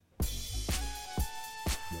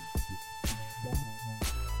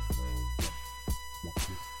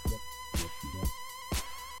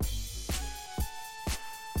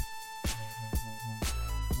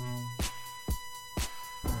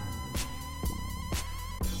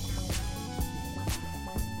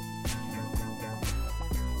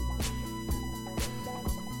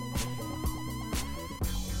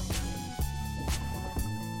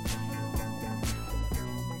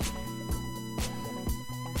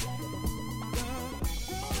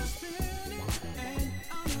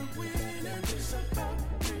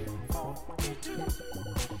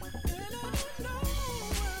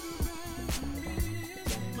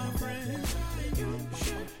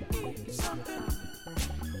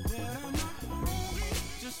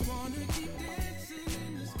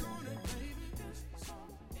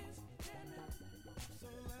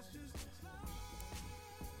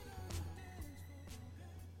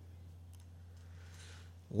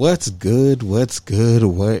What's good? What's good?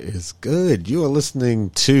 What is good? You are listening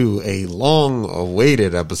to a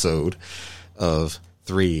long-awaited episode of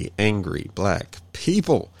Three Angry Black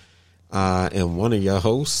People. I am one of your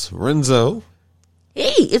hosts, Renzo.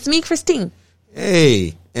 Hey, it's me, Christine.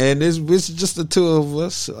 Hey, and it's just the two of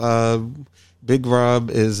us. Big Rob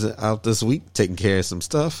is out this week taking care of some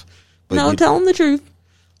stuff. But No, tell him the truth.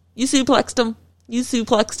 You suplexed him.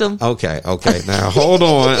 Okay. Now hold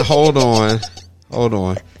on.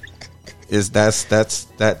 That's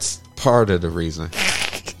part of the reason,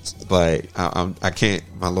 but I can't.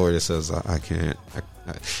 My lawyer says I can't.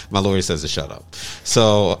 My lawyer says to shut up.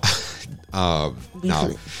 So, no,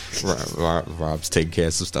 Rob's taking care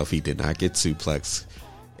of some stuff. He did not get suplexed,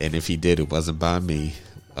 and if he did, it wasn't by me.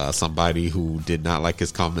 Somebody who did not like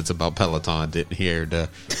his comments about Peloton didn't hear the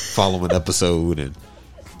following episode and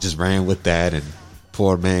just ran with that, and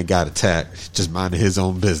poor man got attacked, just minding his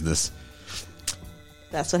own business.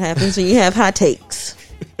 That's what happens when you have hot takes.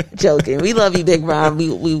 Joking. We love you, Big Rob.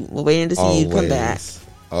 We're waiting to see you come back.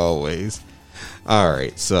 Always. All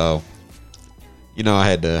right. So, I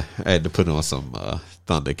had to put on some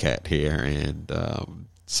Thundercat here, and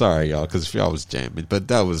sorry y'all, because if y'all was jamming, but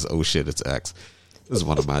that was oh shit, it's X. This is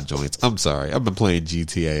one of my joints. I'm sorry. I've been playing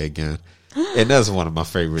GTA again. And that's one of my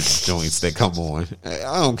favorite joints that come on.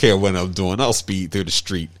 I don't care what I'm doing. I'll speed through the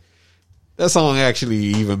street. That song actually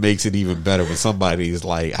even makes it even better when somebody is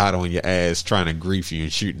like hot on your ass trying to grief you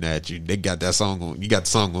and shooting at you. They got that song on. You got the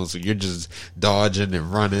song on, so you're just dodging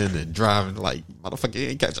and running and driving like, motherfucker, you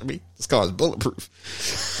ain't catching me. This car is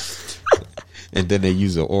bulletproof. And then they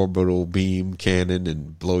use an orbital beam cannon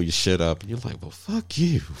and blow your shit up. And you're like, well, fuck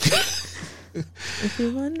you. If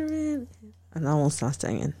you're wondering, and I won't stop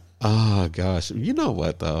singing. Oh gosh, you know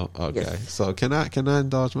what though? Okay, yes. So can I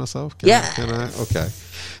indulge myself? Can I? Okay,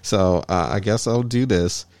 so I guess I'll do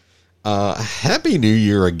this. Happy New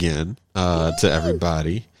Year again to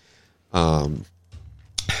everybody. What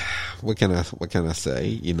can I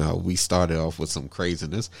say? We started off with some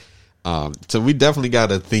craziness. So we definitely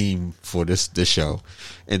got a theme for this show,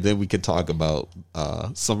 and then we can talk about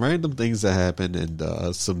some random things that happen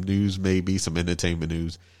and some news, maybe some entertainment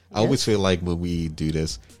news. Yes. I always feel like when we do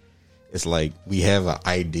this, it's like we have an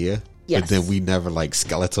idea, but then we never like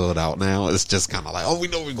skeletal it out. Now it's just kind of like, we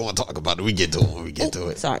know we're going to talk about it. We get to it when we get to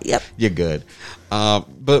it. Sorry, yep, you're good.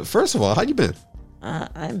 But first of all, how you been?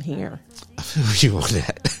 I'm here. I feel you on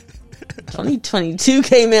that. 2022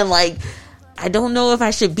 came in like, I don't know if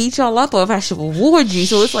I should beat y'all up or if I should reward you.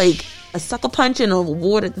 So it's like a sucker punch and a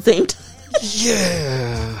reward at the same time.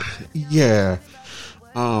 Yeah.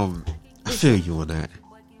 I feel you on that.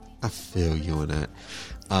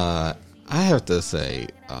 I have to say,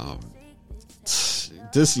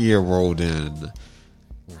 this year rolled in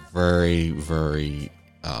very, very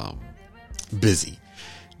busy.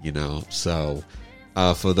 So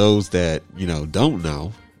for those that don't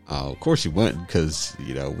know. Of course you wouldn't, because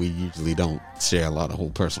we usually don't share a lot of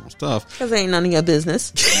whole personal stuff. Because ain't none of your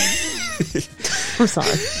business. I'm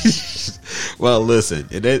sorry. Well, listen,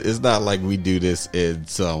 it's not like we do this in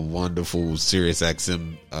some wonderful Sirius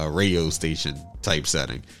XM radio station type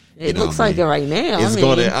setting. It looks like it right now. It's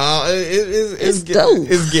dope.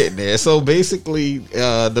 It's getting there. So basically,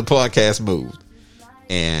 the podcast moved.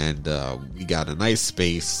 And we got a nice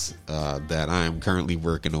space that I am currently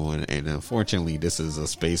working on. And unfortunately, this is a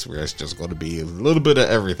space where it's just going to be a little bit of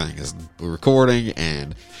everything. It's recording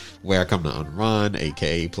and where I come to unrun,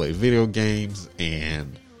 a.k.a. play video games.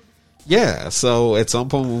 And yeah, so at some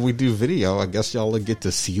point when we do video, I guess y'all will get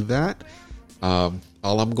to see that. All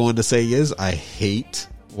I'm going to say is I hate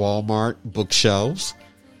Walmart bookshelves,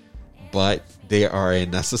 but they are a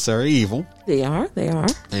necessary evil. They are.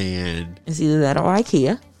 And it's either that or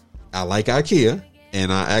IKEA. I like IKEA,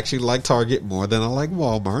 and I actually like Target more than I like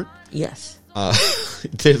Walmart. Yes.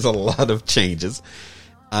 There's a lot of changes.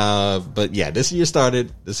 But yeah, this year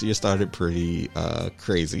started pretty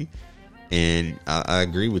crazy. And I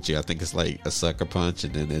agree with you. I think it's like a sucker punch,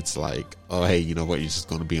 and then it's like, oh, hey, you know what? You're just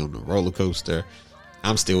going to be on the roller coaster.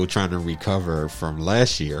 I'm still trying to recover from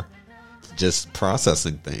last year, just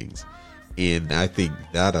processing things. And I think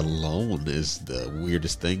that alone is the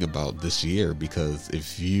weirdest thing about this year, because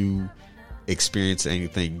if you experience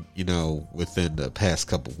anything, within the past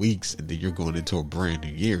couple weeks, and then you're going into a brand new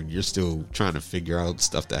year and you're still trying to figure out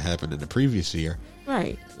stuff that happened in the previous year.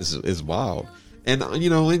 Right. It's wild. And,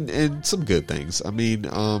 and some good things. I mean,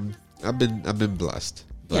 I've been blessed,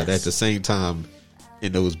 but at the same time,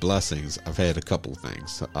 in those blessings, I've had a couple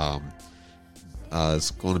things.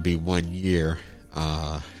 It's going to be 1 year,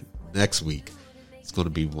 next week. It's going to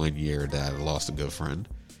be 1 year that I lost a good friend,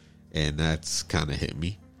 and that's kind of hit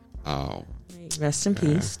me. Rest in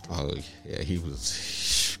peace. Oh yeah, he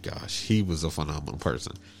was a phenomenal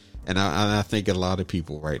person. And I think a lot of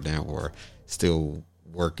people right now are still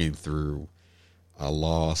working through a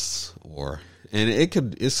loss, and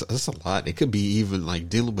it's a lot. It could be even like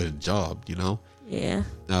dealing with a job, Yeah.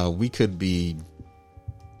 We could be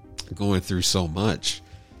going through so much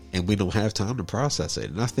and we don't have time to process it.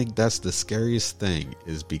 And I think that's the scariest thing,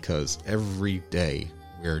 is because every day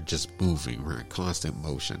we're just moving, we're in constant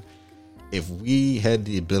motion. If we had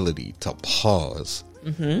the ability to pause,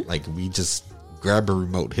 like we just grab a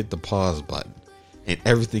remote, hit the pause button, and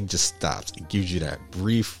everything just stops, it gives you that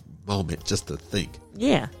brief moment just to think.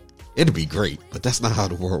 Yeah. It'd be great, but that's not how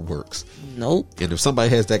the world works. Nope. And if somebody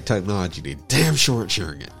has that technology, they're damn sure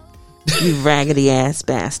sharing it. You raggedy ass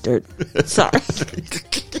bastard. Sorry.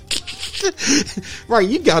 Right,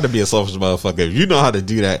 you got to be a selfish motherfucker. You know how to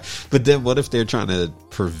do that. But then what if they're trying to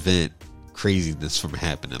prevent craziness from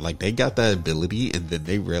happening? Like, they got that ability, and then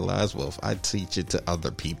they realize, well, if I teach it to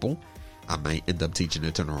other people, I might end up teaching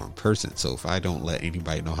it to the wrong person. So if I don't let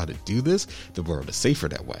anybody know how to do this, the world is safer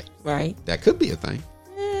that way. Right. That could be a thing.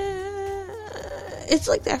 It's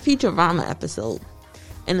like that Futurama episode.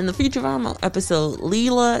 And in the Futurama episode,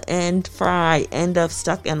 Leela and Fry end up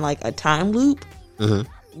stuck in like a time loop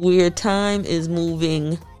where time is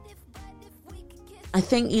moving. I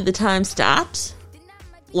think either time stops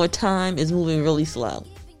or time is moving really slow.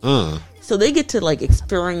 So they get to like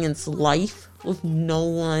experience life with no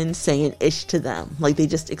one saying ish to them. Like, they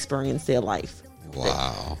just experience their life.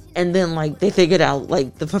 Wow. And then like they figured out,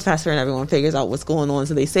 like the professor and everyone figures out what's going on,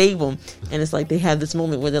 so they save them. And it's like they have this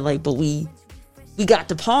moment where they're like, but we got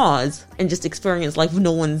to pause and just experience life with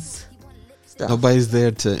no one's stuff. Nobody's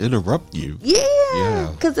there to interrupt you.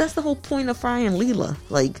 Yeah, because that's the whole point of Fry and Leela.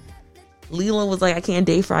 Like, Leela was like, I can't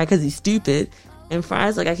date Fry because he's stupid, and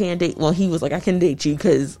Fry's like, I can't date. Well, he was like, I can date you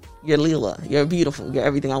because you're Leela. You're beautiful. You're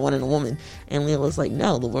everything I want in a woman. And Leela's like,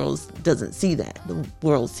 no, the world doesn't see that. The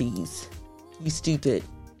world sees you stupid,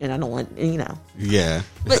 and I don't want, Yeah.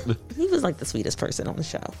 But he was like the sweetest person on the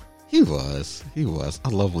show. He was. I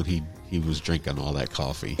love when he was drinking all that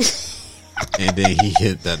coffee. And then he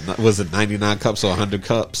hit that, was it 99 cups or 100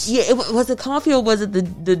 cups? Yeah, was it coffee or was it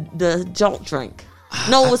the Jolt drink?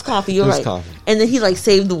 No, it was coffee. You're right. Coffee. And then he like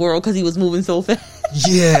saved the world because he was moving so fast.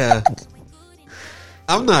 Yeah.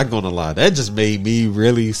 I'm not going to lie. That just made me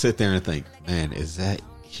really sit there and think, man, is that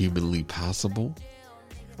humanly possible?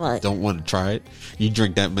 What? Don't want to try it. You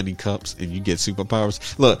drink that many cups and you get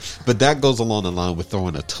superpowers. Look, but that goes along the line with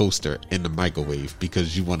throwing a toaster in the microwave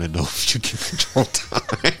because you want to know if you can control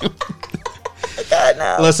time. God,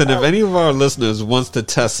 no. Listen, if any of our listeners wants to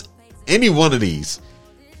test any one of these,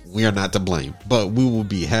 we are not to blame. But we will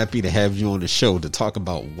be happy to have you on the show to talk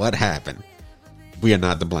about what happened. We are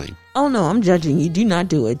not to blame. Oh no, I'm judging you. Do not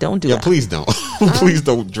do it. Don't do it. Yeah, please don't. Please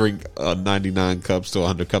don't drink 99 cups to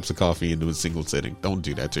 100 cups of coffee into a single sitting. Don't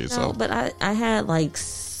do that to yourself. No, but I had like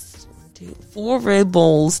 4 Red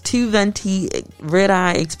Bulls, 2 venti red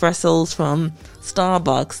eye espressos from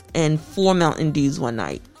Starbucks, and 4 Mountain Dews one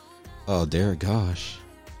night. Oh, dear gosh.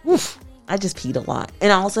 Oof. I just peed a lot.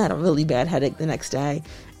 And I also had a really bad headache the next day.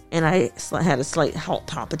 And I had a slight heart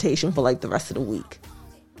palpitation for like the rest of the week.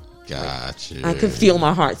 Gotcha. I could feel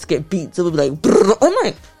my heart skip beats. It would be like, brrr. I'm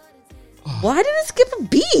like, why did it skip a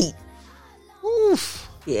beat? Oof.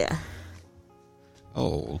 Yeah.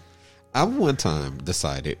 Oh, I one time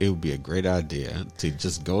decided it would be a great idea to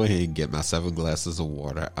just go ahead and get my 7 glasses of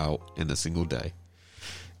water out in a single day.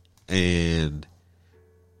 And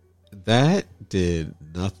that did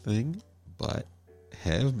nothing but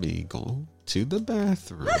have me go to the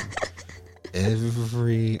bathroom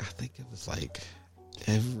every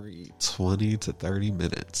 20 to 30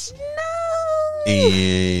 minutes. No.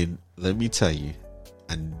 And let me tell you,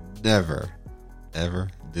 I never, ever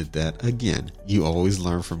did that again. You always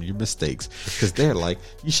learn from your mistakes, because they're like,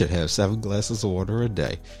 you should have 7 glasses of water a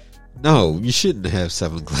day. No, you shouldn't have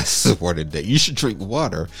 7 glasses of water a day. You should drink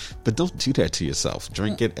water, but don't do that to yourself.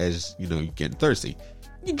 Drink it as, you're getting thirsty.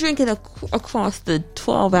 You drink it across the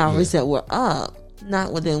 12 hours that we're up.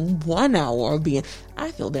 Not within 1 hour of being.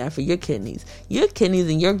 I feel bad for your kidneys. Your kidneys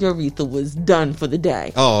and your urethra was done for the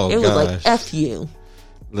day. Oh, it was gosh. like F you.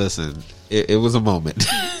 Listen, it was a moment.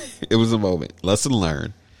 It was a moment. Lesson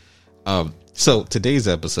learned. So today's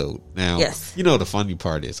episode. Now, yes. The funny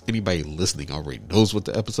part is anybody listening already knows what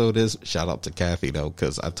the episode is. Shout out to Kathy though,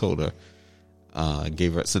 because I told her,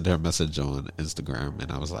 sent her a message on Instagram,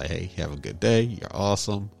 and I was like, "Hey, have a good day. You're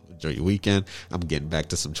awesome. Enjoy your weekend. I'm getting back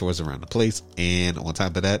to some chores around the place." And on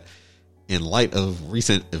top of that, in light of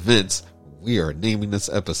recent events, we are naming this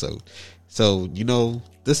episode. So,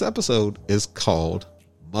 this episode is called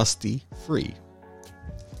musty free.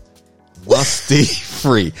 Musty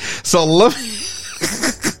free. So let me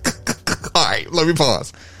all right, let me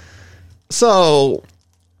pause. So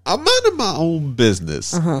I'm minding my own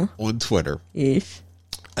business on Twitter. Yes.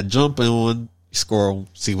 I jump on, scroll,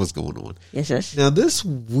 see what's going on. Yes. Now this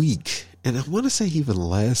week, and I want to say even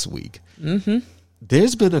last week,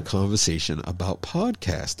 there's been a conversation about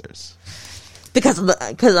podcasters Because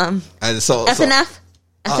and so FNF.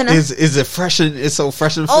 Is it fresh and it's so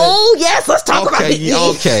fresh and fit? Oh yes, let's talk about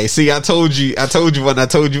it. Okay. See, I told you when I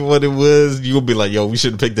told you what it was, you'll be like, yo, we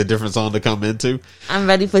should pick the different song to come into. I'm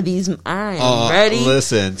ready for these. I am ready.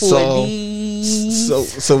 Listen, for these.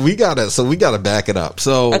 So we gotta back it up.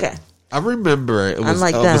 So okay. I remember it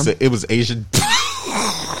was it was Asian.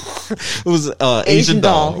 It was Asian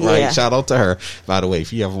Doll, right? Yeah. Shout out to her. By the way,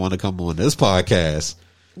 if you ever want to come on this podcast,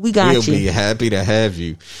 we'll be happy to have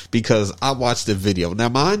you, because I watched the video. Now,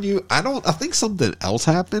 mind you, I think something else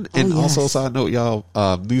happened. And also, side note, y'all,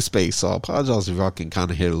 new space. So I apologize if y'all can kind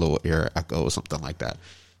of hear a little air echo or something like that.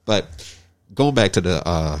 But going back to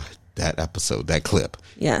the that episode, that clip.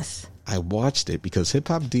 Yes. I watched it because Hip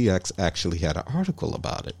Hop DX actually had an article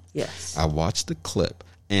about it. Yes. I watched the clip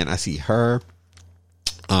and I see her.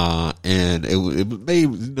 And it may,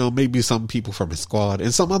 maybe some people from his squad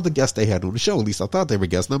and some other guests they had on the show. At least I thought they were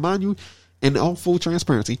guests. Now, mind you, in all full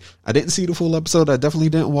transparency, I didn't see the full episode. I definitely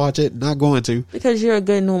didn't watch it. Not going to. Because you're a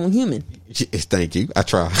good normal human. Thank you. I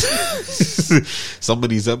try. Some of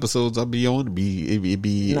these episodes I'll be on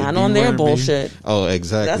be not on their bullshit. Oh,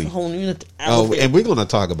 exactly. That's a whole new. And we're going to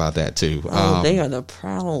talk about that too. They are the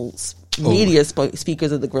proud media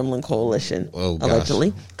speakers of the Gremlin Coalition. Oh, gosh.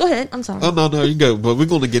 Allegedly. Go ahead. I'm sorry. Oh, no, you go. But we're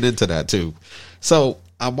going to get into that too. So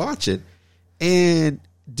I watch it, and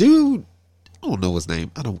dude, I don't know his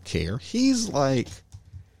name. I don't care. He's like,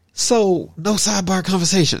 so no sidebar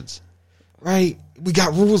conversations, right? We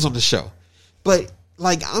got rules on the show, but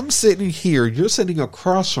like I'm sitting here, you're sitting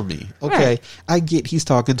across from me. Okay, right. I get he's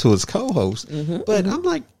talking to his co-host, but I'm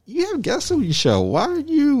like, you have guests on your show. Why are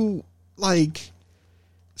you like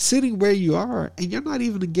sitting where you are and you're not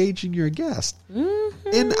even engaging your guest?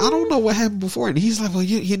 And I don't know what happened before. And he's like, well,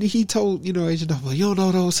 he told, Asian Doll, well, you don't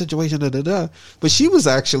know those situations, But she was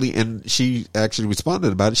actually, and she actually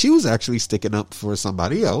responded about it. She was actually sticking up for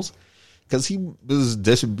somebody else because he was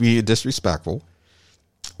being disrespectful,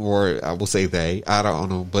 or I will say I don't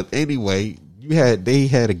know. But anyway, they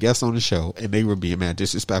had a guest on the show and they were being mad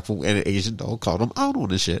disrespectful, and an Asian Doll called him out on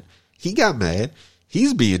the shit. He got mad.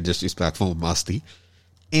 He's being disrespectful and musty.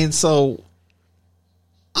 And so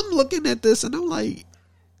I'm looking at this and I'm like,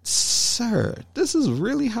 sir, this is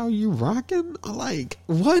really how you rocking? Like,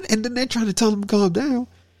 what? And then they're trying to tell him to calm down.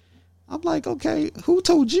 I'm like, okay, who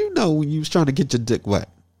told you no when you was trying to get your dick wet?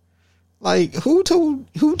 Like, who told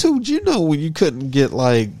you no when you couldn't get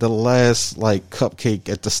like the last like cupcake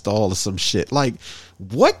at the stall or some shit? Like,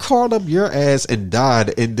 what crawled up your ass and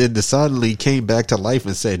died and then suddenly came back to life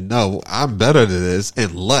and said, no, I'm better than this,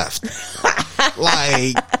 and left?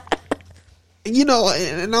 Like,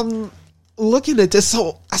 and I'm looking at this.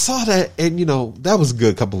 So I saw that, and that was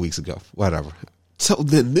good a couple weeks ago, whatever. So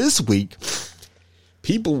then this week,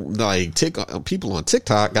 people people on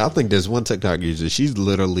TikTok, I think there's one TikTok user, she's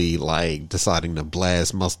literally like deciding to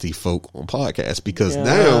blast musty folk on podcasts because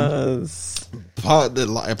now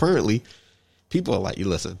apparently people are like, you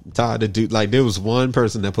listen, I'm tired of dude. Like, there was one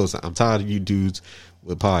person that posted, I'm tired of you dudes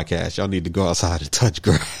with podcasts. Y'all need to go outside and touch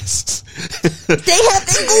grass. They have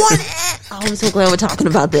been going in. Oh, I'm so glad we're talking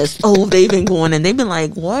about this. Oh, they've been going in. They've been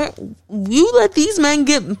like, what? You let these men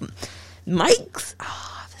get mics? Oh,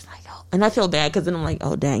 and I feel bad because then I'm like,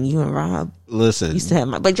 oh, dang, you and Rob used to have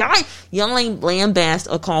my... But y'all ain't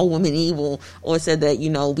lambast or call women evil or said that,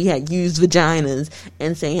 we had used vaginas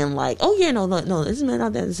and saying like, oh, yeah, no, this is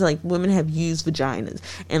not that. It's like women have used vaginas.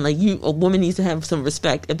 And like a woman needs to have some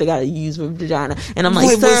respect if they got to use a vagina. And I'm like,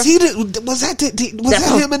 wait, sir... Was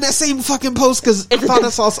that him in that same fucking post? Because I thought I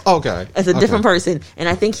saw... Okay. It's a different person. And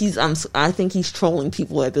I think he's trolling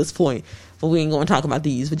people at this point. But we ain't going to talk about the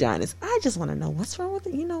used vaginas. I just want to know what's wrong with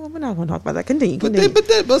it. We're not going to talk about that. Continue.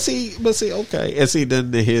 But see, okay. And see,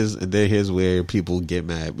 then here's where people get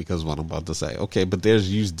mad because of what I'm about to say. Okay, but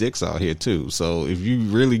there's used dicks out here too. So if you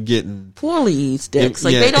really getting poorly used dicks,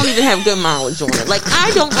 they don't even have good mileage on it. Like, I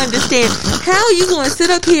don't understand how you going to sit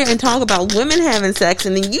up here and talk about women having sex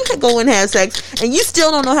and then you go and have sex and you still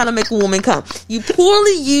don't know how to make a woman come. You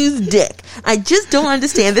poorly used dick. I just don't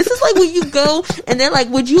understand. This is like when you go and they're like,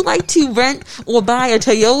 would you like to rent or buy a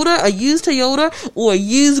used Toyota, or a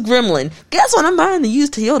used Gremlin? Guess what? I'm buying the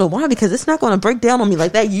used Toyota. Why? Because it's not going to break down on me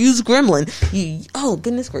like that used gremlin. Oh,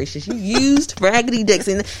 goodness gracious. You used Raggedy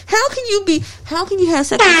Dixon. How can you have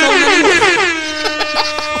sex with so many women?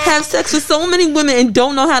 Have sex with so many women and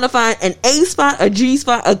don't know how to find an A spot, a G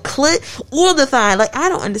spot, a clit, or the thigh? Like, I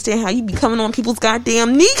don't understand how you be coming on people's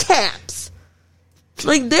goddamn kneecaps.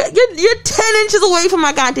 Like, you're 10 inches away from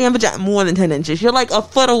my goddamn vagina. More than 10 inches. You're like a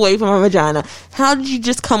foot away from my vagina. How did you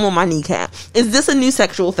just come on my kneecap? Is this a new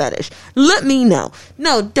sexual fetish? Let me know.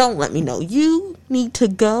 No, don't let me know. You need to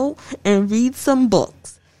go and read some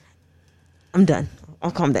books. I'm done. I'll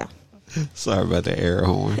calm down. Sorry about the air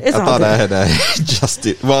horn. It's I thought good. I had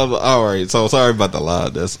adjusted. Well, all right. So sorry about the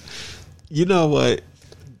loudness. You know what?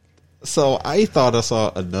 So I thought I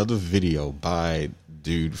saw another video by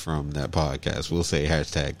dude from that podcast. We'll say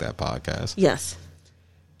hashtag that podcast. Yes.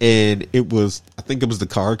 And I think it was the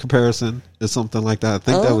card comparison or something like that. I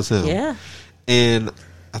think that was him. Yeah. And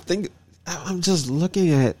I think I'm just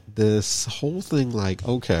looking at this whole thing like,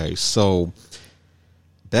 okay, so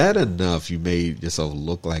bad enough you made yourself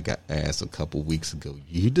look like an ass a couple weeks ago.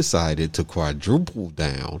 You decided to quadruple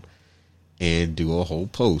down and do a whole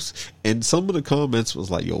post. And some of the comments was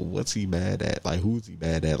like, yo, what's he mad at? Like, who's he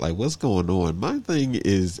mad at? Like, what's going on? My thing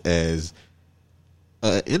is, as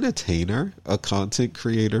an entertainer, a content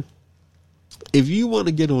creator, if you want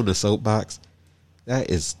to get on the soapbox, that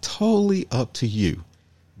is totally up to you.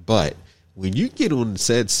 But when you get on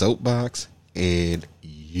said soapbox and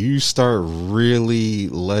you start really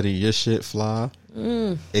letting your shit fly,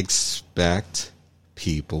 expect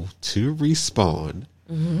people to respond.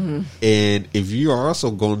 Mm-hmm. And if you are also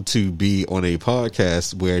going to be on a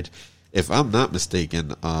podcast where, if I'm not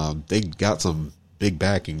mistaken, they got some big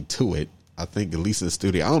backing to it. I think at least in the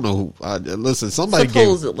studio. I don't know who. Listen, somebody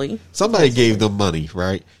gave them money,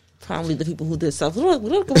 right? Probably the people who did stuff.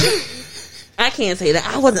 I can't say that.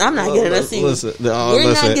 I'm not getting a suit.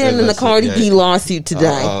 We're not getting in the Cardi B lawsuit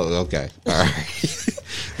today. Oh, okay. All right.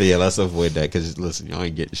 Yeah, let's avoid that because, listen, y'all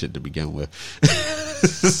ain't getting shit to begin with.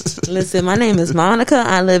 Listen, my name is Monica.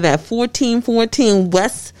 I live at 1414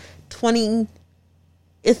 West 20th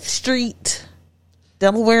Street,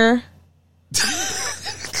 Delaware.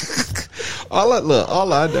 All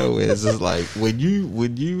I know is like when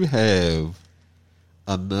you have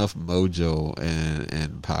enough mojo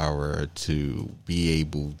and power to be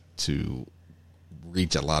able to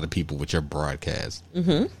reach a lot of people with your broadcast.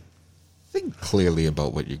 Mm-hmm. Think clearly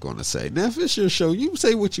about what you're going to say. Now, if it's your show, you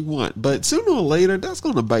say what you want, but sooner or later, that's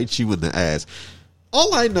going to bite you in the ass.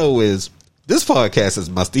 All I know is this podcast is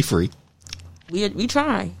musty free. We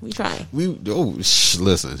try.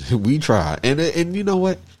 Listen, we try, and you know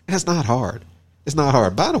what? That's not hard. It's not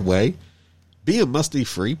hard. By the way, being musty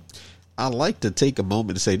free, I like to take a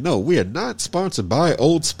moment to say, no, we are not sponsored by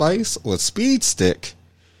Old Spice or Speed Stick,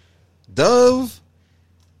 Dove.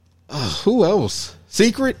 Who else?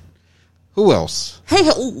 Secret. Who else? Hey,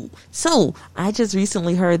 so I just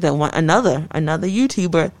recently heard that another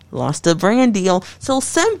YouTuber lost a brand deal. So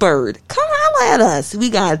Scentbird, come holla at us. We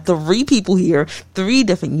got 3 people here, 3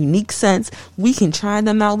 different unique scents. We can try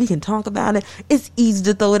them out. We can talk about it. It's easy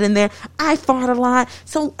to throw it in there. I fart a lot,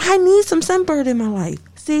 so I need some Scentbird in my life.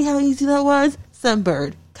 See how easy that was?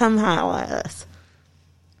 Scentbird, come holla at us.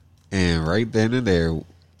 And right then and there,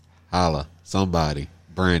 holla, somebody.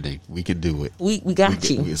 Branding, we can do it. We got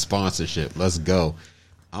you. We sponsorship. Let's go.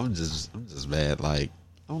 I'm just mad. Like,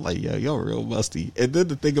 I'm like, yo, y'all real musty. And then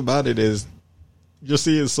the thing about it is, you're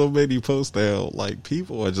seeing so many posts now. Like,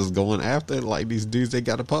 people are just going after like these dudes. They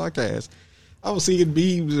got a podcast. I was seeing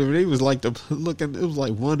memes. And they was like looking. It was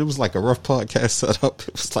like it was like a rough podcast setup.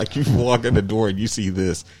 It was like you walk in the door and you see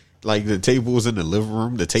this. Like the table was in the living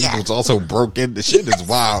room. The table's also broken. The shit is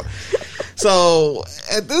wild. So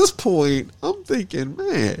at this point, I'm thinking,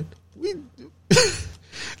 man,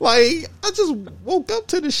 like, I just woke up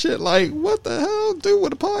to the shit. Like, what the hell, dude,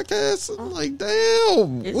 with a podcast? I'm like,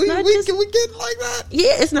 damn, we getting like that?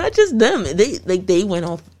 Yeah, it's not just them. They went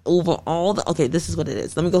off over all the. Okay, this is what it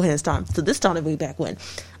is. Let me go ahead and start. So this started way back when.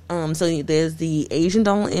 So there's the Asian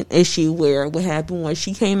doll issue where what happened was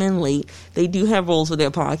she came in late. They do have rules with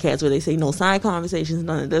their podcast where they say no side conversations,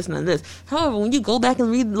 none of this, none of this. However, when you go back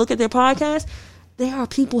and look at their podcast, there are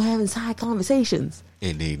people having side conversations.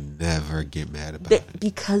 And they never get mad about it.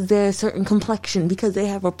 Because they're a certain complexion, because they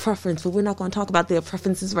have a preference. But we're not going to talk about their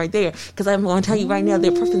preferences right there. Because I'm going to tell you right now,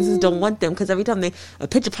 their preferences don't want them. Because every time a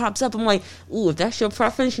picture pops up, I'm like, ooh, if that's your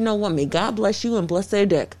preference, you know what? May God bless you and bless their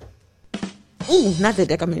dick. Ooh, not their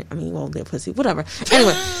dick. I mean, well, their pussy, whatever.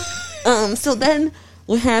 Anyway, so then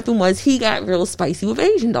what happened was he got real spicy with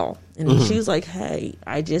Asian Doll. And she was like, hey,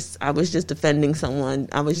 I was just defending someone.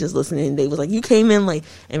 I was just listening. And they was like, you came in late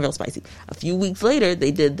and real spicy. A few weeks later,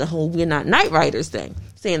 they did the whole We're Not Night Riders thing,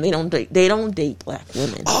 saying they don't date black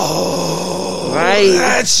women. Oh, right.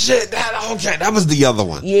 That shit. That was the other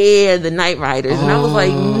one. Yeah, the Night Riders. And I was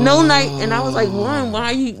like, no night. And I was like, one, why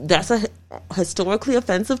are you? That's a historically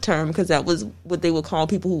offensive term, because that was what they would call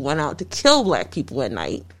people who went out to kill black people at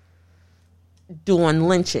night doing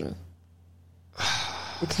lynching.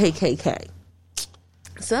 The KKK.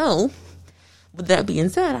 So, with that being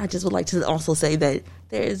said, I just would like to also say that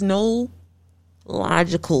there is no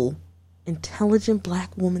logical, intelligent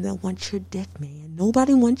black woman that wants your dick, man.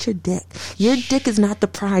 Nobody wants your dick. Your dick is not the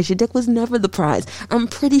prize. Your dick was never the prize. I'm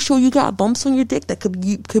pretty sure you got bumps on your dick that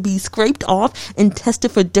could be scraped off and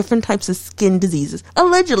tested for different types of skin diseases.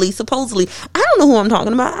 Allegedly, supposedly. I don't know who I'm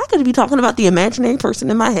talking about. I could be talking about the imaginary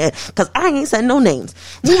person in my head, because I ain't said no names.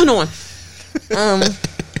 Moving on.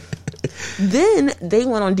 Then they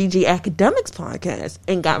went on DJ Academics podcast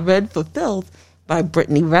and got read for filth by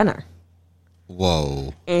Brittany Renner.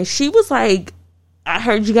 Whoa. And she was like, I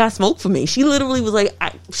heard you got smoke for me. She literally was like,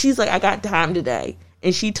 I got time today.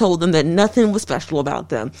 And she told them that nothing was special about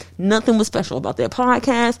them. Nothing was special about their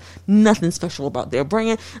podcast. Nothing special about their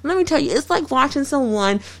brand. And let me tell you, it's like watching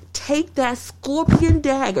someone take that scorpion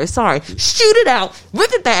dagger, shoot it out,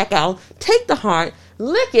 rip it back out, take the heart,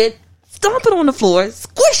 lick it, stomp it on the floor,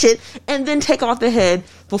 squish it, and then take off the head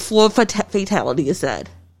before fatality is said.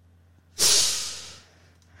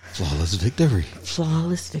 Flawless victory.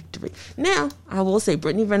 Flawless victory. Now, I will say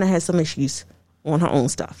Brittany Renner has some issues on her own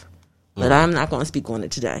stuff. But I'm not going to speak on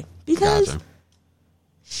it today. Because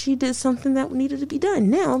she did something that needed to be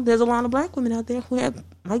done. Now, there's a lot of black women out there who have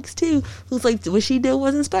mics too, who's like, what she did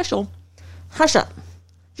wasn't special. Hush up.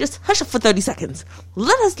 Just hush up for 30 seconds.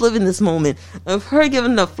 Let us live in this moment of her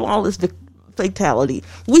giving the flawless fatality.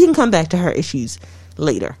 We can come back to her issues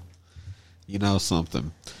later. You know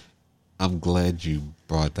something? I'm glad you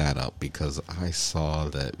brought that up, because I saw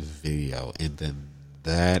that video, and then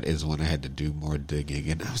that is when I had to do more digging,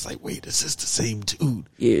 and I was like, wait, is this the same dude?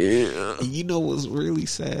 Yeah. And you know what's really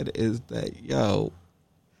sad is that,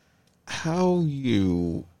 how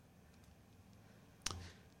you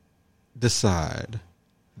decide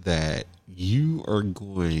that you are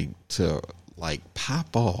going to like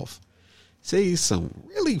pop off, say some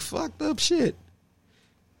really fucked up shit,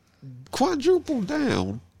 quadruple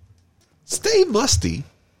down, stay musty,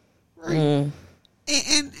 right?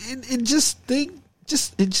 And just think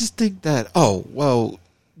that, oh well,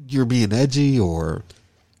 you're being edgy, or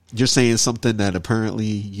you're saying something that apparently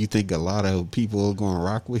you think a lot of people are going to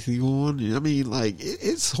rock with you on. I mean, like,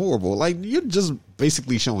 it's horrible. Like, you're just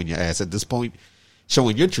basically showing your ass at this point,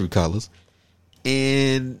 showing your true colors,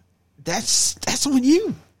 and that's on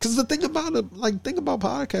you. Because the thing about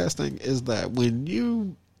podcasting is that when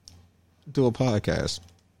you do a podcast,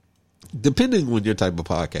 depending on your type of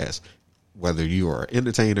podcast, whether you are an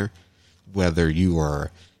entertainer, whether you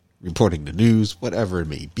are reporting the news, whatever it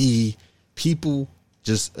may be, people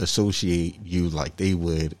just associate you like they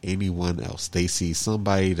would anyone else. They see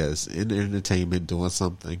somebody that's in entertainment doing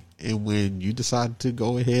something, and when you decide to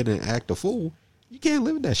go ahead and act a fool, you can't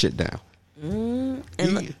live that shit down. And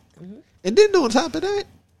then on top of that,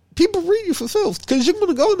 people read you for filth, because you're going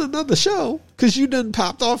to go on another show because you done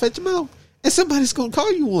popped off at your mouth, and somebody's going to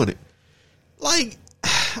call you on it. Like,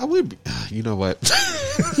 I would be, you know what?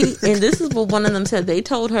 And this is what one of them said. They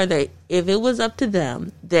told her that if it was up to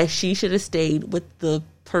them, that she should have stayed with the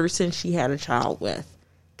person she had a child with,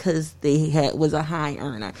 because was a high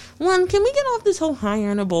earner. One, can we get off this whole high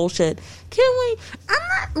earner bullshit? Can we?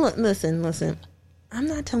 Listen. I'm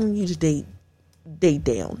not telling you to date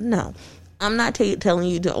down. No, I'm not telling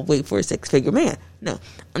you to wait for a 6-figure man. No,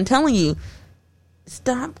 I'm telling you,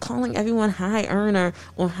 stop calling everyone high earner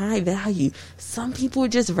or high value. Some people are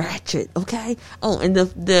just ratchet, okay? Oh, and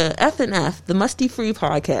the F&F, the Musty Free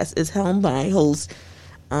podcast, is helmed by host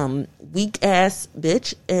Weak Ass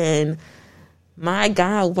Bitch and My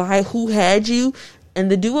God, Who Had You? And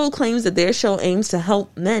the duo claims that their show aims to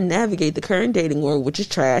help men navigate the current dating world, which is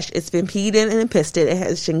trash. It's been peed in and pisted. It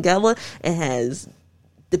has Shingilla. It has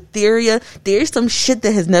diphtheria. There's some shit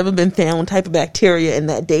that has never been found type of bacteria in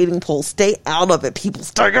that dating pool. Stay out of it, people.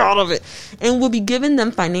 Stay out of it. And we'll be giving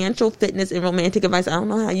them financial, fitness, and romantic advice. I don't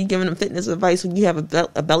know how you're giving them fitness advice when you have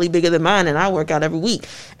a belly bigger than mine and I work out every week.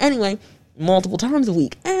 Anyway, multiple times a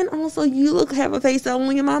week. And also, you have a face that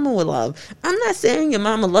only your mama would love. I'm not saying your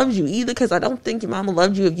mama loves you either, because I don't think your mama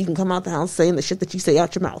loves you if you can come out the house saying the shit that you say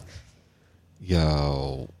out your mouth.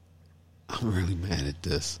 Yo, I'm really mad at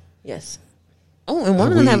this. Yes. Oh, and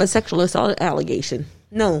one of them have a sexual assault allegation.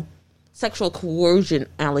 No, sexual coercion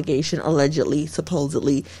allegation, allegedly,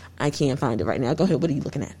 supposedly. I can't find it right now. Go ahead. What are you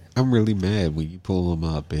looking at? I'm really mad when you pull them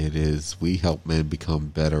up. It is, we help men become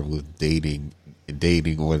better with dating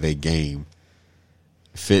or they game.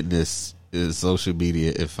 Fitness is social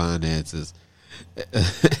media and finances.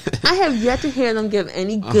 I have yet to hear them give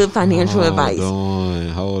any good financial advice.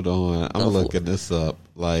 Hold on. I'm looking this up.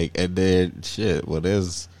 Like, and then shit. Well,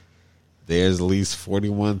 there's at least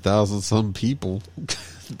 41,000 some people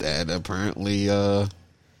that apparently,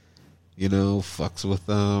 fucks with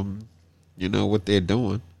what they're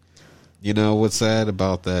doing. You know what's sad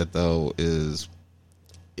about that though is,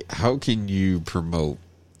 how can you promote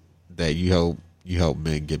that you help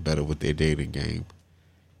men get better with their dating game,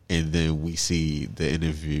 and then we see the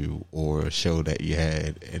interview or show that you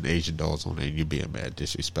had an Asian Dolls on it and you're being mad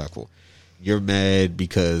disrespectful. You're mad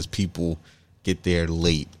because people get there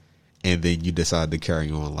late and then you decide to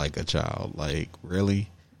carry on like a child. Like, really?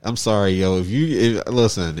 I'm sorry, yo. If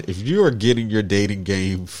you are getting your dating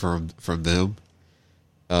game from them,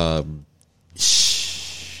 I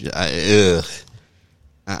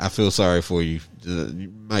feel sorry for you.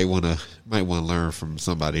 You might want to learn from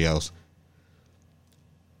somebody else.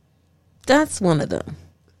 That's one of them.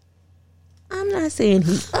 I'm not saying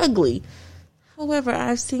he's ugly. However,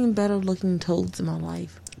 I've seen better looking toads in my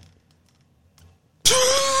life.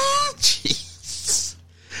 Jeez.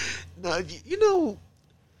 No,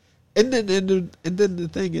 and then the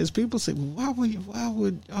thing is, people say, well, why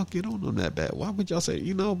would y'all get on that bad? Why would y'all say,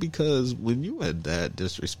 because when you are that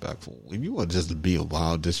disrespectful, when you are just being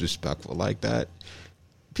wild disrespectful like that,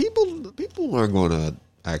 people aren't going to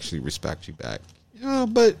actually respect you back.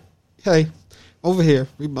 But hey, over here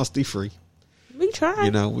we must be free. We try.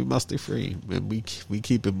 We must be free, and we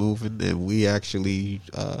keep it moving, and we actually,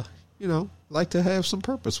 like to have some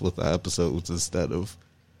purpose with our episodes instead of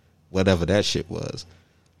whatever that shit was.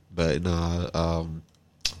 But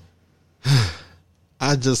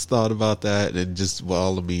I just thought about that and just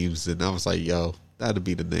all the memes, and I was like, yo, that'd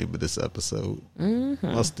be the name of this episode. Mm-hmm.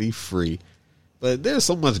 Must be free. But there's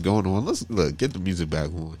so much going on. Let's get the music back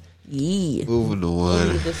on. Yeah. Moving on.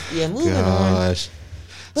 Moving on.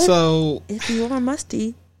 But so if you are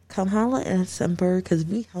musty, come holla at Semper, because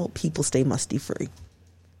we help people stay musty free.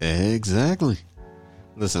 Exactly.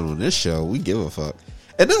 Listen, on this show, we give a fuck.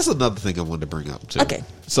 And that's another thing I wanted to bring up, too. Okay.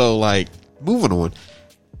 So, moving on.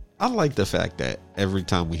 I like the fact that every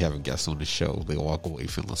time we have a guest on the show, they walk away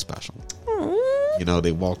feeling special. Aww.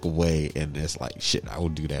 They walk away and it's like, shit, I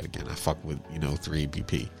would do that again. I fuck with,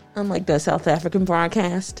 3BP. Unlike the South African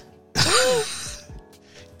broadcast.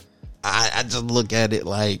 I just look at it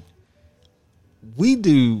like, we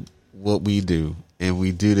do what we do, and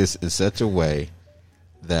we do this in such a way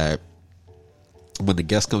that when the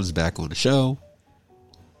guest comes back on the show,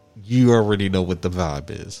 you already know what the vibe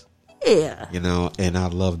is. Yeah. And I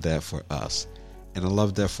love that for us. And I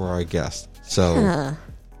love that for our guests. So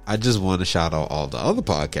I just want to shout out all the other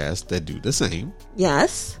podcasts that do the same.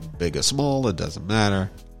 Yes. Big or small, it doesn't matter.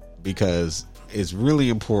 Because it's really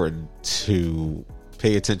important to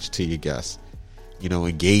pay attention to your guests.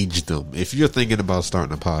 Engage them. If you're thinking about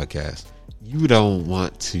starting a podcast, you don't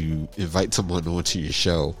want to invite someone onto your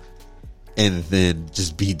show and then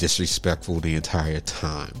just be disrespectful the entire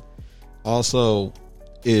time. Also,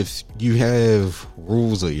 if you have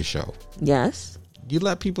rules of your show, yes, you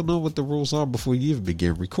let people know what the rules are before you even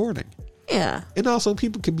begin recording. Yeah. And also,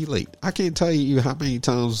 people can be late. I can't tell you how many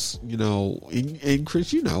times, and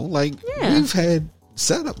Chris, we've had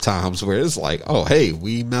setup times where it's like, oh, hey,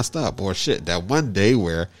 we messed up, or shit, that one day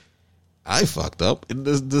where I fucked up in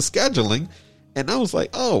the scheduling, and I was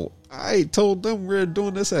like, oh, I told them we're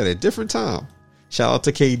doing this at a different time. Shout out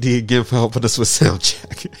to KD again for helping us with sound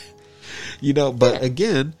check. But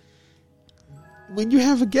again, when you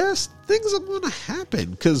have a guest, things are going to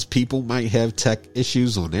happen because people might have tech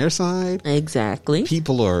issues on their side. Exactly.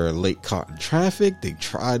 People are late caught in traffic. They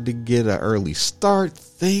tried to get an early start.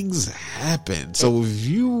 Things happen. So if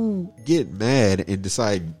you get mad and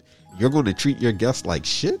decide you're going to treat your guests like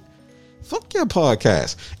shit, fuck your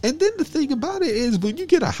podcast. And then the thing about it is, when you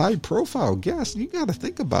get a high profile guest, you got to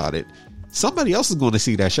think about it. Somebody else is going to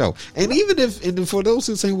see that show. And even and for those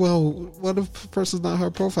who say, well, what if a person's not high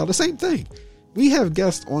profile? The same thing. We have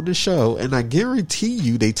guests on the show, and I guarantee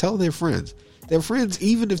you they tell their friends. Their friends,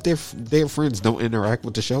 even if their friends don't interact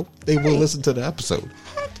with the show, they will listen to the episode.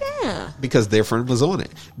 Heck yeah. Because their friend was on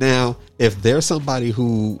it. Now, if there's somebody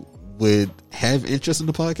who would have interest in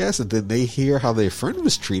the podcast and then they hear how their friend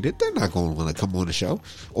was treated, they're not going to want to come on the show.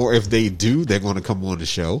 Or if they do, they're going to come on the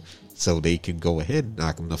show so they can go ahead and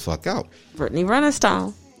knock them the fuck out. Brittany Renner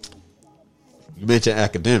style. You mentioned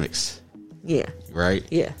academics. Yeah. Right?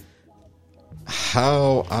 Yeah.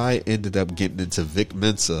 How I ended up getting into Vic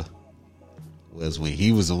Mensa was when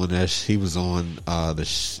he was on that. He was on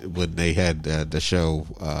when they had the show,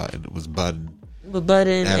 and it was Budden.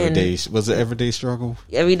 Budden Everyday, was it Everyday Struggle?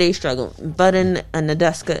 Everyday Struggle. Budden and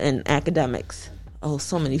Nadeska and academics. Oh,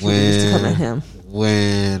 so many people used to come at him.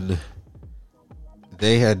 When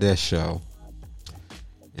they had that show,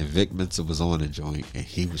 and Vic Mensa was on the joint, and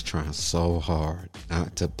he was trying so hard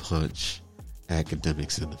not to punch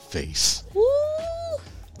academics in the face. Woo!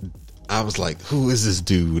 I was like, who is this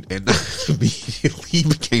dude? And immediately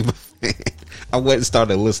became a fan. I went and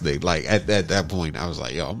started listening. Like at that point, I was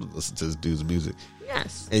like, yo, I'm going to listen to this dude's music.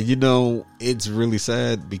 Yes. And you know, it's really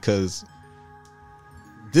sad because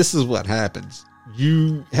this is what happens.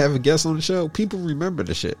 You have a guest on the show, people remember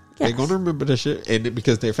the shit. Yes. They're going to remember the shit. And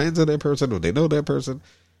because they're fans of that person or they know that person,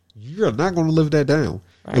 you're not going to live that down.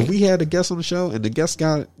 Right. If we had a guest on the show and the guest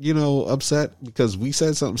got, upset because we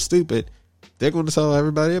said something stupid, they're going to tell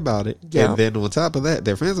everybody about it. Yep. And then on top of that,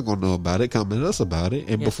 their fans are going to know about it, comment us about it.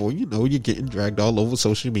 And before you know, you're getting dragged all over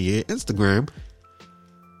social media, Instagram.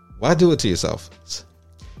 Why do it to yourself?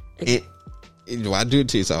 Why do it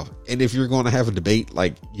to yourself? And if you're going to have a debate,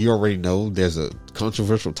 like you already know there's a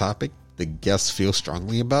controversial topic the guests feel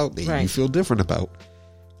strongly about, that you feel different about,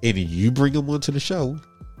 and you bring them onto the show,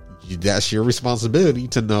 that's your responsibility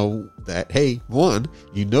to know that, hey, one,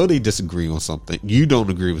 they disagree on something. You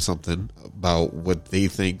don't agree with something about what they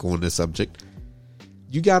think on this subject.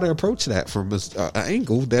 You got to approach that from an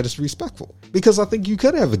angle that is respectful. Because I think you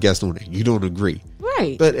could have a guest on it. You don't agree.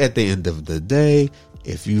 Right. But at the end of the day,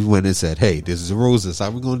 if you went and said, hey, this is the rules, this is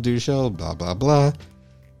how we're going to do the show, blah, blah, blah.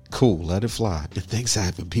 Cool, let it fly. And things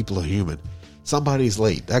happen. People are human. Somebody's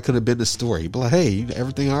late. That could have been the story. But like, hey,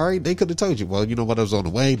 everything all right? They could have told you. Well, you know what? I was on the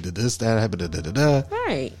way. Did this, that happened?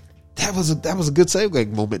 Right. That was a good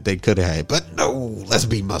segue moment they could have had. But no, let's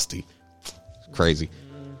be musty. Crazy.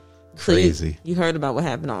 Crazy. So you heard about what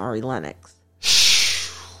happened to Ari Lennox.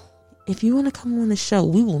 If you want to come on the show,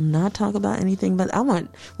 we will not talk about anything, but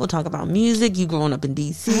we'll talk about music, you growing up in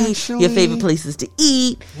DC, actually, your favorite places to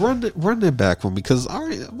eat. Run that back for me, because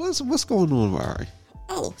Ari, what's going on with Ari?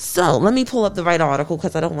 Oh, so let me pull up the right article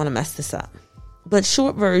because I don't want to mess this up. But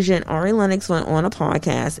short version, Ari Lennox went on a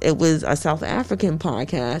podcast. It was a South African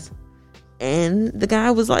podcast, and the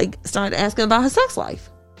guy was started asking about her sex life.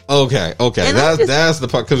 Okay. That's the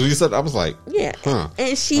part, because you said, I was like, yeah. Huh.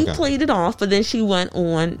 And she played it off, but then she went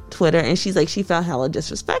on Twitter and she's like, she felt hella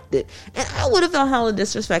disrespected. And I would have felt hella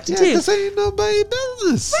disrespected too. This ain't nobody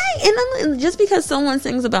business. Right. And just because someone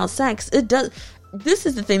sings about sex, it does. This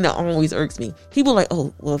is the thing that always irks me. People are like,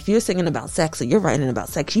 oh, well, if you're singing about sex or you're writing about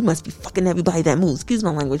sex, you must be fucking everybody that moves. Excuse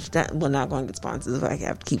my language. That we're not going to get sponsors if I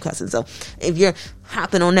have to keep cussing. So if you're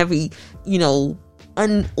hopping on every,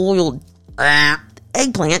 unoiled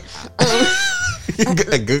eggplant.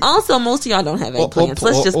 Also, most of y'all don't have eggplants.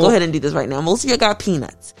 Let's just go ahead and do this right now. Most of y'all got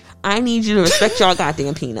peanuts. I need you to respect y'all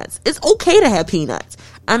goddamn peanuts. It's okay to have peanuts.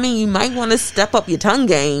 I mean, you might want to step up your tongue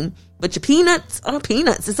game, but your peanuts are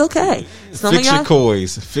peanuts. It's okay. Fix your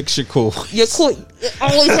coys. Your koi. It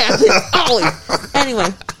always happens. Always. Anyway,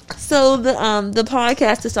 so the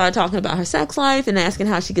podcaster started talking about her sex life and asking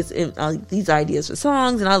how she gets these ideas for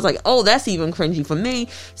songs. And I was like, oh, that's even cringy for me.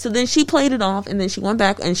 So then she played it off, and then she went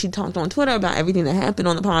back and she talked on Twitter about everything that happened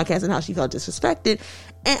on the podcast and how she felt disrespected.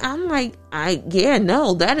 And I'm like,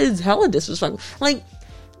 that is hella disrespectful. Like,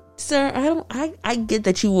 sir, I get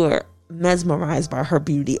that you were mesmerized by her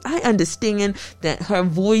beauty. I understand that her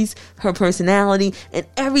voice, her personality, and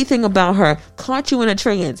everything about her caught you in a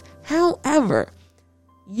trance. However,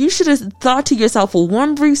 you should have thought to yourself for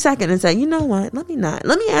one brief second and say, you know what? Let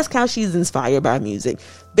me ask how she's inspired by music.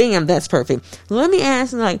 Bam, that's perfect. Let me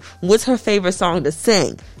ask, what's her favorite song to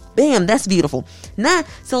sing? Bam, that's beautiful.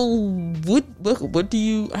 So what do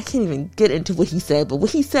you, I can't even get into what he said, but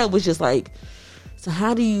what he said was just like, so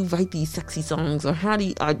how do you write these sexy songs, or how do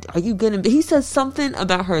you, are you getting, he says something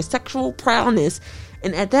about her sexual prowess.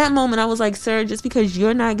 And at that moment, I was like, sir, just because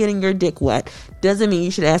you're not getting your dick wet doesn't mean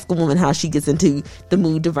you should ask a woman how she gets into the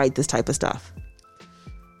mood to write this type of stuff.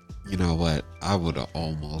 You know what? I would have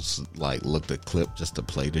almost looked at clip just to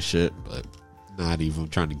play the shit, but not even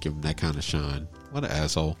trying to give him that kind of shine. What an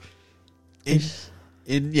asshole.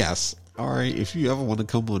 And yes, all right, if you ever want to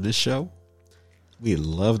come on this show, we'd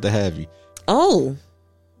love to have you. Oh,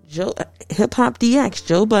 Hip Hop DX,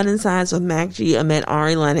 Joe Budden sides with Mac G amid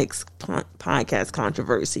Ari Lennox podcast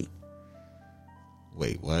controversy.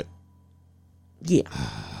 Wait, what? Yeah,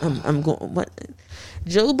 I'm going. What?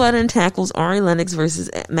 Joe Budden tackles Ari Lennox versus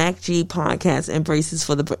Mac G podcast and braces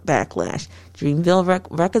for the backlash. Dreamville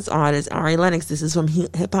Records artist Ari Lennox. This is from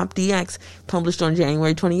Hip Hop DX, published on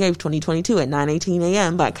January 28th, 2022 at 9:18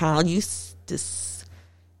 a.m. by Kyle Eustice,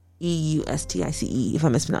 Eustice, if I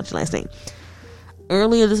mispronounced your last name.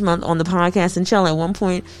 Earlier this month on the podcast in Shell, at one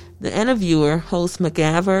point, the interviewer, host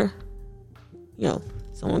McGavver,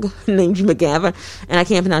 someone named you McGavver, and I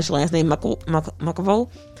can't pronounce your last name, McAvoy,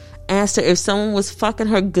 asked her if someone was fucking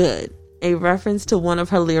her good, a reference to one of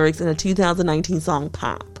her lyrics in a 2019 song,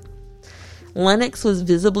 Pop. Lennox was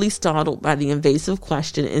visibly startled by the invasive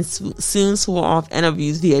question and soon swore off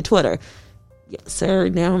interviews via Twitter. Sir,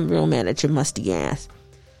 now I'm real mad at your musty ass.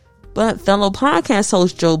 But fellow podcast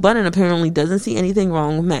host Joe Budden apparently doesn't see anything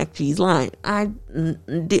wrong with Mac G's line.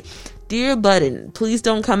 Dear Budden, please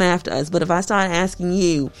don't come after us, but if I start asking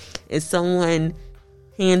you, is someone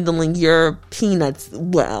handling your peanuts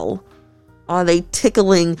well? Are they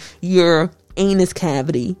tickling your anus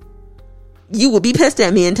cavity? You would be pissed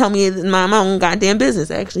at me and tell me it's my own goddamn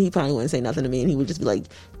business. Actually, he probably wouldn't say nothing to me, and he would just be like,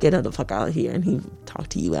 get her the fuck out of here, and he would talk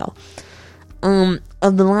to you well.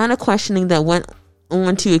 Of the line of questioning that went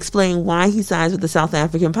on to explain why he sides with the South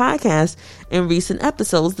African podcast in recent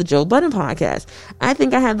episodes, the Joe Budden podcast. I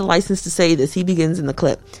think I have the license to say this. He begins in the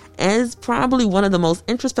clip. As probably one of the most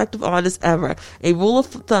introspective artists ever, a rule of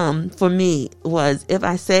thumb for me was if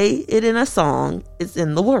I say it in a song, it's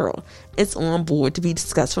in the world. It's on board to be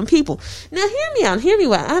discussed from people. Now hear me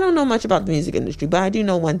well. I don't know much about the music industry, but I do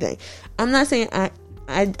know one thing. I'm not saying I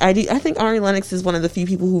think Ari Lennox is one of the few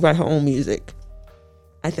people who write her own music.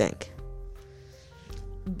 I think.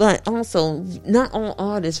 But also, not all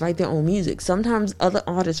artists write their own music. Sometimes other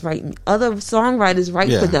songwriters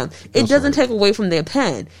write for them. It doesn't take away from their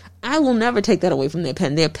pen. I will never take that away from their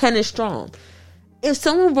pen. Their pen is strong. If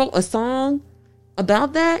someone wrote a song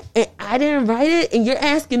about that and I didn't write it, and you're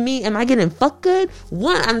asking me, am I getting fuck good?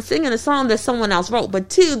 One, I'm singing a song that someone else wrote.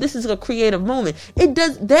 But two, this is a creative moment. It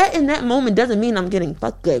does that in that moment doesn't mean I'm getting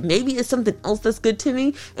fuck good. Maybe it's something else that's good to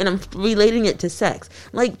me, and I'm relating it to sex.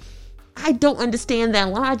 Like, I don't understand that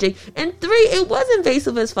logic. And three, it was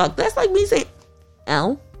invasive as fuck. That's like me saying,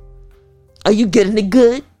 L, are you getting it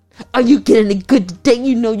good? Are you getting it good today?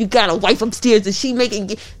 You know you got a wife upstairs and she making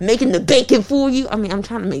the bacon for you. I mean, I'm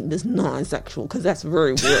trying to make this non-sexual because that's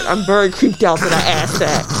very weird. I'm very creeped out that I asked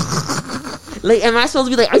that. Like, am I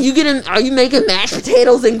supposed to be like, are you making mashed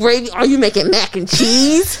potatoes and gravy? Are you making mac and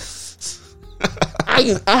cheese?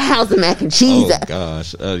 How's the mac and cheese at?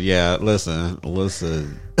 Gosh. Yeah, listen.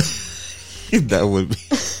 That would be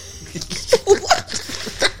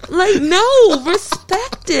like, no,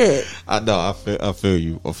 respect it. I know. I feel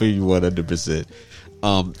you 100%.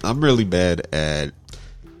 I'm really bad at,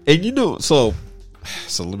 and so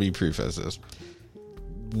let me preface this.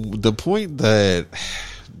 The point that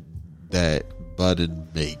Budden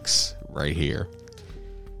makes right here,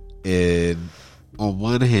 and on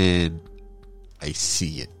one hand, I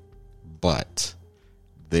see it, but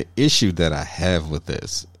the issue that I have with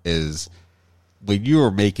this is, when you are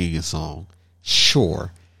making a song,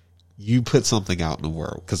 sure, you put something out in the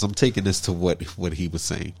world. Because I'm taking this to what he was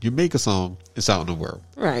saying. You make a song, it's out in the world.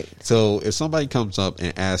 Right. So if somebody comes up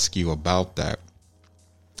and asks you about that,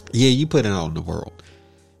 yeah, you put it out in the world.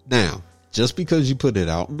 Now, just because you put it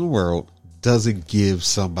out in the world doesn't give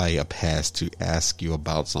somebody a pass to ask you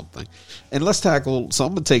about something. And let's tackle, so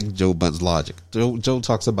I'm going to take Joe Budden's logic. Joe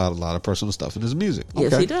talks about a lot of personal stuff in his music. Okay?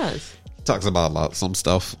 Yes, he does. Talks about some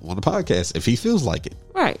stuff on the podcast if he feels like it.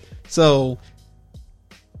 Right. So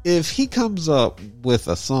if he comes up with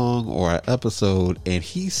a song or an episode and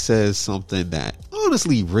he says something that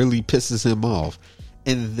honestly really pisses him off,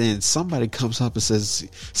 and then somebody comes up and says,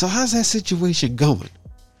 so how's that situation going?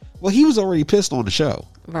 Well, he was already pissed on the show.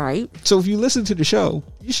 Right. So if you listen to the show,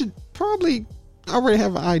 you should probably already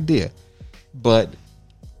have an idea. But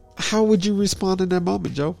how would you respond in that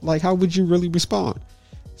moment, Joe? Like, how would you really respond?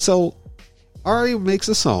 So Ari makes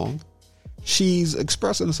a song. She's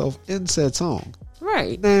expressing herself in said song.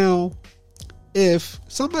 Right. Now, if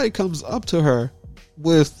somebody comes up to her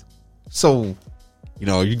with, so,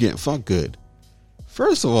 you're getting fucked good.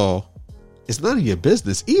 First of all, it's none of your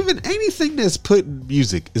business. Even anything that's put in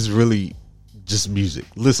music is really just music.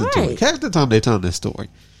 Listen to it. Half the time they're telling their story.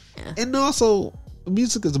 Yeah. And also,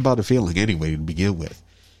 music is about a feeling anyway to begin with.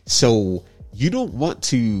 So, you don't want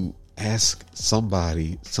to ask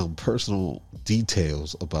somebody some personal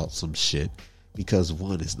details about some shit because,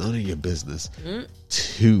 one, it's none of your business. Mm.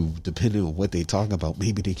 Two, depending on what they talk about,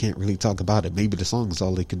 maybe they can't really talk about it. Maybe the song is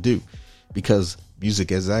all they can do, because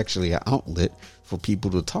music is actually an outlet for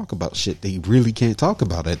people to talk about shit they really can't talk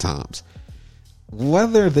about at times.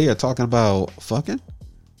 whether they are talking about fucking,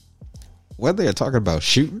 whether they are talking about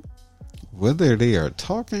shooting, whether they are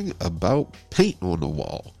talking about paint on the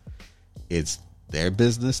wall, it's their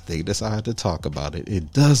business. They decide to talk about it.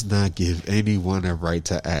 It does not give anyone a right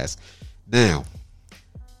to ask. Now,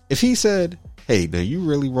 if he said, hey, now you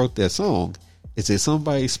really wrote that song, is it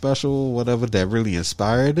somebody special, whatever, that really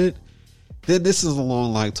inspired it? Then this is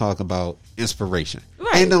along like talking about inspiration.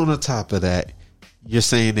 Right. And on the top of that, you're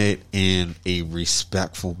saying it in a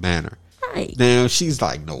respectful manner. Right. Now, she's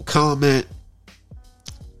like, no comment.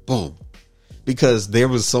 Boom. Because there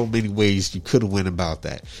was so many ways you could have went about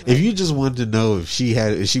that. Right. If you just wanted to know if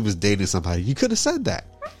she was dating somebody, you could have said that.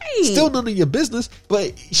 Right. Still none of your business,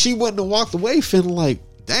 but she wouldn't have walked away feeling like,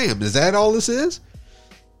 damn, is that all this is?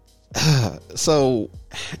 So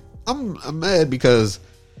I'm mad because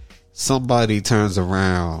somebody turns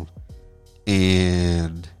around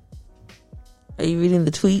and... Are you reading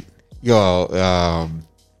the tweet? Yo,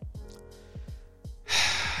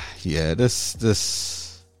 yeah, this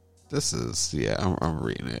is, yeah, I'm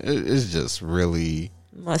reading it. It's just really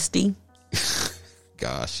musty.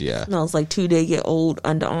 Gosh, yeah. Smells like 2-day-old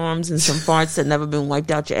underarms and some farts that never been wiped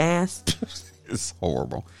out your ass. It's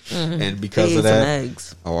horrible. Mm-hmm. And because of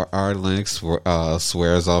that, our Lennox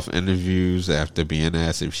swears off interviews after being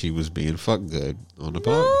asked if she was being fucked good on the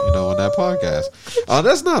on that podcast.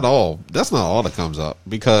 That's not all. That's not all that comes up,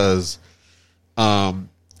 because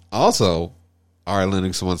also our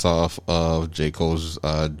Lennox wants off of J. Cole's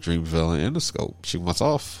Dreamville and Interscope. She wants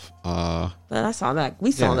off. But I saw that.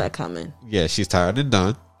 We saw that coming. Yeah, she's tired and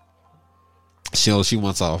done. She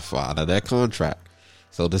wants off out of that contract.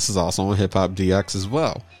 So this is also on Hip Hop DX as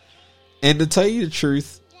well. And to tell you the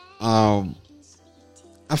truth, I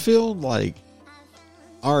feel like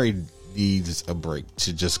Ari needs a break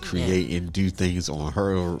to just create and do things on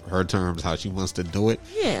her terms, how she wants to do it.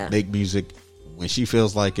 Yeah. Make music when she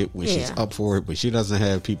feels like it, when she's up for it, but she doesn't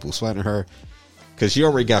have people sweating her. Because she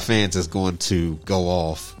already got fans that's going to go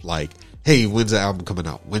off like, hey, when's the album coming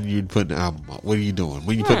out? When are you putting the album out? What are you doing?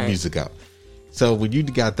 When you putting music out? So when you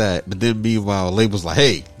got that, but then meanwhile, labels like,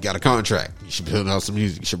 hey, got a contract. You should put out some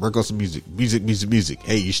music. You should work on some music. Music.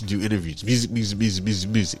 Hey, you should do interviews. Music.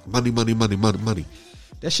 Money.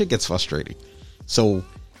 That shit gets frustrating. So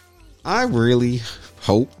I really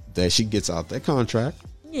hope that she gets out that contract.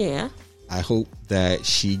 Yeah. I hope that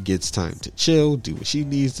she gets time to chill, do what she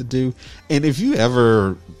needs to do. And if you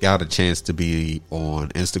ever got a chance to be on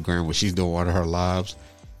Instagram where she's doing one of her lives,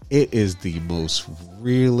 it is the most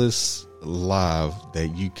realist live that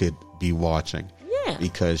you could be watching. Yeah.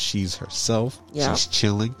 Because she's herself. Yep. She's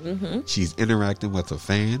chilling. Mm-hmm. She's interacting with her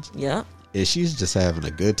fans. Yeah. And she's just having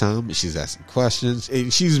a good time. And she's asking questions.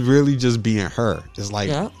 And she's really just being her. Just like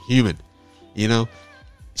human. You know?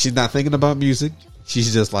 She's not thinking about music.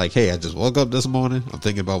 She's just like, hey, I just woke up this morning. I'm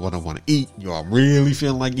thinking about what I want to eat. I'm really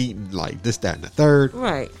feeling like eating like this, that, and the third.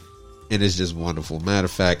 Right. And it's just wonderful. Matter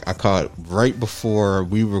of fact, I caught right before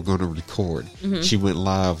we were going to record. Mm-hmm. She went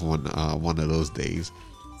live on one of those days.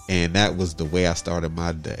 And that was the way I started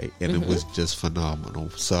my day. And it was just phenomenal.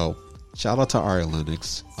 So shout out to Ari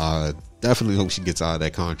Lennox. Definitely hope she gets out of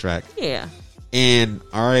that contract. Yeah. And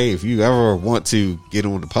Ari, if you ever want to get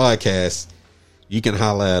on the podcast, you can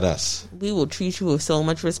holler at us. We will treat you with so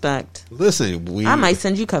much respect. Listen, I might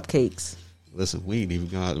send you cupcakes. Listen, we ain't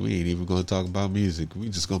even going to talk about music. We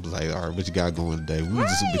just going to be like, all right, what you got going today? We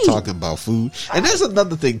just be talking about food. And that's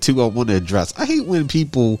another thing, too, I want to address. I hate when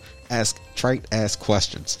people try to ask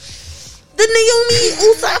questions. The Naomi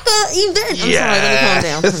Osaka event.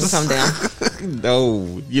 I'm sorry, let me calm down.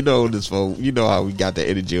 No, you know this, folks. You know how we got the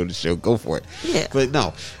energy on the show. Go for it. Yeah. But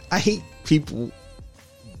no, I hate people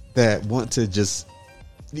that want to just...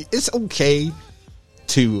 It's okay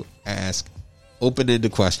to ask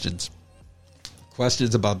open-ended questions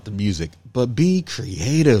about the music, but be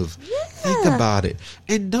creative. Yeah. Think about it,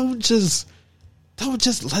 and don't just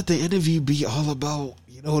let the interview be all about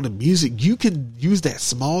the music. You can use that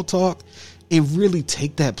small talk and really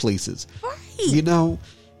take that places. Right.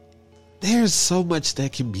 There's so much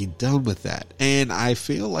that can be done with that, and I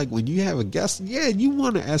feel like when you have a guest, you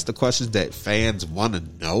want to ask the questions that fans want to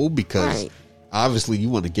know, because obviously you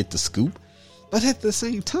want to get the scoop, but at the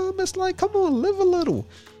same time, it's like, come on, live a little.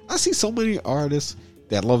 I see so many artists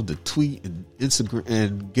that love to tweet and Instagram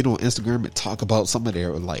and get on Instagram and talk about some of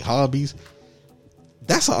their like hobbies.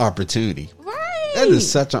 That's an opportunity. Right. That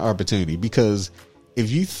is such an opportunity, because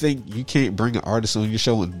if you think you can't bring an artist on your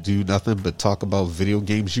show and do nothing but talk about video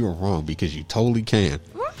games, you are wrong, because you totally can.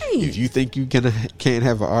 Right. If you think you can't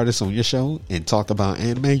have an artist on your show and talk about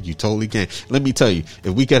anime, you totally can. Let me tell you,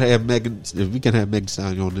 if we can have Megan Thee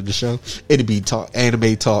Stallion on the show, it'd be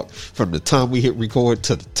anime talk from the time we hit record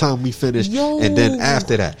to the time we finish, and then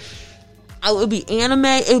after that. It would be anime.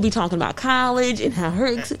 It would be talking about college and how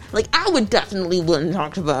I would definitely wouldn't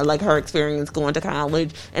talk about like her experience going to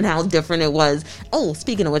college and how different it was. Oh,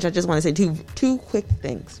 speaking of which, I just want to say two quick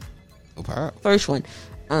things. Okay. First one,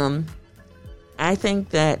 I think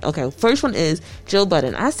that first one is Joe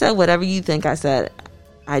Budden. I said whatever you think. I said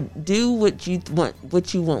I do what you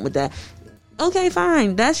want with that. Okay,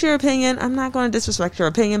 fine. That's your opinion. I'm not going to disrespect your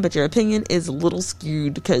opinion, but your opinion is a little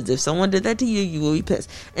skewed because if someone did that to you, you will be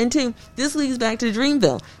pissed. And two, this leads back to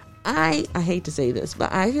Dreamville. I hate to say this,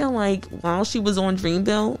 but I feel like while she was on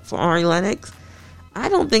Dreamville for Ari Lennox, I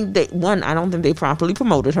don't think they properly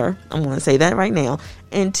promoted her. I'm going to say that right now.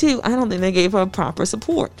 And two, I don't think they gave her proper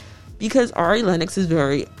support. Because Ari Lennox is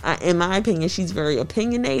in my opinion, she's very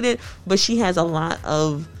opinionated, but she has a lot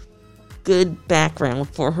of good background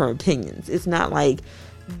for her opinions. It's not like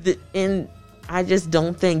and I just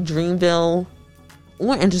don't think Dreamville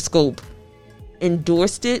or Interscope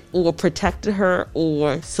endorsed it or protected her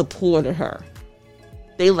or supported her.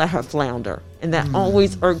 They let her flounder, and that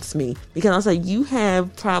always irks me because I was like, you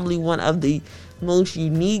have probably one of the most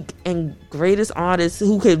unique and greatest artists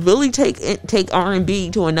who could really take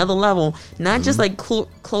R&B to another level, not just like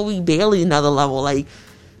Chloe Bailey another level. Like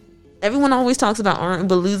everyone always talks about R&B,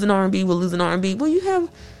 but losing R&B. Well, you have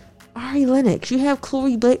Ari Lennox, you have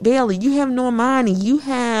Chloe Bailey, you have Normani, you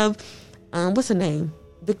have what's her name,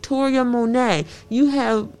 Victoria Monet, you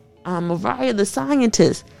have Mariah the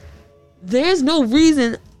Scientist. There's no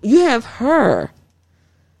reason. You have her.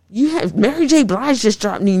 You have Mary J. Blige just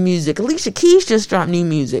dropped new music. Alicia Keys just dropped new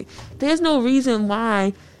music. There's no reason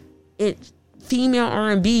why female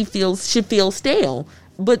R&B should feel stale.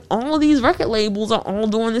 But all of these record labels are all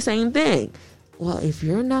doing the same thing. Well, if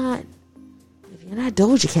you're not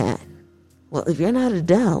Doja Cat, well, if you're not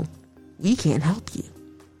Adele, we can't help you.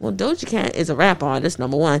 Well, Doja Cat is a rap artist,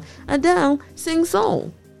 number one. Adele sings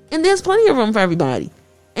soul. And there's plenty of room for everybody.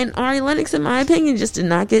 And Ari Lennox, in my opinion, just did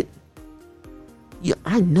not get...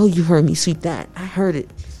 I know you heard me sweep that. I heard it.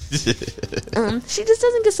 She just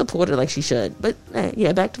doesn't get supported like she should. But,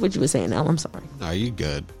 yeah, back to what you were saying, Al. I'm sorry. No, you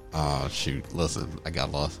good. Oh, shoot. Listen, I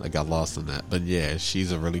got lost in that. But, yeah,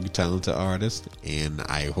 she's a really talented artist. And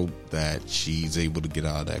I hope that she's able to get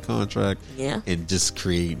out of that contract. Yeah. And just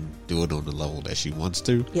create and do it on the level that she wants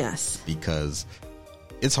to. Yes. Because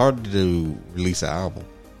it's hard to release an album.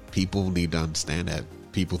 People need to understand that.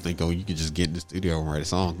 People think, oh, you can just get in the studio and write a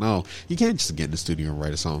song. No, you can't just get in the studio and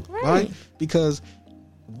write a song. Right? Because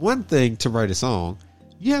one thing to write a song,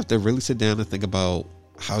 you have to really sit down and think about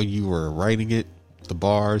how you were writing it, the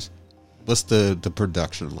bars, what's the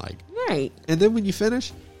production like. Right. And then when you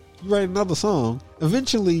finish, you write another song.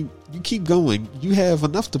 Eventually, you keep going. You have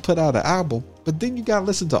enough to put out an album, but then you got to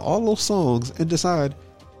listen to all those songs and decide,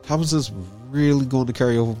 how is this really going to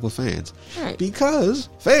carry over with fans? Right. Because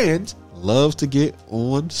fans love to get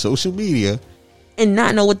on social media and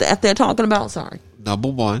not know what the F they're talking about. Sorry. Number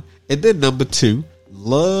one. And then number two,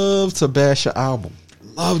 love to bash your album.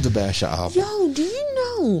 Love to bash your album. Yo, do you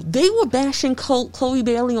know they were bashing Chloe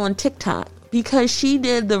Bailey on TikTok because she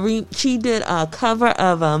did a cover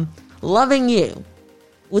of Loving You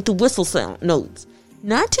with the whistle sound notes.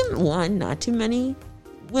 Not too many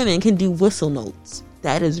women can do whistle notes.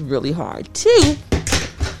 That is really hard. Two,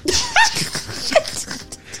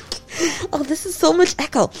 oh, this is so much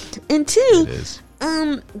echo. And two, it is.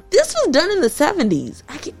 This was done in the 70s.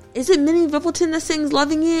 Is it Minnie Riperton that sings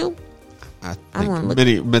 "Loving You"? I think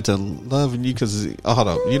Minnie meant to loving you because. Oh, hold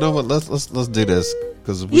on. You know what? Let's do this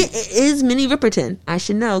because yeah, it is Minnie Riperton. I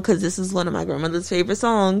should know because this is one of my grandmother's favorite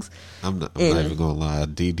songs. I'm not even gonna lie.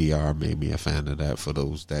 DDR made me a fan of that. For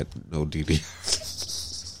those that know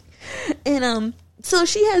DDR. And so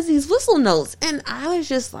she has these whistle notes, and I was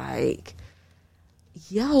just like,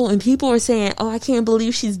 yo, and people are saying, oh, I can't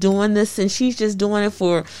believe she's doing this, and she's just doing it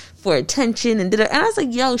for attention, and I was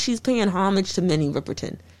like, yo, she's paying homage to Minnie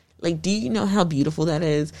Riperton. Like, do you know how beautiful that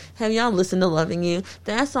is? Have y'all listened to Loving You?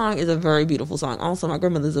 That song is a very beautiful song. Also, my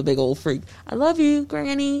grandmother's a big old freak. I love you,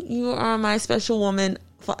 Granny. You are my special woman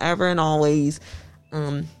forever and always.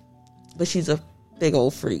 But she's a big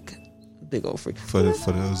old freak. Big old freak. For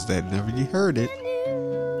those that never heard it.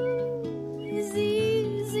 It's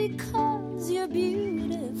easy 'cause you're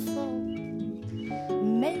beautiful.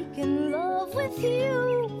 Making love with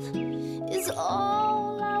you is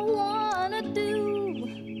all I wanna do.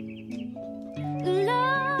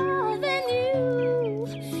 Loving you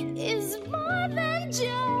is more than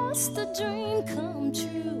just makes the dream come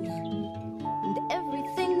true. And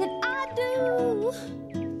everything that I do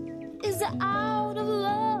is out of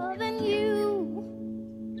love and you.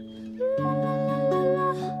 La la la la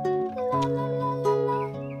la la la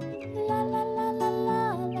la la la la la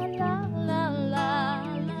la la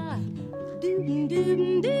la la doo doo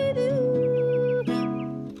doo doo.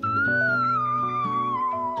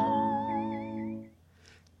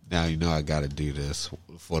 Now you know I got to do this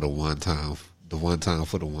for the one time. The one time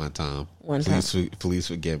for the one time. One time. Please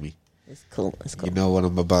forgive me. It's cool. It's cool. You know what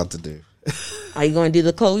I'm about to do. Are you going to do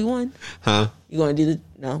the Chloe one? Huh? You going to do the...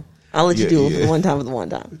 No. I'll let you do it for one time for the one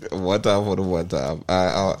time. One time for the one time.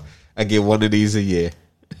 I get one of these a year.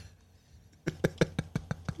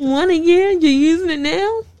 One a year? You're using it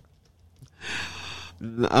now?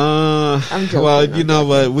 I'm joking. Well, you know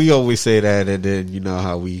what? We always say that, and then you know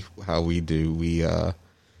how we do. We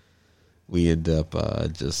end up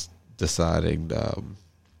just deciding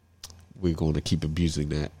we're going to keep abusing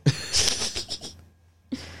that.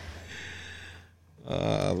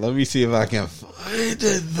 Let me see if I can find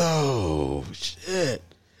it though. Shit.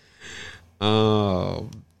 Hold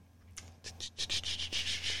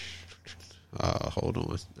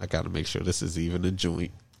on. I got to make sure this is even a joint.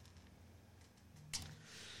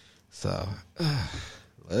 So,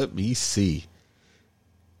 let me see.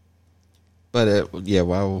 But yeah,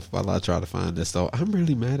 while I try to find this though, I'm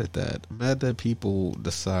really mad at that. I'm mad that people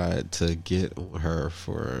decide to get on her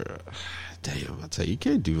for. Damn, I tell you, you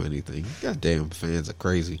can't do anything. Goddamn fans are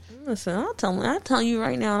crazy. Listen, I'll tell you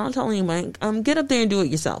right now, and I'll tell you, man, get up there and do it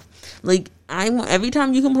yourself. Like, every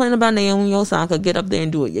time you complain about Naomi Osaka, get up there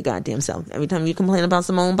and do it your goddamn self. Every time you complain about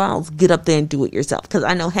Simone Biles, get up there and do it yourself. Because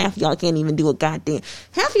I know half of y'all can't even do a goddamn.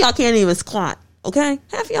 Half of y'all can't even squat. Okay?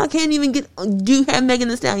 Half of y'all can't even have Megan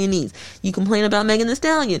Thee Stallion knees. You complain about Megan Thee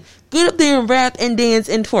Stallion. Get up there and rap and dance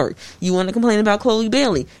and twerk. You want to complain about Chloe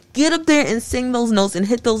Bailey. Get up there and sing those notes and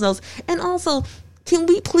hit those notes. And also, can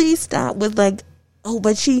we please stop with like, oh,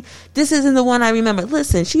 but this isn't the one I remember.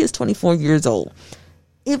 Listen, she is 24 years old.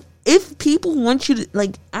 If people want you to,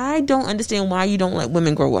 like, I don't understand why you don't let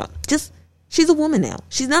women grow up. She's a woman now.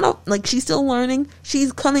 She's not she's still learning.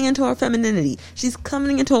 She's coming into her femininity. She's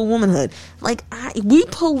coming into her womanhood. Like, we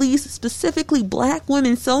police specifically black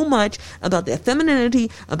women so much about their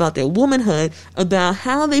femininity, about their womanhood, about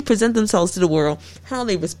how they present themselves to the world, how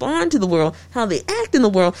they respond to the world, how they act in the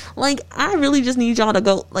world. Like, I really just need y'all to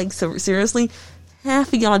go, like, seriously,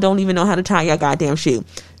 half of y'all don't even know how to tie your goddamn shoe.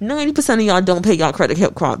 90% of y'all don't pay y'all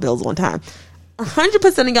credit card bills on time.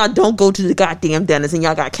 100% of y'all don't go to the goddamn dentist, and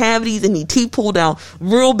y'all got cavities and need teeth pulled out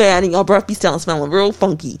real bad, and y'all breath be smelling real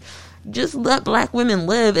funky. Just let black women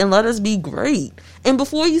live and let us be great. And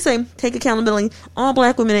before you say, take accountability, all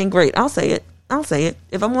black women ain't great. I'll say it.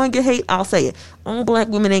 If I'm going to get hate, I'll say it. All black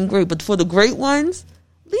women ain't great, but for the great ones,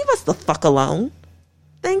 leave us the fuck alone.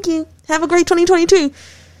 Thank you. Have a great 2022.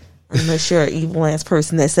 I'm not sure an evil ass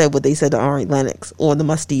person that said what they said to Ari Lennox or the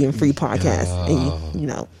Musty and Free podcast. And you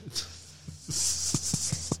know.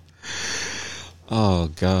 Oh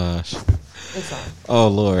gosh. It's on. Oh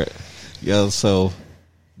Lord. Yo, so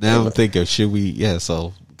now I'm thinking, should we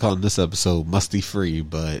so calling this episode Musty Free,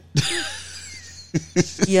 but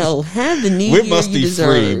yo, have the new we're year musty you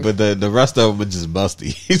deserve. free, but the rest of them are just musty.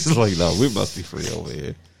 He's like, no, we're musty free over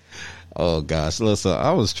here. Oh gosh. Listen,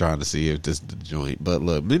 I was trying to see if this is the joint, but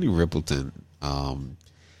look, Minnie Riperton,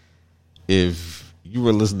 if you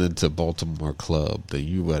were listening to Baltimore Club, then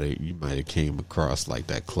you might have came across like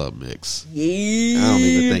that club mix. Yeah. I don't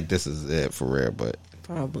even think this is it for real, but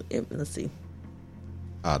probably. Let's see.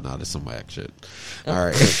 Oh no, there's some whack shit. Oh. All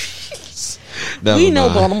right. We know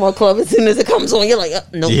Baltimore Club as soon as it comes on. You're like,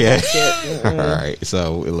 no, yeah. Shit. All right.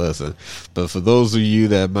 So listen, but for those of you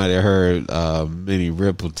that might have heard Minnie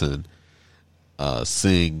Riperton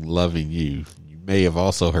sing "Loving You," you may have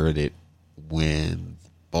also heard it when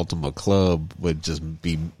Baltimore Club would just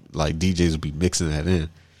be like DJs would be mixing that in.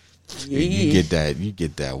 Yeah. And you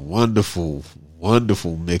get that wonderful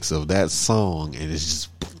mix of that song, and it's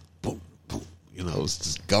just boom, boom, boom. You know, it's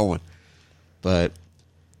just going. But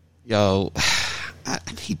yo, I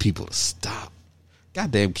need people to stop.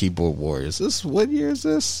 Goddamn keyboard warriors. What year is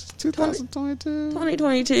this? 2022?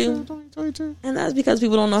 2022. And that's because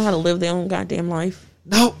people don't know how to live their own goddamn life.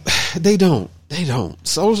 No, they don't.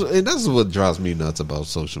 Social, and that's what drives me nuts about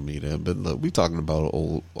social media. But look, we talking about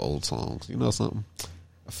old songs. You know something?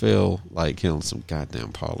 I feel like hearing some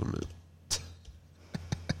goddamn Parliament.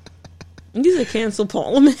 You said cancel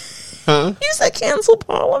Parliament? Huh? You said cancel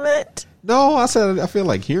Parliament? No, I said I feel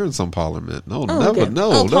like hearing some Parliament. No, never. Okay.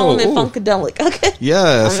 No, Parliament no. Funkadelic. Okay.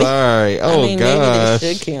 Yes, all right. Oh, maybe gosh.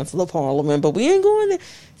 they should cancel the Parliament, but we ain't going there.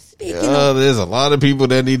 There's a lot of people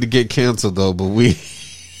that need to get canceled though, but we.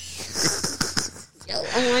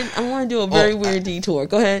 I want to do a very weird detour.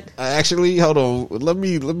 Go ahead. Actually, hold on. Let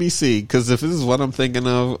me see, because if this is what I'm thinking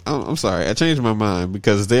of, I'm sorry, I changed my mind,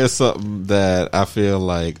 because there's something that I feel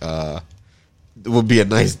like would be a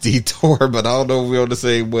nice detour, but I don't know if we're on the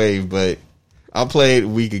same wave. But I'll play it.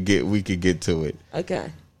 We could get to it.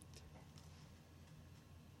 Okay.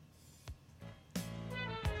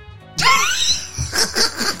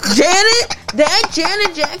 That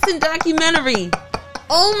Janet Jackson documentary.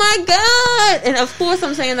 Oh my God. And of course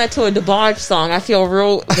I'm saying that to a DeBarge song. I feel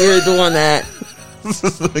real weird doing that.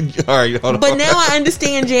 All right, hold on. But now I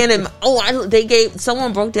understand Janet.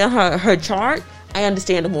 Someone broke down her chart. I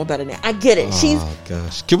understand it more better now. I get it. Oh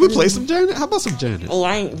gosh. Can we play some Janet? How about some Janet?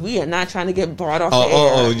 We are not trying to get brought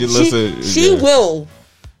off you listen. She will.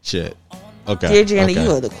 Shit. Okay. Dear Janet, okay.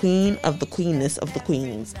 you are the queen of the queenness of the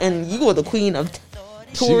queens. And you are the queen of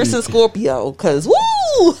Taurus and Scorpio. Because,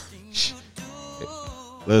 woo!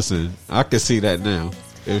 Listen, I can see that now.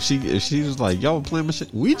 If she was like, y'all playing my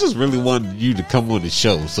shit, we just really wanted you to come on the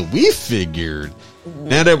show. So we figured,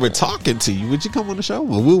 now that we're talking to you, would you come on the show?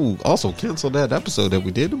 Well, we'll also cancel that episode that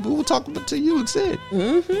we did, and we will talk to you instead.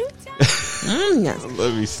 Mm-hmm. Yes.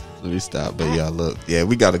 Let me stop. But yeah, look,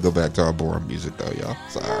 we got to go back to our boring music though, y'all.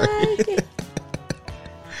 Sorry. Okay.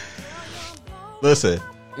 Listen,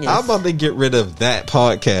 Yes. how about they get rid of that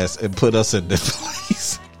podcast and put us in the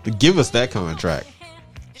place? Give us that contract.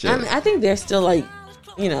 I mean, I think they're still like,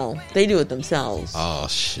 they do it themselves. Oh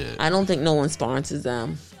shit! I don't think no one sponsors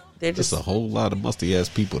them. They're just a whole lot of musty ass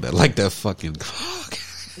people that like that fucking.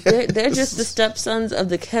 they're just the stepsons of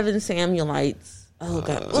the Kevin Samuelites. Oh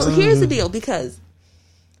God! Well, here's the deal, because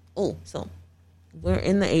so we're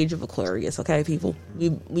in the age of Aquarius, okay, people.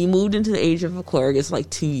 We moved into the age of Aquarius like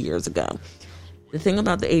 2 years ago. The thing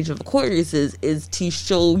about the age of Aquarius is to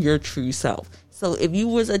show your true self. So if you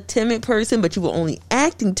was a timid person, but you were only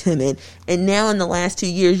acting timid, and now in the last 2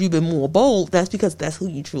 years you've been more bold, that's because that's who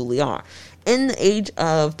you truly are. In the age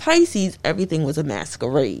of Pisces, everything was a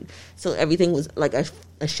masquerade. So everything was like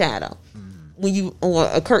a shadow. Or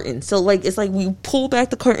a curtain. So like it's like we pull back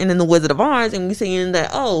the curtain in the Wizard of Oz, and we saying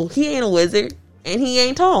that, he ain't a wizard, and he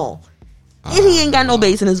ain't tall, and he ain't got no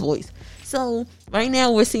bass in his voice. So right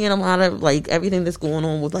now we're seeing a lot of like everything that's going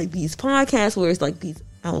on with like these podcasts where it's like these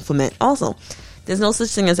alpha men. Also, there's no such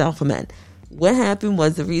thing as alpha men. What happened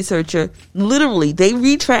was the researcher, literally, they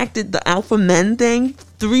retracted the alpha men thing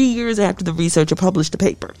 3 years after the researcher published the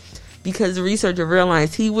paper, because the researcher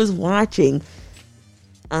realized he was watching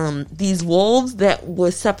these wolves that were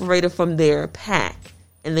separated from their pack,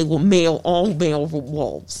 and they were all male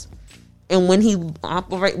wolves. And when he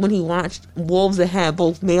watched wolves that had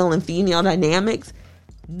both male and female dynamics,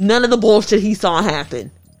 none of the bullshit he saw happen.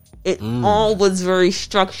 It all was very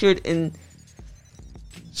structured and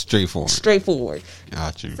straightforward.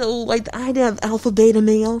 Got you. So, like, the idea of alpha beta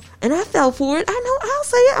male, and I fell for it. I know, I'll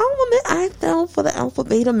say it. I'll admit, I fell for the alpha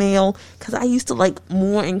beta male because I used to like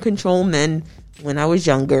more in control men when I was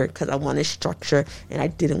younger, because I wanted structure and I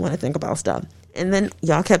didn't want to think about stuff. And then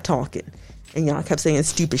y'all kept talking, and y'all kept saying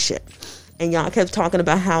stupid shit. And y'all kept talking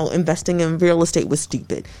about how investing in real estate was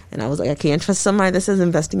stupid. And I was like, I can't trust somebody that says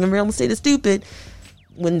investing in real estate is stupid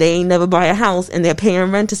when they ain't never buy a house and they're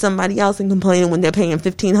paying rent to somebody else and complaining when they're paying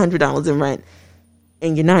 $1,500 in rent.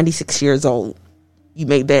 And you're 96 years old. You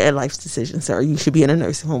made bad life decisions, sir. You should be in a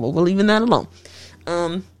nursing home. But we're leaving that alone.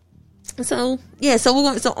 So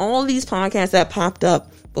all these podcasts that popped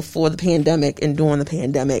up before the pandemic and during the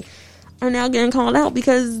pandemic are now getting called out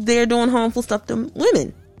because they're doing harmful stuff to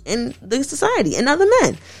women in the society and other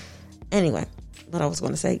men. Anyway, what I was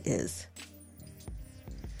going to say is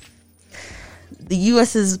the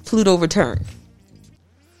U.S.'s Pluto return.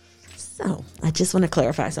 So I just want to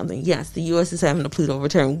clarify something. Yes, the U.S. is having a Pluto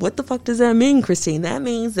return. What the fuck does that mean, Christine? That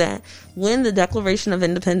means that when the Declaration of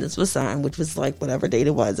Independence was signed, which was like whatever date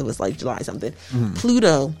it was like July something,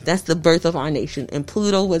 Pluto, that's the birth of our nation. And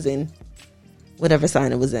Pluto was in whatever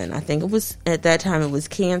sign it was in. I think it was, at that time, it was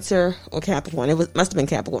Cancer or Capricorn. Must have been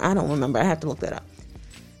Capricorn. I don't remember. I have to look that up.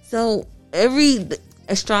 So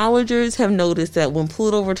astrologers have noticed that when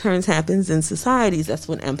Pluto returns happens in societies, that's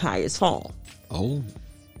when empires fall. Oh.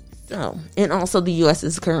 So, and also the U.S.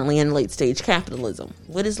 is currently in late stage capitalism.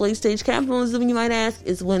 What is late stage capitalism, you might ask,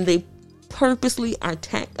 is when they purposely are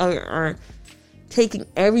taking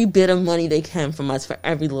every bit of money they can from us for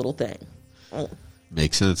every little thing. Oh.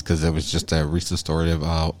 Makes sense, because there was just that recent story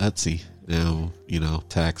about Etsy. now,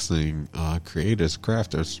 taxing creators,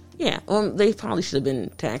 crafters. Yeah, they probably should have been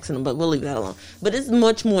taxing them, but we'll leave that alone. But it's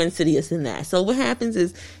much more insidious than that. So what happens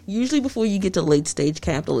is, usually before you get to late stage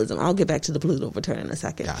capitalism, I'll get back to the Pluto return in a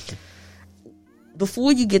second. Gotcha.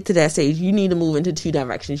 Before you get to that stage, you need to move into two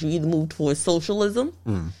directions. You either move towards socialism,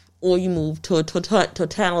 or you move to a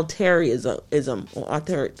totalitarianism,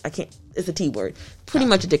 or it's a T word. Pretty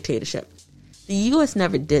much a dictatorship. The U.S.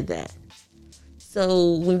 never did that.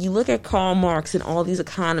 So when you look at Karl Marx and all these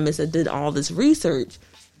economists that did all this research,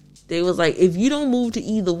 they was like, if you don't move to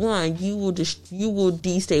either one, you will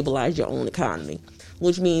destabilize your own economy,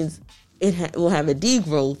 which means it will have a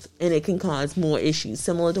degrowth, and it can cause more issues,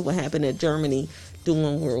 similar to what happened in Germany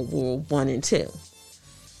during World War I and II.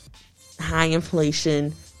 High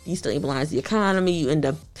inflation, destabilize the economy. You end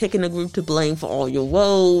up picking a group to blame for all your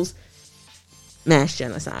woes, mass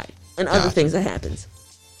genocide, and other things that happens.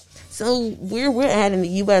 So where we're at in the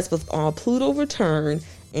U.S. with our Pluto return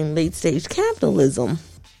and late stage capitalism,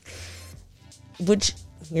 which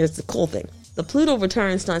here's the cool thing. The Pluto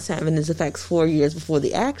return starts having its effects 4 years before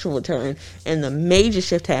the actual return, and the major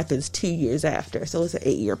shift happens 2 years after. So it's an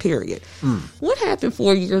 8-year period. What happened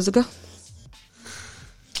 4 years ago?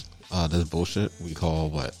 This bullshit we call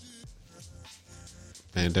what?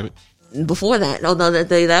 Pandemic? Before that. No,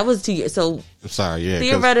 that was 2 years. So sorry, yeah.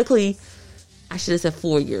 Theoretically, I should have said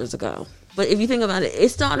 4 years ago. But if you think about it, it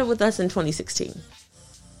started with us in 2016.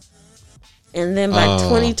 And then by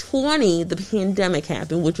 2020, the pandemic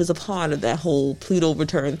happened, which was a part of that whole Pluto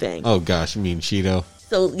return thing. Oh, gosh. You mean Cheeto?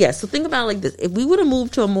 So, yeah. So think about it like this. If we would have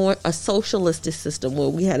moved to a socialistic system where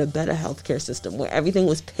we had a better healthcare system, where everything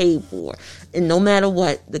was paid for, and no matter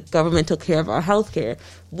what, the government took care of our healthcare,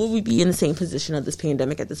 would we be in the same position of this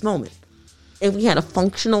pandemic at this moment? If we had a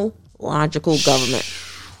functional, logical government.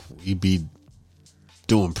 We'd be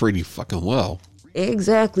doing pretty fucking well.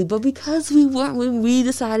 Exactly, but because we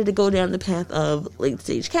decided to go down the path of late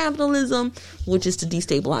stage capitalism, which is to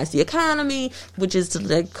destabilize the economy, which is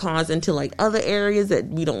to cause into other areas that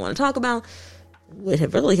we don't want to talk about. What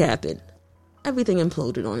had really happened? Everything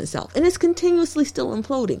imploded on itself, and it's continuously still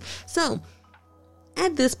imploding. So,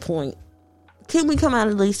 at this point, can we come out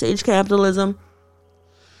of late stage capitalism?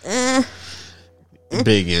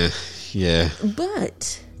 Big, yeah.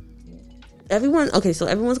 But everyone's going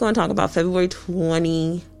to talk about February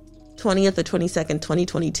 20th or 22nd,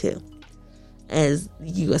 2022 as the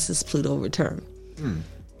U.S.'s Pluto return.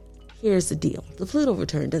 Here's the deal. The Pluto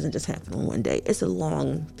return doesn't just happen on one day. It's a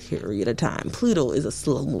long period of time. Pluto is a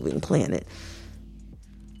slow-moving planet.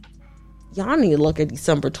 Y'all need to look at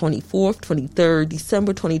December 24th, 23rd,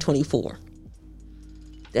 December 2024.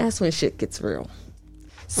 That's when shit gets real.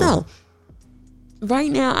 So,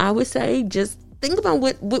 right now, I would say just think about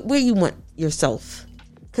where you want yourself,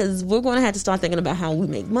 because we're going to have to start thinking about how we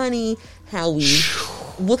make money,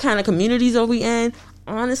 what kind of communities are we in.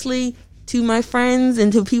 Honestly, to my friends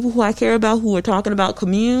and to people who I care about who are talking about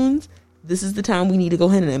communes, this is the time we need to go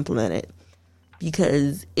ahead and implement it.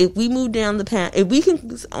 Because if we move down the path, if we can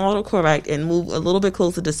autocorrect and move a little bit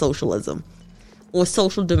closer to socialism or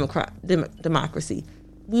social democracy,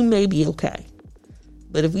 we may be okay.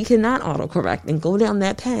 But if we cannot autocorrect and go down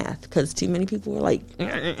that path, because too many people are like,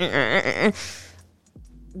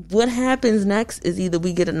 what happens next is either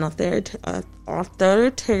we get an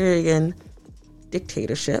authoritarian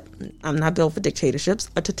dictatorship. I'm not built for dictatorships.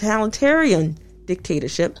 A totalitarian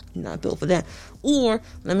dictatorship. Not built for that. Or,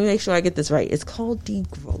 let me make sure I get this right. It's called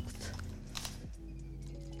degrowth.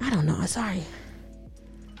 I don't know. Sorry.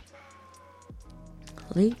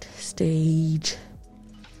 Late stage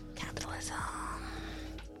capitalism.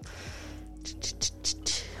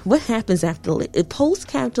 What happens after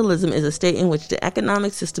post-capitalism is a state in which the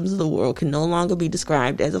economic systems of the world can no longer be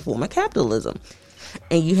described as a form of capitalism.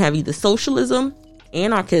 And you have either socialism,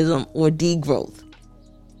 anarchism, or degrowth.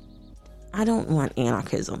 I don't want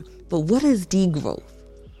anarchism, but what is degrowth?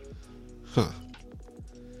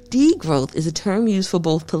 Degrowth is a term used for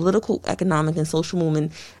both political, economic, and social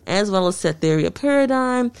movement, as well as set theory of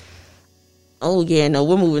paradigm. Oh yeah, no,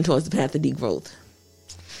 we're moving towards the path of degrowth.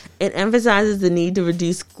 It emphasizes the need to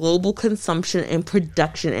reduce global consumption and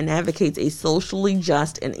production and advocates a socially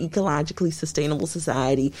just and ecologically sustainable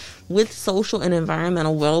society with social and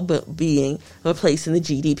environmental well-being replacing the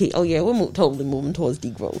GDP. Oh yeah, we're totally moving towards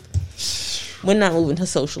degrowth. We're not moving to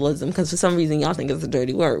socialism because for some reason y'all think it's a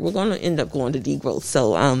dirty word. We're going to end up going to degrowth.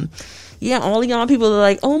 So, yeah, all of y'all people are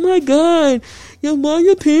like, oh my God, why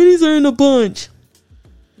your panties are in a bunch?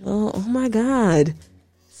 Well, oh my God.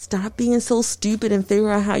 Stop being so stupid and figure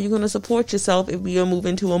out how you're going to support yourself if we are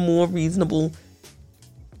moving to a more reasonable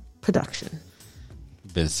production.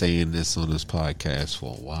 Been saying this on this podcast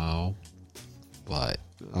for a while. but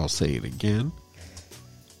I'll say it again.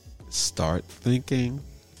 Start thinking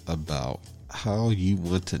about how you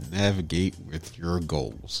want to navigate with your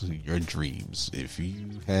goals, your dreams. If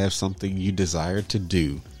you have something you desire to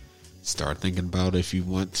do, start thinking about if you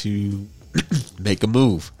want to make a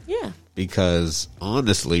move. Yeah. Because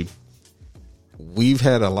honestly, we've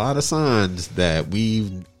had a lot of signs that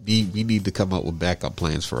we need to come up with backup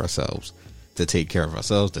plans for ourselves, to take care of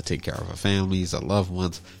ourselves, to take care of our families, our loved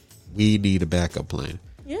ones. We need a backup plan.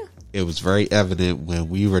 Yeah. It was very evident when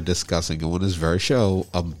we were discussing on this very show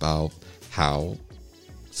about how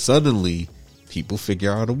suddenly people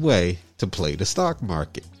figure out a way to play the stock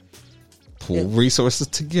market, pull resources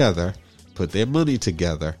together, put their money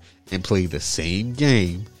together, and play the same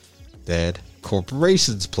game that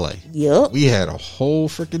corporations play. Yep. We had a whole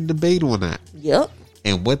freaking debate on that. Yep.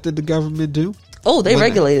 And what did the government do? Oh, they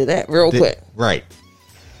regulated that real quick. Right.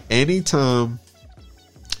 Anytime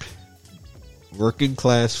working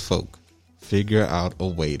class folk figure out a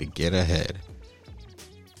way to get ahead,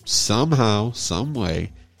 somehow, some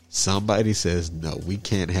way, somebody says, no, we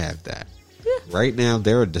can't have that. Yeah. Right now,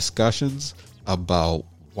 there are discussions about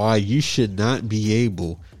why you should not be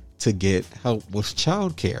able to get help with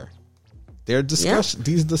childcare.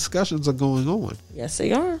 These discussions are going on. Yes,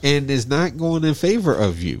 they are. And it's not going in favor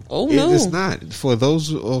of you. Oh, no. It's not. For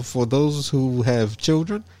those who have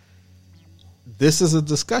children, this is a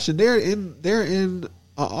discussion. They're in an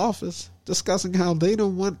office discussing how they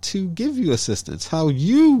don't want to give you assistance, how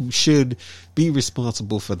you should be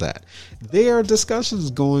responsible for that. There are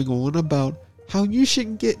discussions going on about how you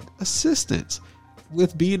shouldn't get assistance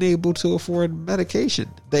with being able to afford medication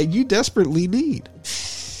that you desperately need.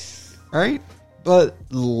 All right? But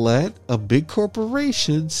let a big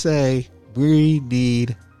corporation say, we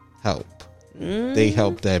need help. They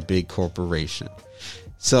help that big corporation.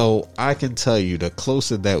 So I can tell you, the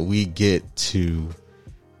closer that we get to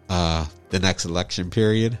the next election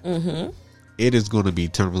period, it is going to be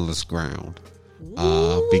terminus ground.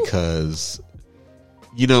 Because,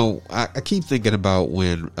 I keep thinking about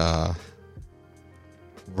when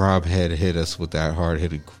Rob had hit us with that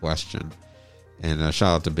hard-hitting question. And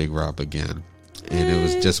shout out to Big Rob again. And it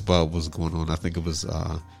was just about what was going on. I think it was,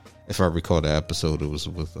 if I recall the episode, it was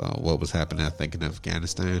with what was happening, I think, in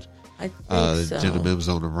Afghanistan. I think so. Gentleman was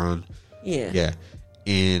on the run. Yeah. Yeah.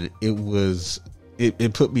 And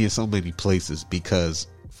it put me in so many places because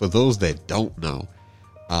for those that don't know,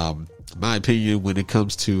 my opinion when it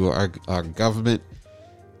comes to our government,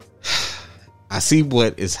 I see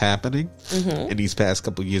what is happening, and these past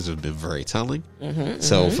couple of years have been very telling.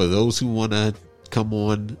 So for those who want to come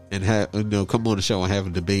on and come on the show and have a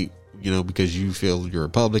debate, because you feel you're a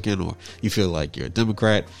Republican or you feel like you're a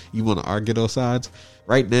Democrat, you want to argue those sides.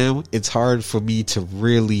 Right now, it's hard for me to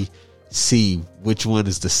really see which one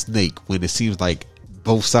is the snake when it seems like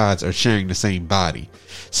both sides are sharing the same body.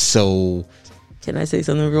 So, can I say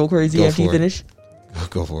something real crazy after you finish?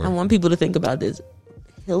 Go for it. I want people to think about this.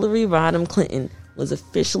 Hillary Rodham Clinton was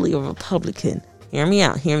officially a Republican. Hear me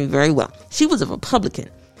out. Hear me very well. She was a Republican.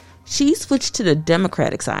 She switched to the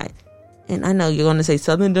Democratic side. And I know you're going to say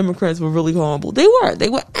Southern Democrats were really horrible. They were. They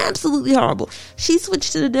were absolutely horrible. She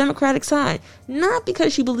switched to the Democratic side. Not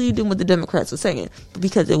because she believed in what the Democrats were saying, but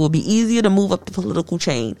because it would be easier to move up the political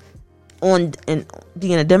chain on and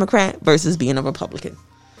being a Democrat versus being a Republican.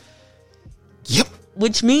 Yep.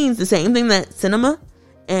 Which means the same thing that Sinema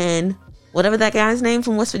and whatever that guy's name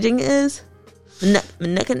from West Virginia is.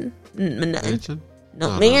 Manchin? No,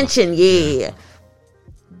 Manchin, yeah.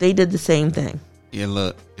 They did the same thing. Yeah,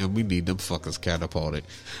 look, and we need them fuckers catapulted.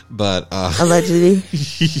 But allegedly.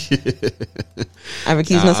 I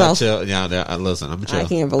recuse myself. Listen, I'm chill. I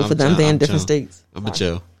can't vote for them. They're in different states. I'm a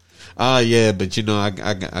chill. Yeah, but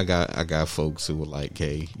I got folks who were like,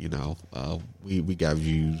 hey, we got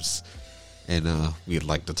views, and we'd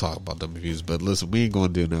like to talk about them views. But listen, we ain't gonna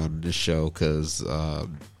do that on this show because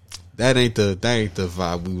that ain't the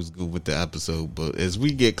vibe we was going with the episode. But as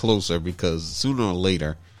we get closer, because sooner or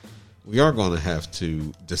later we are going to have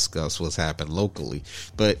to discuss what's happened locally.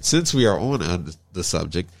 But since we are on the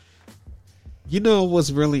subject, what's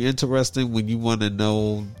really interesting when you want to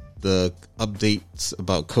know the updates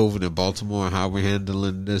about COVID in Baltimore and how we're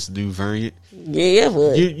handling this new variant? Yeah,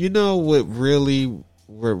 what? You know what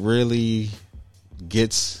really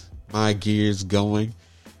gets my gears going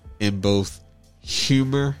in both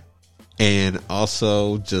humor and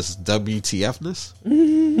also just WTFness?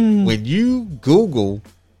 When you Google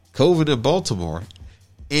COVID in Baltimore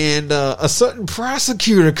and a certain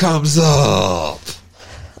prosecutor comes up.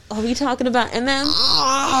 Are we talking about MM?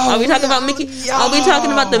 Are we talking about Mickey? Are we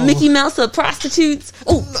talking about the Mickey Mouse of prostitutes?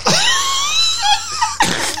 Oh,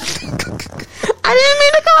 I didn't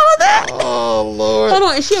mean to call her that. Oh Lord. Hold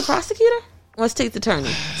on, is she a prosecutor or state's attorney?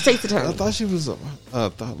 State's I attorney. thought she was.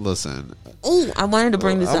 Listen, Oh, I wanted to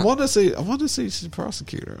bring this I up. want to say she's a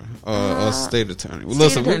prosecutor or state attorney. Well,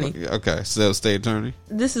 State attorney. Okay, so state attorney,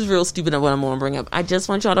 This is real stupid of what I'm going to bring up. I just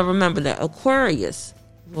want y'all to remember that Aquarius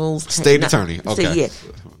rules state attorney. Okay,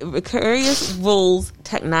 Aquarius rules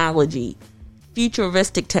technology,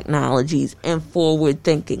 futuristic technologies, and forward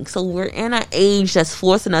thinking. So we're in an age that's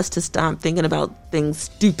forcing us to stop thinking about things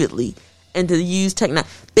stupidly and to use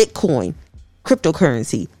Bitcoin,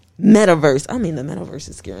 cryptocurrency, metaverse. I mean, the metaverse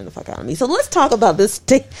is scaring the fuck out of me. So let's talk about this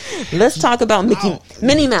thing. Let's talk about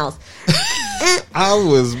Minnie Mouse. I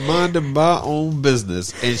was minding my own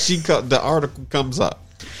business, and the article comes up.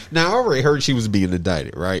 Now I already heard she was being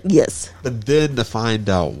indicted, right? Yes. But then to find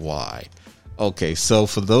out why. Okay, so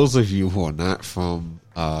for those of you who are not from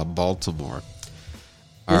Baltimore,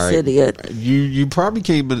 This idiot. you probably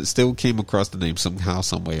still came across the name somehow,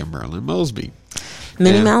 some way of Marilyn Mosby,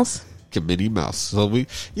 Minnie Mouse. Minnie Mouse. So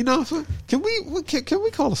can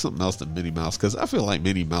we call her something else than Minnie Mouse? Because I feel like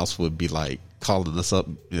Minnie Mouse would be like calling us up,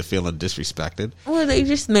 feeling disrespected. Well, they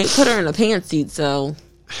just put her in a pantsuit, so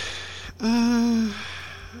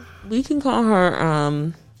we can call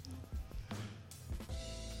her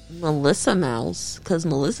Melissa Mouse, because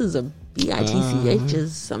Melissa's a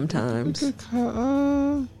bitch's sometimes.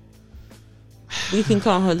 We can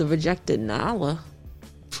call her the rejected Nala.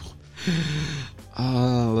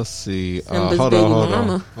 Let's see. Simba's Hold baby on.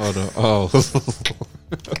 mama. Oh.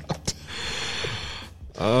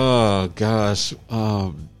 Oh gosh.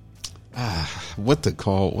 What to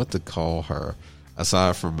call her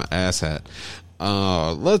aside from an asshat?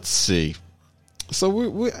 Let's see. So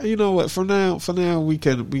we you know what? For now we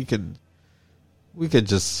can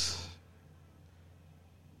just.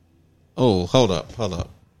 Oh, hold up.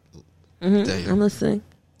 Mm-hmm. Damn. I'm listening.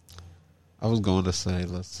 I was going to say,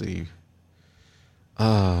 let's see.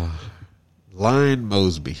 Lion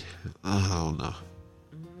Mosby. I don't know.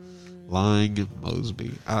 Lion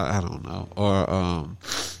Mosby. I don't know. Or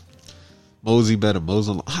Mosey better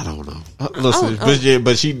Mosey. I don't know. Listen,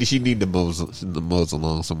 but she need to mose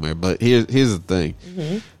along somewhere. But here's the thing.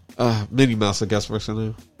 Mm-hmm. Minnie Mouse, I guess, works her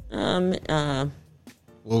name.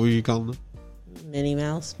 What were you calling her? Minnie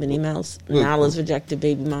Mouse. Nala's rejected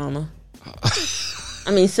baby mama.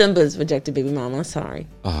 I mean, Simba's rejected baby mama. Sorry.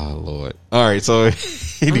 Oh Lord. All right. So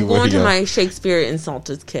anyway, I'm going to my Shakespeare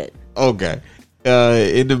insulters kit. Okay.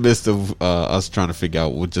 In the midst of us trying to figure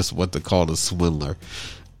out what to call a swindler,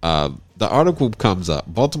 the article comes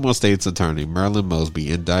up. Baltimore State's attorney Marilyn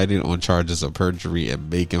Mosby indicted on charges of perjury and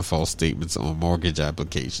making false statements on mortgage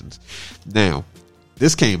applications. Now,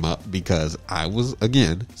 this came up because I was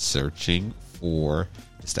again searching for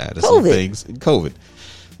the status of things in COVID.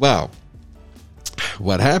 Well,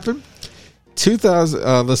 what happened?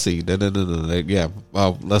 2000. Let's see. Yeah.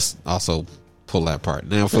 Well, let's also pull that part.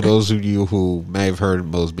 Now, for those of you who may have heard of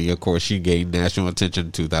Mosby, of course, she gained national attention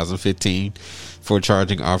in 2015 for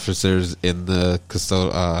charging officers in the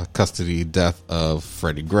custody death of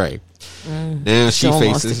Freddie Gray. Now she faces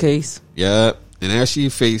lost the case. Yep. And as she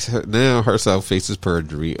herself faces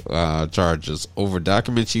perjury charges over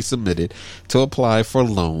documents she submitted to apply for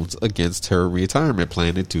loans against her retirement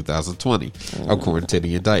plan in 2020, according to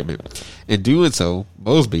the indictment. In doing so,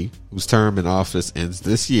 Mosby, whose term in office ends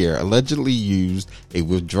this year, allegedly used a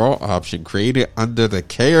withdrawal option created under the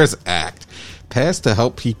CARES Act, passed to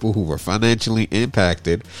help people who were financially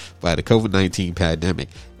impacted by the COVID-19 pandemic,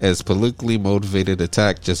 as politically motivated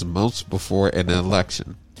attack just months before an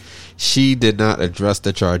election. She did not address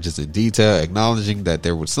the charges in detail, acknowledging that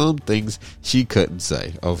there were some things she couldn't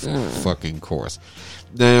say. Of fucking course.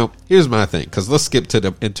 Now, here's my thing, because let's skip to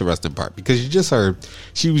the interesting part, because you just heard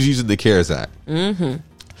she was using the CARES Act. Mm-hmm.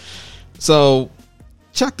 So,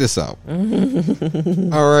 check this out.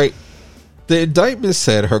 All right. The indictment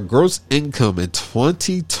said her gross income in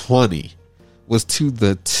 2020 was to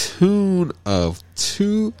the tune of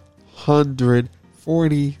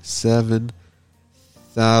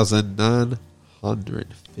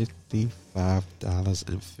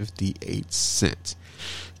 $247,955.58.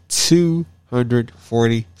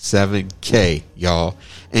 $247K, y'all.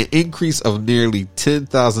 An increase of nearly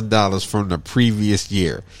 $10,000 from the previous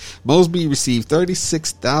year. Mosby received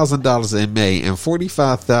 $36,000 in May and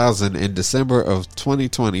 $45,000 in December of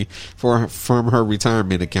 2020 from her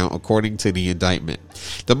retirement account, according to the indictment.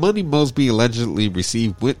 The money Mosby allegedly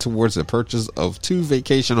received went towards the purchase of 2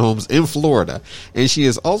 vacation homes in Florida, and she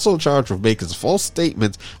is also charged with making false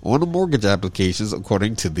statements on the mortgage applications,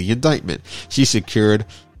 according to the indictment. She secured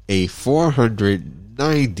a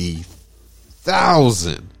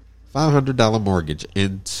 $490,000 $500 mortgage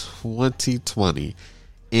in 2020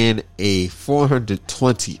 and a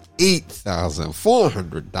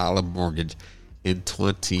 $428,400 mortgage in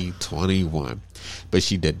 2021. But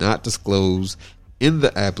she did not disclose in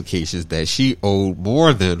the applications that she owed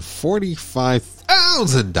more than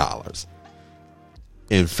 $45,000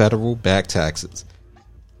 in federal back taxes.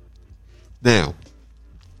 Now,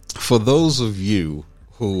 for those of you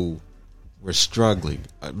who were struggling,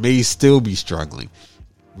 may still be struggling,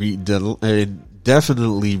 we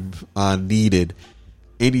definitely needed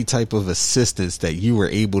any type of assistance that you were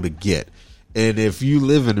able to get. And if you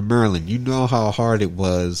live in Maryland, you know how hard it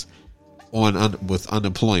was with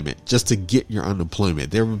unemployment, just to get your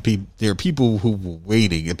unemployment. There are people who were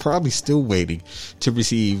waiting and probably still waiting to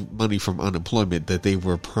receive money from unemployment that they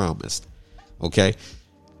were promised. Okay,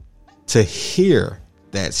 to hear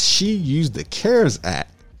that she used the CARES Act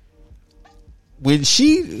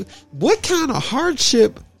what kind of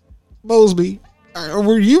hardship, Mosby,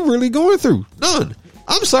 were you really going through? None.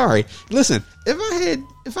 I'm sorry. Listen,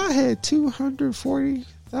 if I had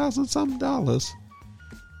 $240,000 something dollars,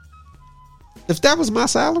 if that was my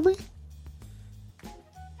salary,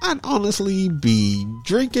 I'd honestly be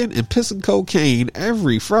drinking and pissing cocaine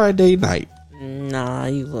every Friday night. Nah,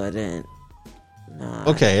 you wouldn't. Nah.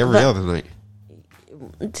 Okay, every other night.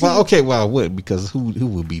 Well, okay, well, I would, because who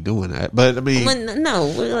would be doing that? But I mean,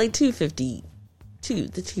 no, we're like 250.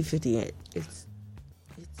 The 250.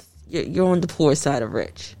 You're on the poor side of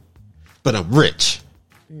rich. But I'm rich.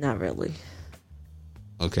 Not really.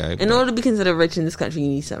 Okay. In order to be considered rich in this country, you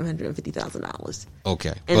need $750,000.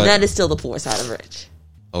 Okay, and that is still the poor side of rich.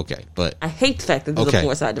 Okay, but I hate the fact that there's a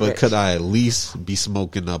poor side of rich. But could I at least be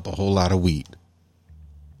smoking up a whole lot of weed?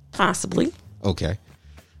 Possibly. Okay.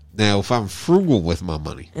 Now, if I'm frugal with my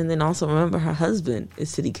money. And then also remember, her husband is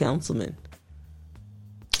city councilman.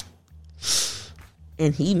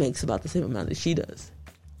 And he makes about the same amount that she does.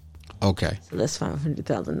 Okay. So that's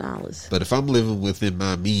 $500,000. But if I'm living within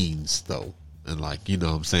my means, though, and like, you know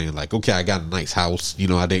what I'm saying? Like, okay, I got a nice house. You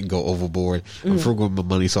know, I didn't go overboard. I'm frugal with my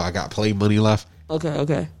money, so I got play money left.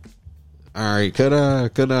 Okay. All right. Could I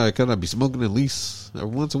be smoking at least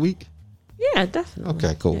once a week? Yeah, definitely.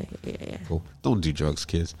 Okay, cool. Yeah. Cool. Don't do drugs,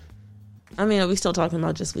 kids. I mean, are we still talking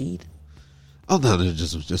about just weed? Oh no,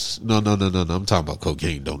 just no. I'm talking about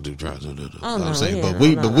cocaine. Don't do drugs. No. Oh, I'm saying, yeah, but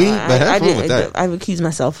weed. But have fun with that. I recuse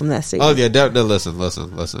myself from that statement. Oh yeah, listen.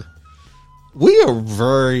 We are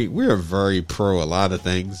very pro a lot of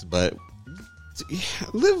things, but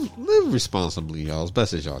live responsibly, y'all, as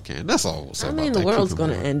best as y'all can. That's all we'll say. I mean, the world's going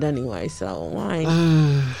to end anyway, so why?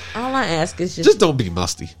 All I ask is just don't be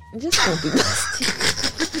musty. Just don't be musty.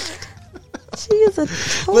 She is a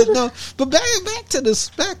total... But back to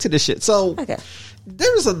this shit. So okay,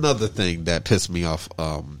 there's another thing that pissed me off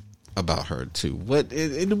about her too.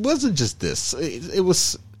 It wasn't just this. It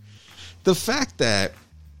was the fact that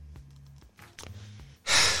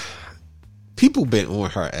people been on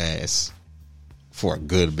her ass for a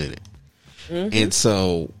good minute. Mm-hmm. And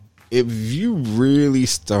so if you really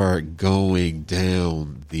start going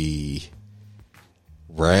down the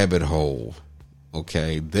rabbit hole,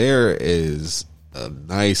 okay, there is a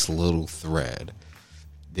nice little thread.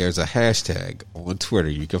 There's a hashtag on Twitter.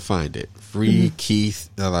 You can find it. Free Keith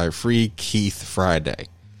Friday.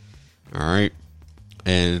 All right.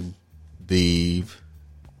 And the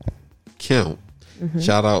count,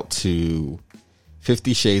 shout out to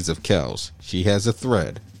 50 Shades of Kels. She has a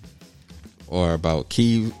thread or about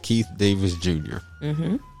Keith Davis Jr.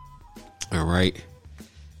 All right.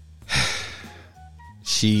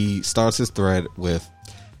 She starts his thread with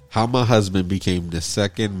how my husband became the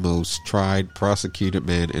second most tried prosecuted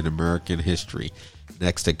man in American history,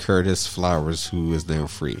 next to Curtis Flowers, who is now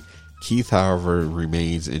free. Keith, however,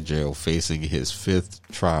 remains in jail facing his 5th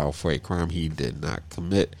trial for a crime he did not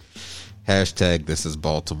commit. Hashtag this is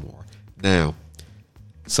Baltimore. Now,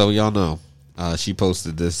 so y'all know, she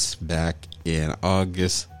posted this back in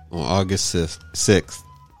August 6th,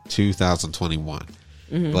 2021.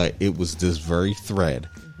 But it was this very thread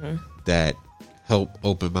that helped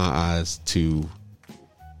open my eyes to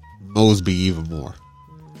Mosby even more.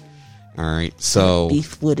 All right, so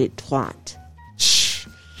beef-wooted twat.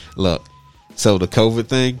 Look, so the COVID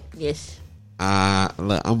thing. Yes.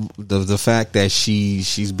 I'm the fact that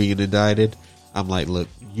she's being indicted. I'm like, look,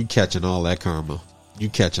 you catching all that karma. You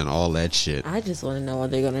catching all that shit. I just want to know why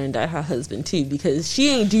they're going to indict her husband too, because she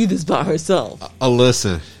ain't do this by herself.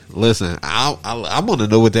 Listen. I want to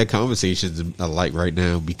know what that conversation's like right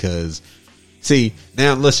now, because see,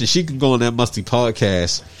 now listen, she can go on that Musty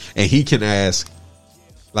podcast and he can ask,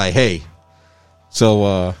 like, hey,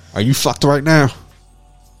 so are you fucked right now?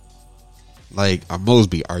 Like,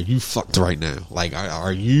 Mosby, are you fucked right now? Like,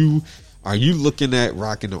 are you looking at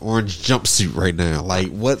rocking the orange jumpsuit right now? Like,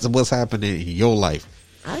 what's happening in your life?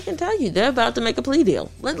 I can tell you, they're about to make a plea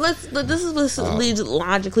deal. This is what leads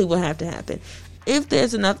logically what have to happen. If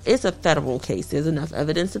there's enough, it's a federal case. There's enough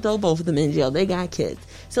evidence to throw both of them in jail. They got kids,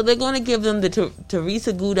 so they're going to give them the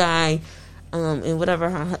Teresa Gudai, and whatever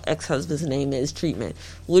her ex-husband's name is, treatment.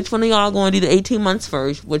 Which one of y'all going to do the 18 months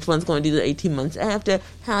first? Which one's going to do the 18 months after?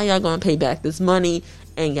 How y'all going to pay back this money?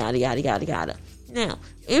 And yada yada yada yada. Now,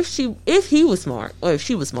 if he was smart, or if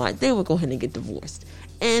she was smart, they would go ahead and get divorced.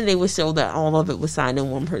 And they would show that all of it was signed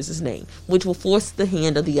in one person's name, which will force the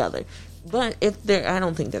hand of the other. But I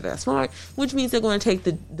don't think they're that smart, which means they're going to take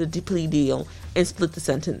the plea deal and split the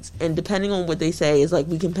sentence. And depending on what they say, is like,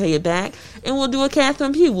 we can pay it back, and we'll do a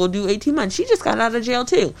Catherine Pugh. We'll do 18 months. She just got out of jail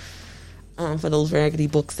too, for those raggedy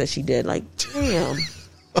books that she did. Like, damn,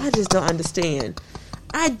 I just don't understand.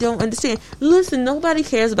 I don't understand. Listen, nobody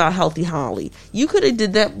cares about Healthy Holly. You could have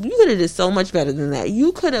did that. You could have did so much better than that.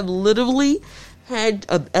 You could have literally had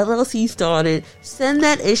a LLC started, send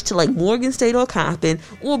that ish to like Morgan State or Coppin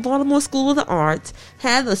or Baltimore School of the Arts,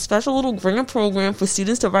 have a special little grant program for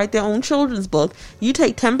students to write their own children's book. You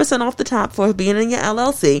take 10% off the top for being in your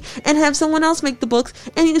LLC and have someone else make the books,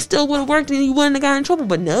 and you still would have worked and you wouldn't have got in trouble.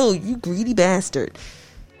 But no, you greedy bastard.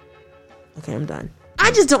 Okay, I'm done.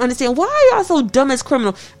 I just don't understand. Why are y'all so dumb as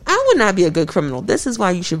criminal? I would not be a good criminal. This is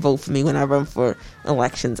why you should vote for me when I run for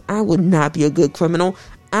elections. I would not be a good criminal.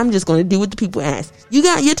 I'm just going to do what the people ask.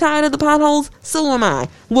 You're tired of the potholes? So am I.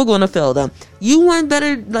 We're going to fill them. You want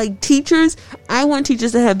better, like, teachers? I want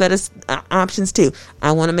teachers to have better options, too.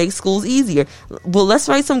 I want to make schools easier. Well, let's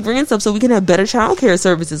write some grants up so we can have better child care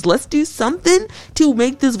services. Let's do something to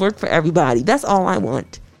make this work for everybody. That's all I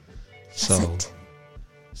want.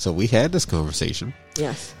 So we had this conversation.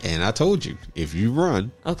 Yes. And I told you, if you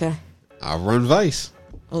run, okay, I'll run vice.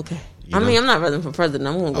 Okay. I'm not running for president.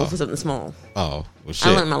 I'm going to go for something small. Oh, well, shit.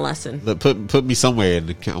 I learned my lesson. Put me somewhere in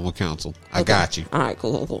the council. I got you. All right,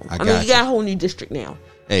 cool. I mean, you got a whole new district now.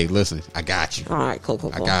 Hey, listen, I got you. All right,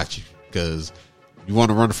 cool. I got you. Because you want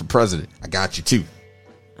to run for president. I got you, too.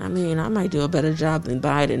 I mean, I might do a better job than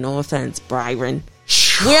Biden. No offense, Byron.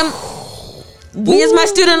 Where's my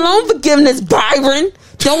student loan forgiveness, Byron?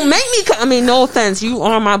 Don't make me. No offense. You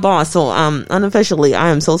are my boss. So, unofficially, I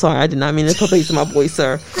am so sorry. I did not mean to put face to my voice,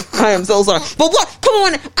 sir. I am so sorry. But what? Come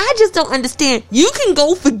on. I just don't understand. You can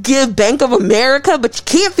go forgive Bank of America, but you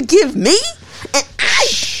can't forgive me?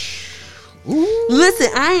 And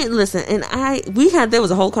there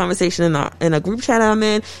was a whole conversation in a group chat I'm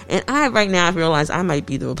in, and right now I've realized I might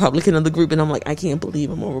be the Republican of the group, and I'm like, I can't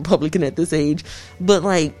believe I'm a Republican at this age. But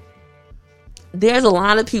like, there's a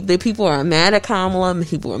lot of people are mad at Kamala,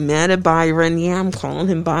 people are mad at Byron. Yeah, I'm calling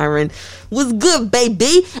him Byron. What's good,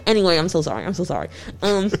 baby? Anyway, I'm so sorry.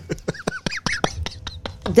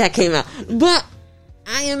 That came out. But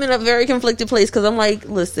I am in a very conflicted place because I'm like,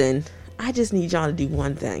 listen, I just need y'all to do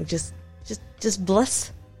one thing. Just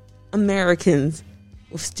bless Americans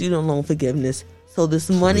with student loan forgiveness so this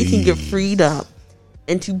money can get freed up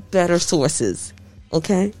into better sources.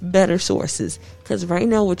 Okay? Better sources. Because right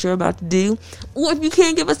now what you're about to do, or if you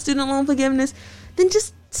can't give us student loan forgiveness, then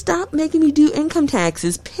just stop making me do income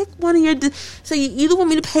taxes. Pick one of your... So you either want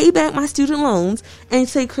me to pay back my student loans and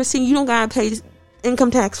say, Christine, you don't got to pay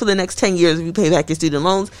income tax for the next 10 years if you pay back your student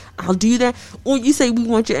loans. I'll do that. Or you say, we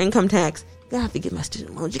want your income tax. You got to get my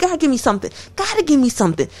student loans. You got to give me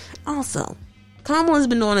something. Also, Kamala's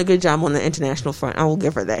been doing a good job on the international front. I will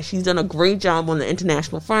give her that. She's done a great job on the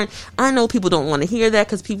international front. I know people don't want to hear that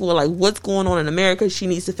because people are like, what's going on in America? She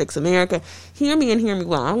needs to fix America. Hear me and hear me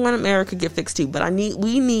well. I want America to get fixed too, but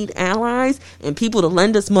we need allies and people to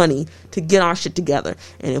lend us money to get our shit together.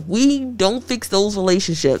 And if we don't fix those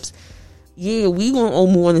relationships, we gonna owe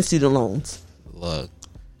more than student loans. Look,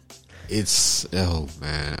 it's so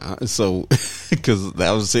because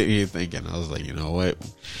I was sitting here thinking, I was like, you know what?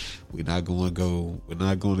 We're not going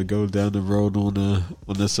to go down the road on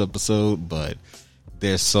this episode, but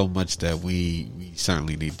there's so much that we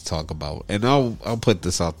certainly need to talk about. And I'll put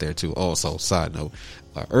this out there too. Also, side note,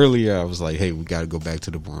 earlier I was like, hey, we got to go back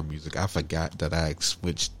to the Bourne music. I forgot that I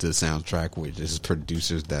switched to soundtrack, which is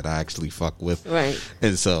producers that I actually fuck with. Right.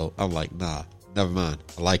 And so I'm like, nah, never mind.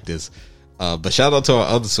 I like this. But shout out to our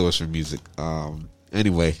other source for music.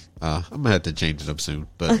 Anyway, I'm gonna have to change it up soon,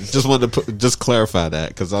 but just wanted to just clarify that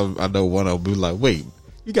because I know one will be like, wait,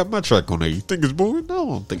 you got my track on there. You think it's boring? No, I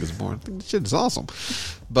don't think it's boring. I think the shit is awesome.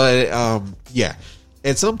 But yeah,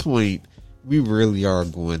 at some point we really are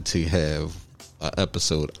going to have an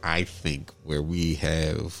episode, I think, where we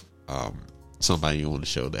have somebody on the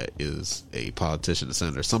show that is a politician, a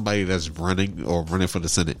senator, somebody that's running for the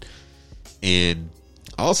Senate. And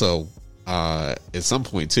also, at some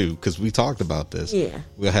point too, because we talked about this,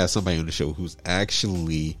 we'll have somebody on the show who's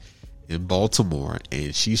actually in Baltimore,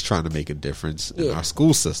 and she's trying to make a difference in our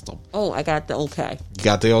school system. Oh, I got the okay. You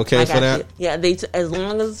got the okay for that? Yeah, as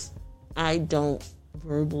long as I don't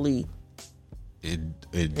verbally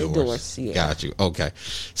endorse. Yeah. Got you. Okay.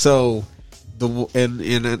 So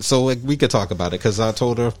so like we could talk about it, because I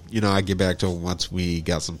told her, I get back to her once we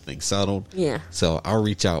got some things settled. Yeah. So I'll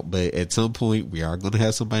reach out, but at some point we are going to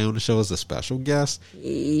have somebody on the show as a special guest,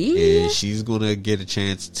 and she's going to get a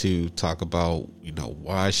chance to talk about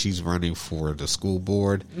why she's running for the school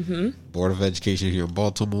board, Board of Education here in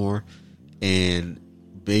Baltimore, and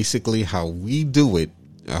basically how we do it,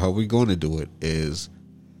 how we're going to do it is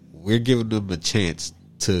we're giving them a chance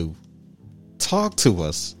to talk to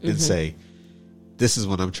us and say, this is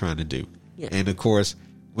what I'm trying to do. Yeah. And of course,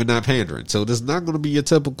 we're not pandering. So this is not going to be a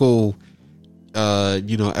typical,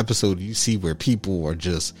 episode you see where people are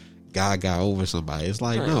just gaga over somebody. It's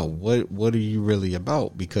like, no, what are you really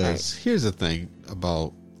about? Because here's the thing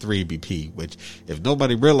about 3BP, which if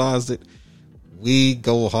nobody realized it, we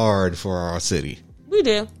go hard for our city. We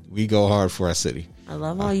do. We go hard for our city. I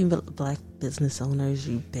love all you black business owners,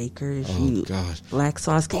 you bakers, gosh. Black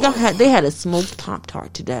sauce. They had a smoked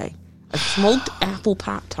Pop-Tart today. A smoked apple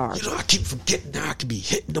Pop-Tart. I keep forgetting that I could be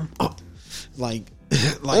hitting them up. Like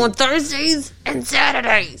on Thursdays and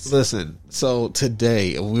Saturdays. Listen, so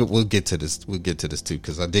today, we'll get to this. We'll get to this too,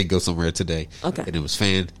 because I did go somewhere today. Okay. And it was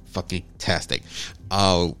fan-fucking-tastic.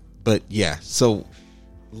 But yeah, so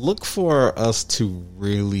look for us to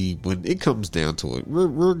really, when it comes down to it,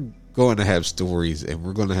 we're going to have stories, and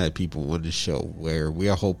we're going to have people on the show where we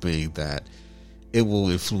are hoping that it will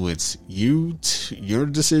influence your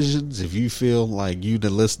decisions. If you feel like you, the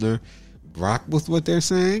listener, rock with what they're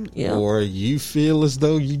saying, or you feel as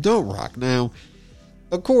though you don't rock. Now,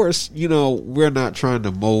 of course, we're not trying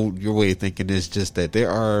to mold your way of thinking. It's just that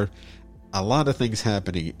there are a lot of things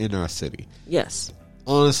happening in our city. Yes.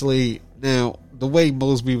 Honestly, now, the way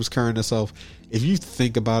Mosby was carrying herself, if you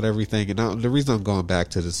think about everything, and the reason I'm going back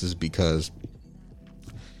to this is because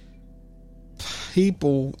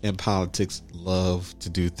people in politics love to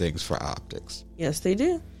do things for optics. Yes, they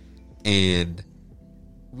do. And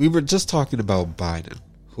we were just talking about Biden,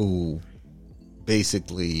 who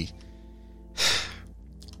basically,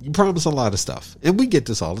 you promise a lot of stuff. And we get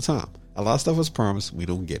this all the time. A lot of stuff is promised, we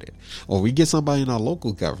don't get it. Or we get somebody in our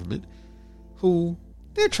local government who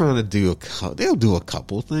they're trying to they'll do a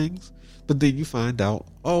couple things, but then you find out,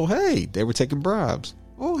 oh, hey, they were taking bribes.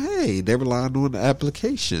 Oh, hey, they were lying on the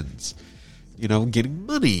applications. Getting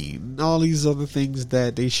money and all these other things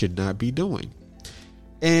that they should not be doing.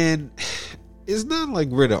 And it's not like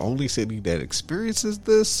we're the only city that experiences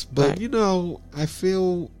this, but I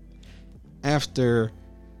feel after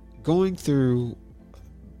going through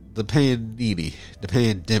the pandemic,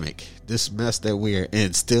 this mess that we're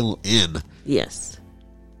still in. Yes.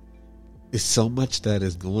 It's so much that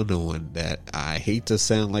is going on that I hate to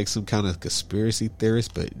sound like some kind of conspiracy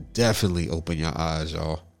theorist, but definitely open your eyes,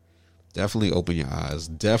 y'all. Definitely open your eyes.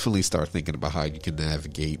 Definitely start thinking about how you can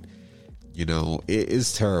navigate. It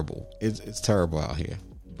is terrible. It's terrible out here.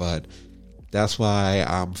 But that's why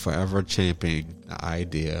I'm forever championing the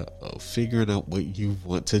idea of figuring out what you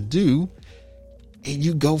want to do, and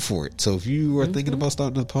you go for it. So if you are thinking about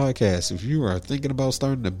starting a podcast, if you are thinking about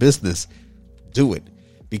starting a business, do it.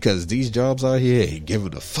 Because these jobs out here ain't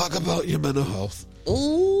giving a fuck about your mental health.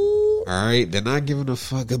 Ooh. All right? They're not giving a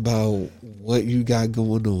fuck about what you got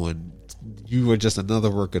going on. You are just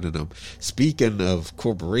another worker to them. Speaking of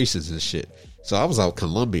corporations and shit, so I was out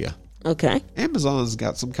Colombia. Okay. Amazon's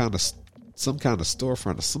got some kind of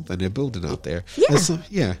storefront or something they're building out there.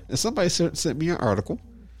 Yeah. And somebody sent me an article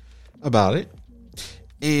about it,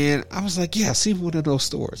 and I was like, yeah, I seen one of those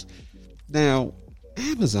stores. Now,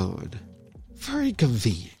 Amazon, very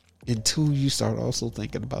convenient until you start also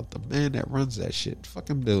thinking about the man that runs that shit,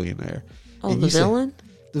 fucking billionaire. Oh, the villain?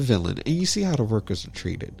 The villain. And you see how the workers are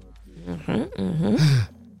treated. And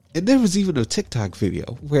there was even a TikTok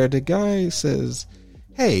video where the guy says,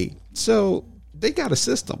 hey, so they got a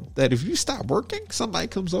system that if you stop working, somebody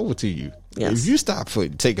comes over to you. Yes. If you stop you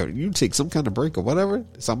take some kind of break or whatever,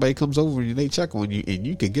 somebody comes over and they check on you, and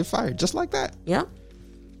you can get fired just like that. Yeah.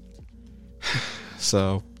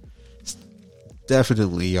 So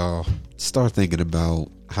definitely, y'all, start thinking about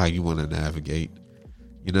how you want to navigate.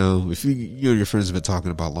 If you and your friends have been talking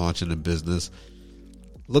about launching a business,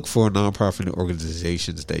 look for nonprofit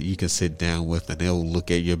organizations that you can sit down with, and they'll look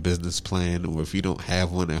at your business plan, or if you don't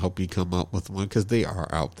have one, they'll help you come up with one, because they are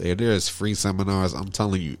out there. There's free seminars. I'm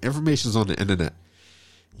telling you, information's on the internet.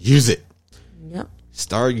 Use it. Yep.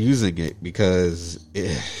 Start using it, because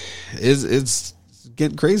it's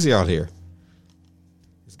getting crazy out here.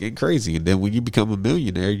 It's getting crazy. And then when you become a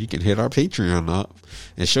millionaire, you can hit our Patreon up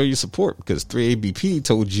and show your support, because 3ABP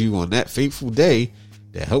told you on that fateful day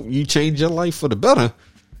that help you change your life for the better.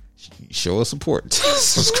 Show us support.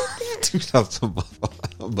 Subscribe to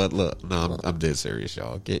 $2 But look, no, I'm dead serious,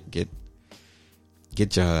 y'all. Get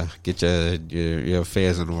your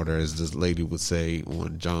affairs in order, as this lady would say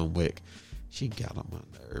on John Wick. She got on my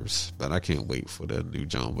nerves, but I can't wait for the new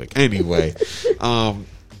John Wick. Anyway,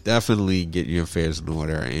 definitely get your affairs in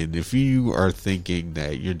order. And if you are thinking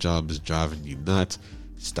that your job is driving you nuts,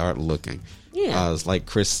 start looking. Yeah. It's like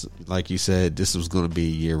Chris, like you said, this was going to be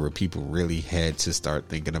a year where people really had to start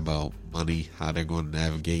thinking about money, how they're going to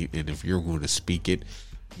navigate, and if you're going to speak it,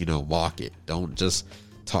 walk it. Don't just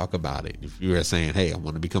talk about it. If you are saying, "Hey, I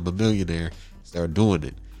want to become a millionaire," start doing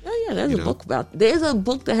it. Oh yeah, there's a book there's a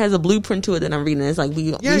book that has a blueprint to it that I'm reading. It's like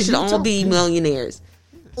we should all be millionaires.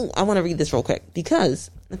 Oh, I want to read this real quick,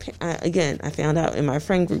 because I found out in my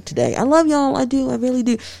friend group today. I love y'all. I do. I really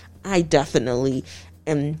do. I definitely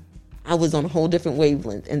am. I was on a whole different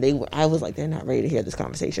wavelength, and I was like, they're not ready to hear this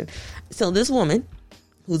conversation. So this woman,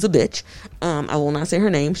 who's a bitch, I will not say her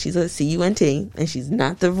name. She's a CUNT, and she's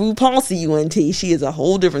not the RuPaul CUNT. She is a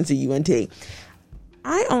whole different CUNT.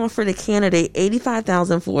 I offered a candidate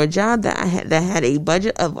 $85,000 for a job that had a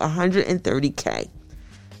budget of $130K.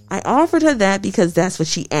 I offered her that because that's what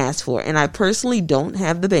she asked for, and I personally don't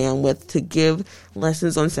have the bandwidth to give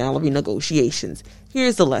lessons on salary negotiations.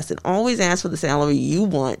 Here's the lesson: always ask for the salary you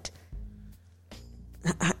want,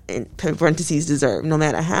 in parentheses, deserve. No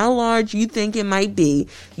matter how large you think it might be,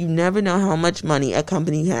 you never know how much money a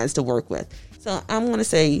company has to work with. So I'm going to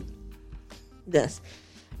say this.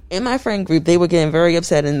 In my friend group, they were getting very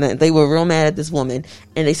upset, and they were real mad at this woman,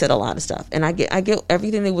 and they said a lot of stuff. And I get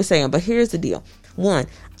everything they were saying, but here's the deal. One,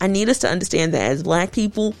 I need us to understand that as Black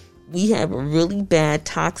people, we have a really bad,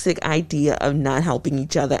 toxic idea of not helping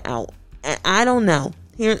each other out. And I don't know.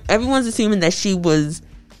 Here, everyone's assuming that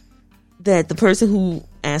the person who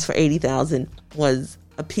asked for $80,000 was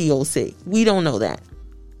a POC. We don't know that.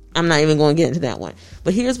 I'm not even going to get into that one.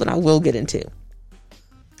 But here's what I will get into.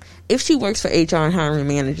 If she works for HR and hiring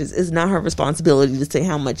managers, it's not her responsibility to say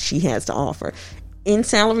how much she has to offer. In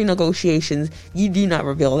salary negotiations, you do not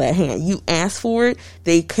reveal that hand. You ask for it,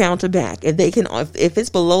 they counter back. If it's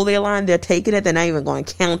below their line, they're taking it. They're not even going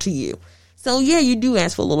to counter you. So yeah, you do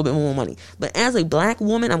ask for a little bit more money. But as a Black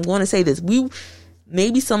woman, I'm going to say this: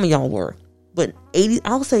 maybe some of y'all were, but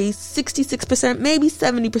I'll say 66%, maybe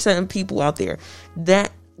 70% of people out there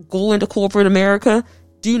that go into corporate America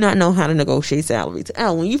do not know how to negotiate salaries.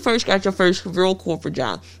 When you first got your first real corporate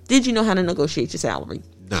job, did you know how to negotiate your salary?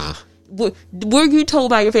 Nah. Were you told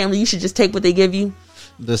by your family you should just take what they give you?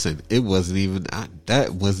 Listen, it wasn't even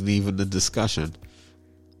that wasn't even the discussion.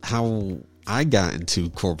 How I got into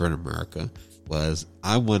corporate America was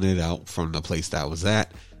I wanted out from the place that I was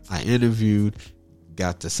at. I interviewed,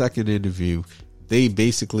 got the second interview. They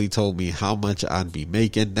basically told me how much I'd be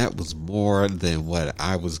making. That was more than what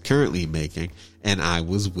I was currently making, and I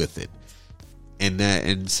was with it.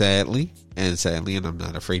 And sadly, and I'm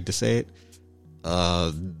not afraid to say it,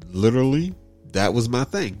 literally, that was my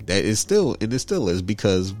thing. That is still, and it still is,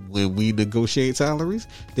 because when we negotiate salaries,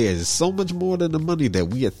 there is so much more than the money that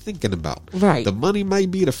we are thinking about. Right. The money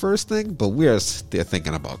might be the first thing, but they're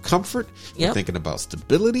thinking about comfort. Yep. We're thinking about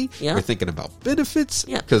stability. Yep. We're thinking about benefits,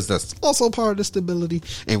 Yep. because that's also part of the stability.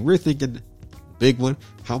 And we're thinking, big one,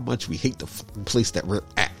 how much we hate the fucking place that we're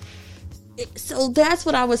at. So that's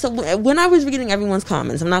what I was. So when I was reading everyone's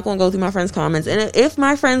comments, I'm not going to go through my friends' comments. And if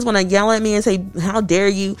my friends want to yell at me and say, "How dare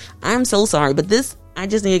you?" I'm so sorry. But I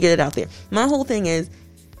just need to get it out there. My whole thing is,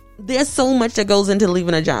 there's so much that goes into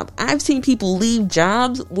leaving a job. I've seen people leave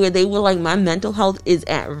jobs where they were like, my mental health is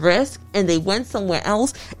at risk, and they went somewhere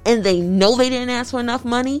else, and they know they didn't ask for enough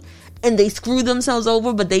money, and they screwed themselves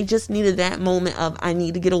over, but they just needed that moment of, I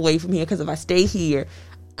need to get away from here, because if I stay here,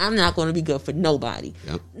 I'm not going to be good for nobody.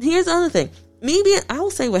 Yep. Here's the other thing. I'll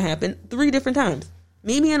say what happened 3 different times.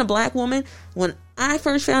 Me being a Black woman, when I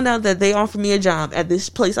first found out that they offered me a job at this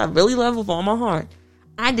place I really love with all my heart,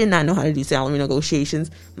 I did not know how to do salary negotiations.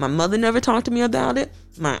 My mother never talked to me about it.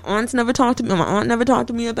 My aunt never talked to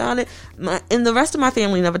me about it. And the rest of my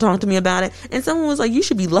family never talked to me about it. And someone was like, "You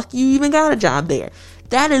should be lucky you even got a job there."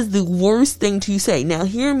 That is the worst thing to say. Now,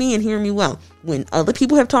 hear me and hear me well. when other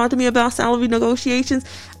people have talked to me about salary negotiations,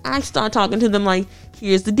 I start talking to them like,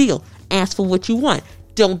 here's the deal. Ask for what you want.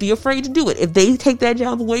 Don't be afraid to do it. If they take that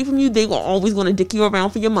job away from you, they are always going to dick you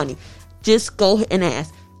around for your money. Just go and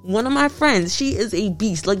ask. One of my friends, she is a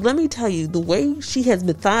beast. Like, let me tell you, the way she has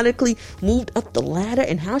methodically moved up the ladder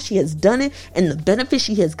and how she has done it and the benefits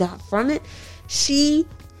she has got from it, she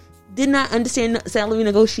did not understand salary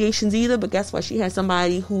negotiations either, but guess what? She had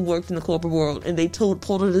somebody who worked in the corporate world, and they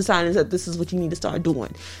pulled her to the side and said, this is what you need to start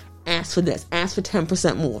doing. Ask for this. Ask for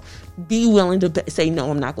 10% more. Be willing to say, no,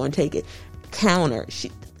 I'm not going to take it. Counter.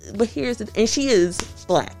 But here's the, and she is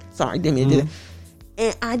black. Sorry, didn't mean to do that.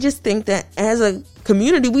 And I just think that as a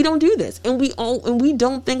community, we don't do this, and we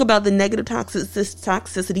don't think about the negative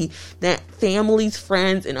toxicity that families,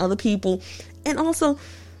 friends, and other people, and also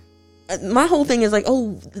my whole thing is like,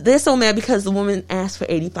 oh, they're so mad because the woman asked for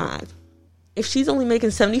 85. If she's only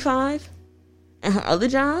making 75 at her other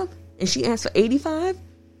job, and she asked for 85,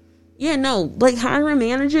 yeah, no, like hiring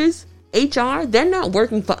managers, HR, they're not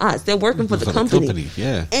working for us. They're working for the company.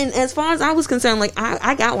 Yeah. And as far as I was concerned, like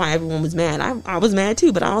I got why everyone was mad. I was mad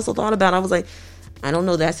too, but I also thought about it. I was like, I don't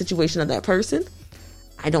know that situation of that person.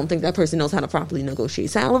 I don't think that person knows how to properly negotiate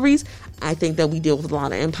salaries. I think that we deal with a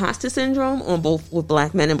lot of imposter syndrome on both with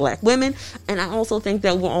black men and black women. And I also think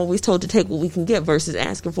that we're always told to take what we can get versus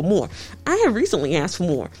asking for more. I have recently asked for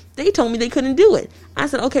more. They told me they couldn't do it. I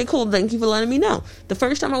said, okay, cool. Thank you for letting me know. The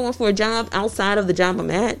first time I went for a job outside of the job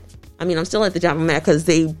I'm at, I mean, I'm still at the job I'm at because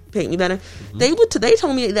they paid me better. Mm-hmm. They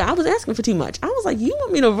told me that I was asking for too much. I was like, you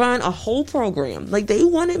want me to run a whole program? Like, they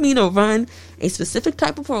wanted me to run a specific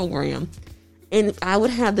type of program, and I would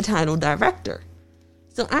have the title director.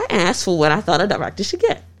 So I asked for what I thought a director should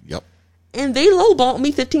get. Yep. And they lowballed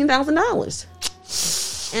me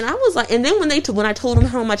 $15,000. And I was like, and then when I told them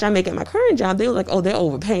how much I make at my current job, they were like, oh, they're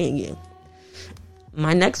overpaying you.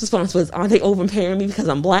 My next response was, are they overpaying me because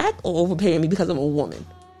I'm black or overpaying me because I'm a woman?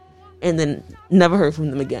 And then never heard from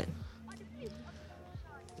them again.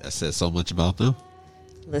 That says so much about them.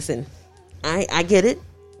 Listen, I get it,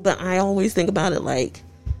 but I always think about it like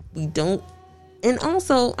we don't. And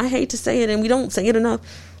also, I hate to say it, and we don't say it enough.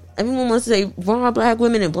 Everyone wants to say raw black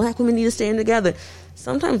women and black women need to stand together.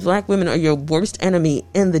 Sometimes black women are your worst enemy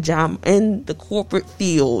in the job, in the corporate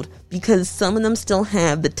field, because some of them still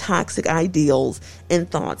have the toxic ideals and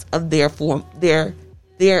thoughts of their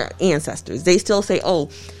ancestors. They still say, oh,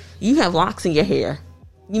 you have locks in your hair,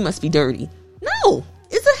 you must be dirty. No,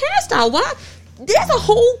 it's a hairstyle. Why? There's a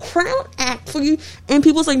whole crown act for you. And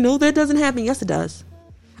people say, no, that doesn't happen. Yes, it does.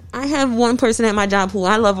 I have one person at my job who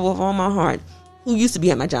I love with all my heart, who used to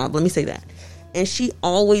be at my job. Let me say that. And she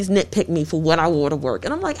always nitpicked me for what I wore to work.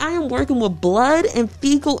 And I'm like, I am working with blood and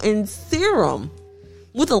fecal and serum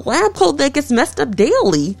with a lab coat that gets messed up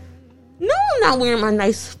daily. No, I'm not wearing my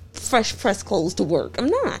nice, fresh, pressed clothes to work. I'm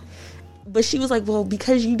not. But she was like, well,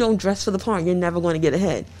 because you don't dress for the part, you're never going to get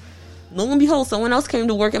ahead. Lo and behold, someone else came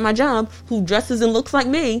to work at my job who dresses and looks like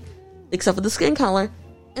me, except for the skin color.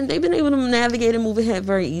 And they've been able to navigate and move ahead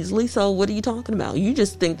very easily. So what are you talking about? You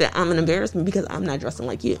just think that I'm an embarrassment because I'm not dressing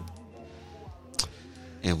like you.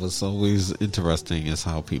 And what's always interesting is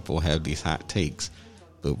how people have these hot takes,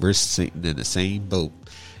 but we're sitting in the same boat.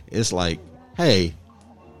 It's like, hey,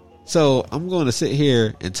 so I'm going to sit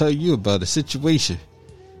here and tell you about a situation.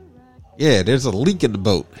 Yeah, there's a leak in the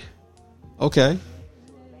boat. Okay.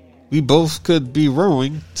 We both could be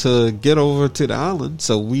rowing to get over to the island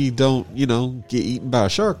so we don't, get eaten by a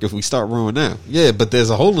shark if we start rowing now. Yeah, but there's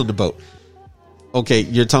a hole in the boat. Okay,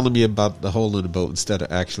 you're telling me about the hole in the boat instead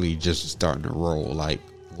of actually just starting to roll. Like,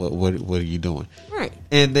 what are you doing? Right.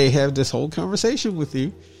 And they have this whole conversation with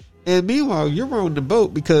you. And meanwhile, you're rowing the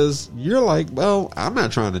boat because you're like, well, I'm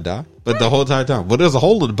not trying to die. But the whole entire time, well, there's a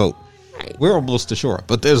hole in the boat. Right. We're almost ashore,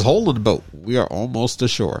 but there's a hole in the boat. We are almost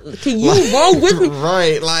ashore. Can you roll with me?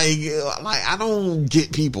 Right. Like I don't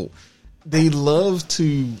get people. They love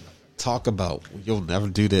to talk about, you'll never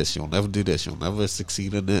do this. You'll never do this. You'll never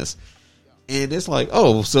succeed in this. And it's like,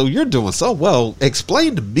 oh, so you're doing so well.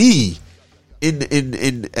 Explain to me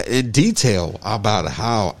in detail about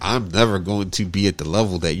how I'm never going to be at the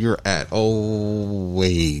level that you're at. Oh,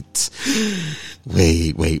 wait.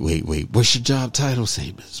 What's your job title?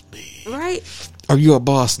 Same as me. Right. Are you a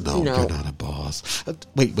boss? No, you're not a boss.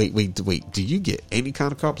 Wait. Do you get any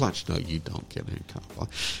kind of carte blanche? No, you don't get any carte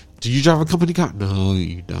blanche. Do you drive a company car? No,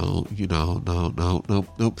 you don't.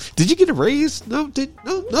 No. Did you get a raise? No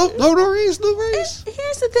raise.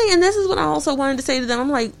 Here's the thing, and this is what I also wanted to say to them.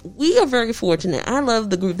 I'm like, we are very fortunate. I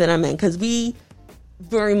love the group that I'm in because we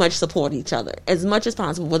very much support each other as much as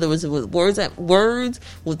possible, whether it was with words,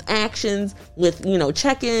 with actions, with, you know,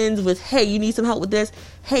 check-ins, with, hey, you need some help with this,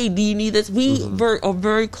 hey, do you need this? We are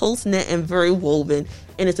very close-knit and very woven,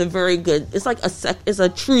 and it's a very good, it's like it's a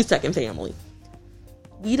true second family.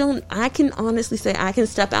 I can honestly say I can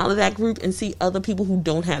step out of that group and see other people who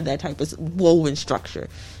don't have that type of woven structure.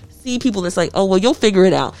 See people that's like, oh, well, you'll figure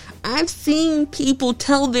it out. I've seen people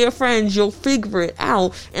tell their friends you'll figure it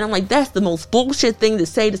out, and I'm like, that's the most bullshit thing to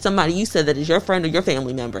say to somebody you said that is your friend or your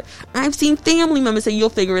family member. I've seen family members say you'll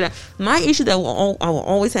figure it out. My issue that I will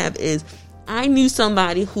always have is I knew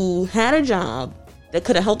somebody who had a job that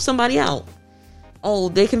could have helped somebody out. Oh,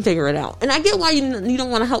 they can figure it out. And I get why you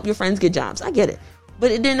don't want to help your friends get jobs. I get it.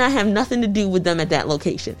 But it did not have nothing to do with them at that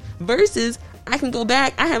location. Versus, I can go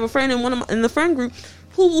back. I have a friend in the friend group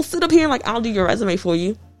who will sit up here and like, I'll do your resume for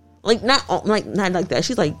you. Not like that.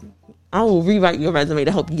 She's like, I will rewrite your resume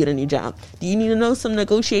to help you get a new job. Do you need to know some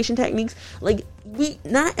negotiation techniques? Like,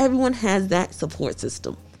 not everyone has that support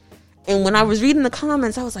system. And when I was reading the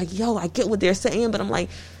comments, I was like, yo, I get what they're saying, but I'm like,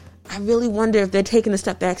 I really wonder if they're taking a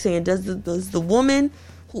step back saying, does the woman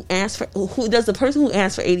who does the person who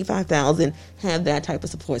asked for $85,000 have that type of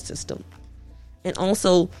support system? And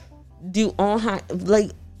also, being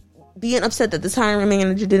upset that this hiring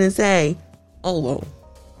manager didn't say, oh, well,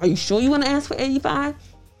 are you sure you want to ask for 85?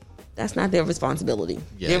 That's not their responsibility.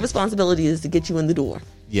 Yeah. Their responsibility is to get you in the door.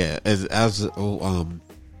 Yeah, I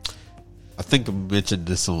think I mentioned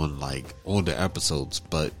this on like older episodes,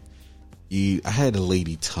 but I had a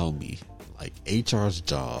lady tell me like HR's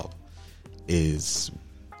job is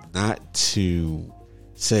not to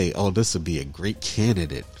say, oh, this would be a great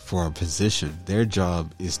candidate for a position. Their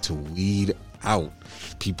job is to weed out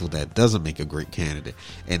people that doesn't make a great candidate,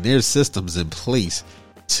 and there's systems in place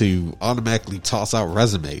to automatically toss out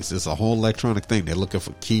resumes. It's a whole electronic thing. They're looking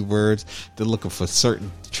for keywords, they're looking for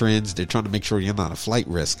certain trends, they're trying to make sure you're not a flight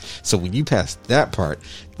risk. So when you pass that part,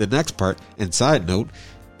 the next part, and side note,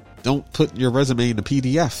 don't put your resume in a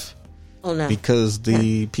PDF. Oh, no. Because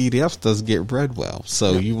the PDF doesn't get read well.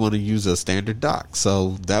 So you want to use a standard doc.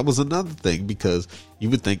 So that was another thing, because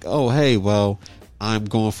you would think, oh, hey, well, I'm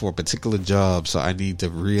going for a particular job, so I need to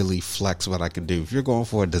really flex what I can do. If you're going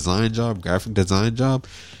for a design job, graphic design job,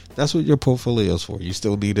 that's what your portfolio is for. You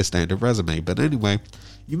still need a standard resume. But anyway,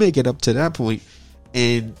 you may get up to that point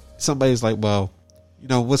and somebody's like, well, you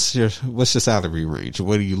know, what's your salary range?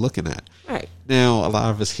 What are you looking at? Right. Now, a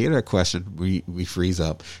lot of us hear that question, we freeze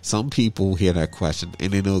up. Some people hear that question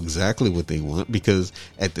and they know exactly what they want, because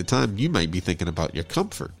at the time you might be thinking about your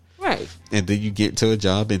comfort. Right. And then you get to a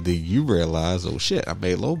job and then you realize, oh shit, I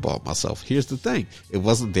may lowball myself. Here's the thing. It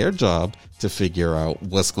wasn't their job to figure out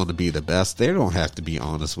what's going to be the best. They don't have to be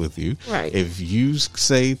honest with you. Right. If you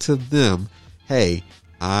say to them, hey,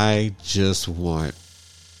 I just want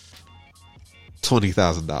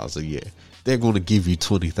 $20,000 a year, they're going to give you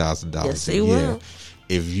 $20,000 a year. Will.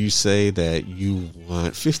 If you say that you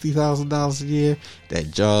want $50,000 a year,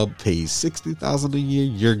 that job pays $60,000 a year,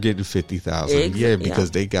 you're getting $50,000 a year,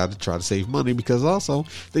 because they got to try to save money, because also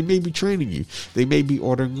they may be training you. They may be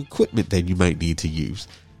ordering equipment that you might need to use.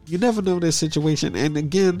 You never know their situation. And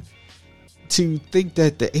again, to think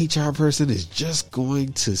that the HR person is just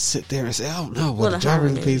going to sit there and say, oh no, well, the job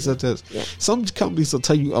really pays up to this. Yeah. Some companies will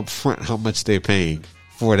tell you up front how much they're paying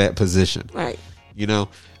for that position. Right. You know,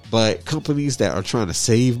 but companies that are trying to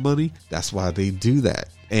save money, that's why they do that.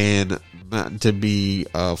 And not to be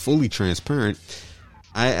fully transparent,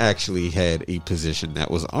 I actually had a position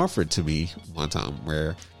that was offered to me one time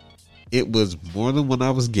where it was more than what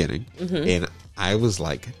I was getting. Mm-hmm. And I was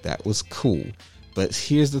like, that was cool. But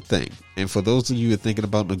here's the thing. And for those of you who are thinking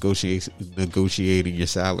about negotiating your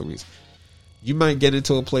salaries, you might get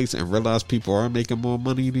into a place and realize people are making more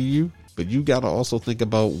money than you. But you got to also think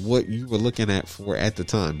about what you were looking at for at the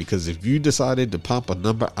time. Because if you decided to pop a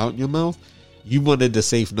number out your mouth, you wanted the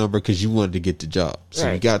safe number because you wanted to get the job. So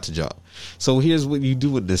right. You got the job. So here's what you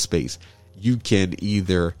do in this space. You can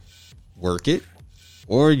either work it,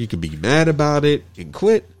 or you can be mad about it and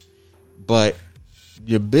quit. But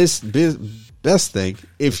your best thing,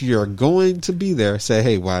 if you're going to be there, say,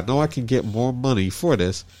 hey, well, I know I can get more money for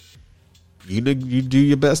this. You do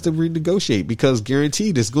your best to renegotiate, because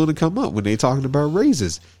guaranteed it's going to come up when they're talking about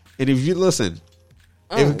raises. And if you listen,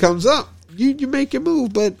 if it comes up, you make your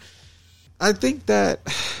move. But I think that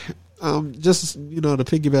just, you know, to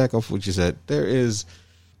piggyback off what you said, there is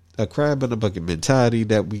a crab in a bucket mentality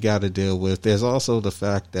that we got to deal with. There's also the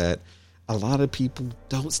fact that a lot of people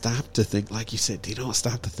don't stop to think, like you said, they don't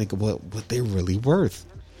stop to think about what they're really worth.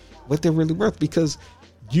 What they're really worth, because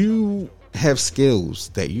you have skills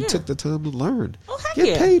that you took the time to learn. Oh, heck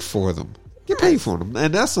Get paid for them. Get paid for them.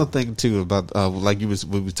 And that's something too about like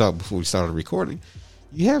when we talked before we started recording.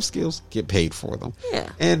 You have skills, get paid for them. Yeah.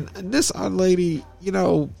 And this lady, you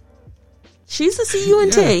know, she's a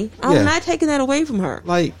CUNT. Yeah. I'm not taking that away from her.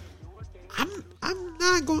 like I'm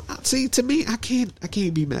not going to see. To me, I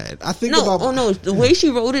can't be mad. I think No, about the way she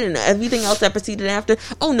wrote it and everything else that proceeded after.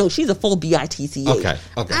 Oh no, she's a full bitch. Okay.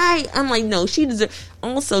 I'm like, no, she deserves.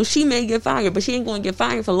 Also, she may get fired, but she ain't going to get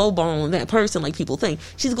fired for lowballing that person like people think.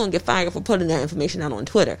 She's going to get fired for putting that information out on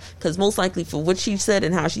Twitter because most likely for what she said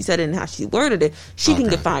and how she said it and how she worded it, she can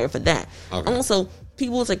get fired for that. Okay. Also,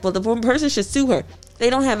 people was like, well, the person should sue her. They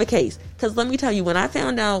don't have a case because let me tell you, when I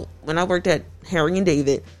found out when I worked at Harry and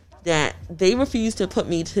David that they refused to put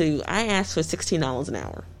me to, I asked for $16 an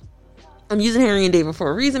hour. I'm using Harry and David for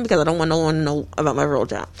a reason because I don't want no one to know about my real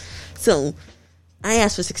job. So I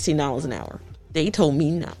asked for $16 an hour. They told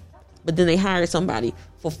me no. But then they hired somebody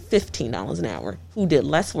for $15 an hour who did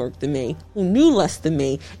less work than me, who knew less than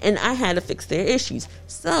me, and I had to fix their issues.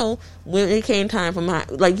 So when it came time for my,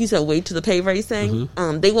 like you said, wait to the pay raise thing,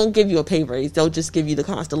 they won't give you a pay raise. They'll just give you the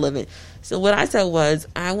cost of living. So what I said was,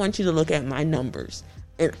 I want you to look at my numbers.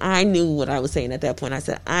 And I knew what I was saying at that point. I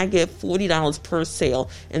said, I get $40 per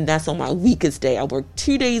sale, and that's on my weakest day. I work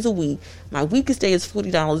 2 days a week. My weakest day is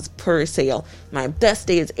 $40 per sale. My best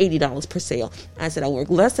day is $80 per sale. I said, I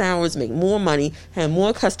work less hours, make more money, have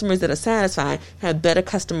more customers that are satisfied, have better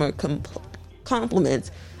customer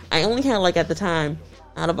compliments. I only had, like, at the time,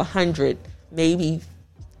 out of 100, maybe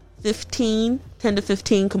 10 to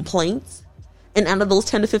 15 complaints. And out of those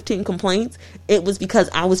 10 to 15 complaints, it was because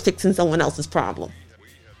I was fixing someone else's problem.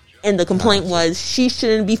 And the complaint was, she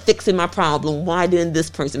shouldn't be fixing my problem. Why didn't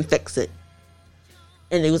this person fix it?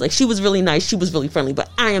 And it was like, she was really nice. She was really friendly.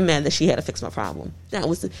 But I am mad that she had to fix my problem.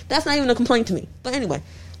 That's not even a complaint to me. But anyway,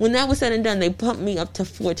 when that was said and done, they pumped me up to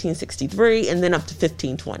 $14.63 and then up to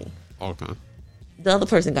 $15.20. Okay. The other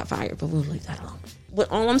person got fired, but we'll leave that alone.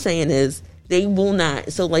 But all I'm saying is, they will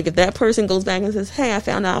not. So, like, if that person goes back and says, hey, I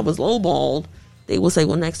found out I was lowballed, they will say,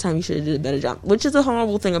 well, next time you should have did a better job. Which is a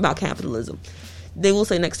horrible thing about capitalism. They will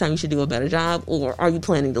say next time you should do a better job, or are you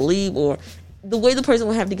planning to leave, or the way the person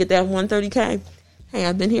will have to get that $130K. Hey,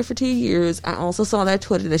 I've been here for 2 years. I also saw that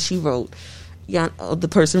Twitter that she wrote. The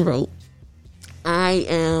person wrote, I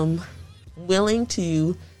am willing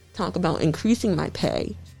to talk about increasing my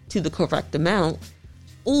pay to the correct amount,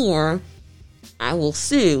 or I will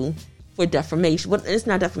sue for defamation. Well, it's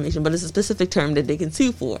not defamation, but it's a specific term that they can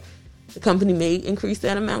sue for. The company may increase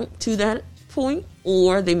that amount to that point,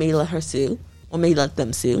 or they may let her sue. Or may let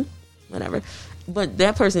them sue, whatever. But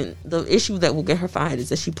that person, the issue that will get her fired is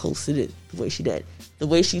that she posted it the way she did. The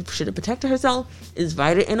way she should have protected herself is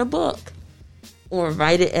write it in a book, or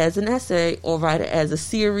write it as an essay, or write it as a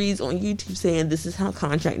series on YouTube saying this is how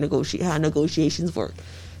how negotiations work.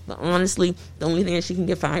 But honestly, the only thing that she can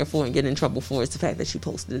get fired for and get in trouble for is the fact that she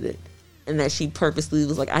posted it, and that she purposely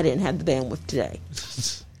was like, I didn't have the bandwidth today.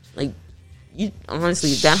 Like, you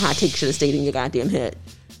honestly, that hot take should have stayed in your goddamn head.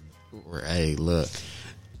 Hey, look,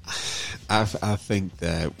 I think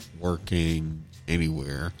that working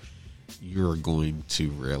anywhere, you're going to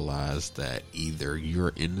realize that either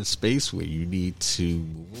you're in the space where you need to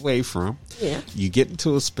move away from. Yeah. You get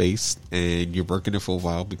into a space and you're working it for a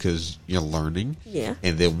while because you're learning. Yeah.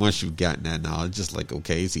 And then once you've gotten that knowledge, it's like,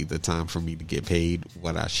 okay, it's either time for me to get paid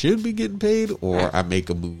what I should be getting paid, or right. I make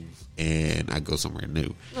a move and I go somewhere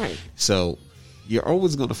new. Right. So you're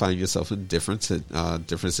always going to find yourself in different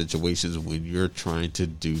situations when you're trying to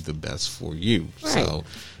do the best for you. Right. So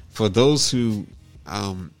for those who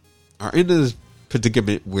are in a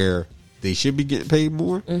predicament where they should be getting paid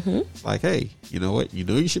more, like, hey, you know what? You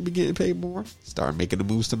know you should be getting paid more. Start making the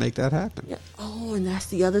moves to make that happen. Yeah. Oh, and that's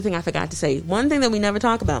the other thing I forgot to say. One thing that we never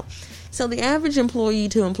talk about. So the average employee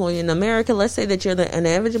to employee in America, let's say that you're an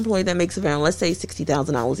average employee that makes around, let's say,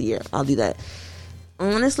 $60,000 a year. I'll do that.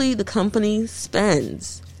 Honestly, the company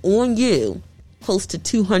spends on you close to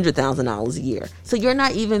 $200,000 a year. So you're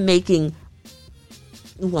not even making,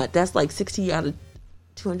 what? That's like 60 out of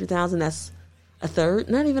 200,000. That's a third.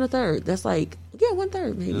 Not even a third. That's like, yeah,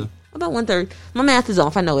 1/3 maybe. Yeah. About 1/3. My math is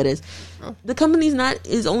off. I know it is. Oh. The company's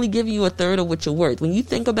is only giving you a third of what you're worth. When you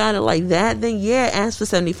think about it like that, then yeah, ask for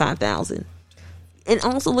 $75,000. And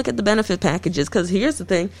also look at the benefit packages. Because here's the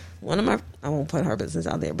thing. I won't put her business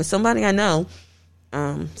out there, but somebody I know,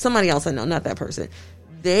 somebody else I know, not that person,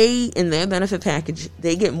 they, in their benefit package,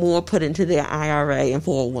 they get more put into their IRA and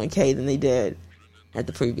 401k than they did at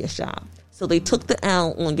the previous job. So they took the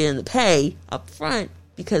L on getting the pay up front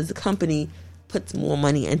because the company puts more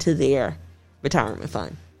money into their retirement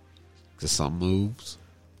fund. Because some moves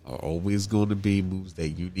are always going to be moves that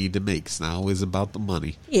you need to make. It's not always about the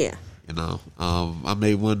money. Yeah. I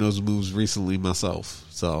made one of those moves recently myself,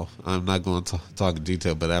 so I'm not going to talk in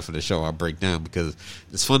detail. But after the show, I'll break down because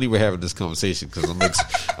it's funny we're having this conversation because I'm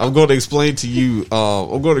going to explain to you.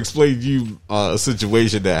 A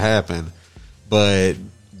situation that happened, but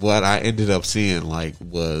what I ended up seeing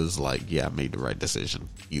was I made the right decision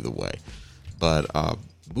either way. But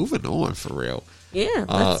moving on for real. Yeah,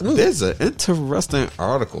 let's move. There's an interesting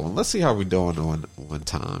article, and let's see how we're doing on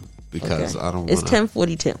time. Because Okay. I don't want It's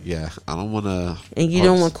 10:42. Yeah, I don't want to. And you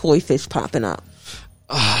don't want koi fish popping up.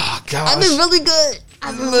 Oh gosh, I've been really good.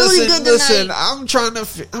 I've been really good tonight. Listen, I'm trying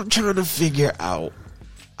to figure out.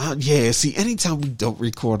 See, anytime we don't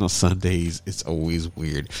record on Sundays, it's always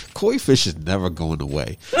weird. Koi fish is never going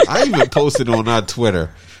away. I even posted on our Twitter.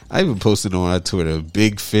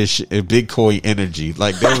 Big fish, big koi energy.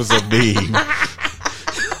 Like there was a meme.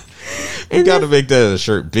 You got to make that a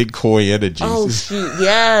shirt. Big koi energy. Oh shoot!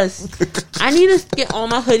 Yes, I need to get all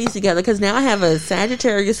my hoodies together because now I have a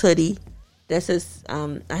Sagittarius hoodie that says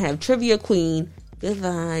I have Trivia Queen, Good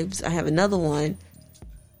Vibes. I have another one.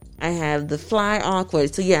 I have the Fly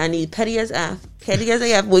Awkward. So yeah, I need Petty as AF,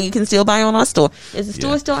 where you can still buy on our store. Is the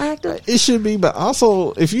store still active? It should be, but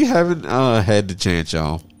also if you haven't had the chance,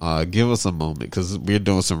 y'all, give us a moment because we're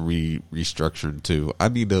doing some restructuring too. I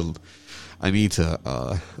need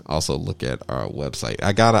to also look at our website.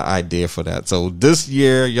 I got an idea for that. So this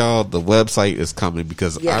year, y'all, the website is coming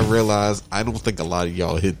because I realize I don't think a lot of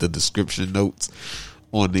y'all hit the description notes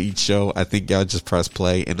on each show. I think y'all just press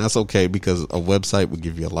play, and that's okay because a website will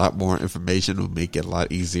give you a lot more information, will make it a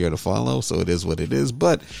lot easier to follow. So it is what it is.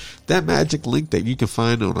 But that magic link that you can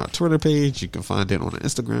find on our Twitter page, you can find it on our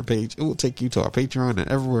Instagram page. It will take you to our Patreon and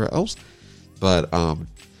everywhere else. But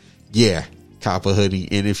cop a hoodie,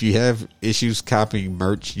 and if you have issues copying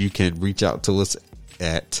merch, you can reach out to us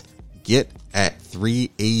at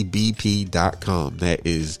get@3abp.com. That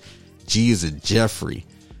is G as in Jeffrey,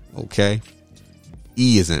 okay?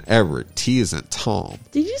 E as in Everett, T as in Tom.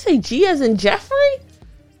 Did you say G as in Jeffrey?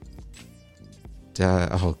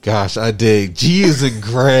 Oh gosh, I did. G as in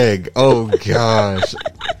Greg. Oh gosh.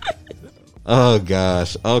 Oh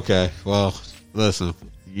gosh. Okay. Well, listen.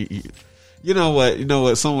 You know what?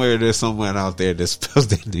 There's someone out there that spells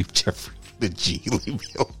their name Jeffrey the G. Leave me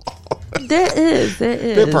alone. There is.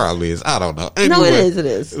 There probably is. I don't know. Anyway, No, it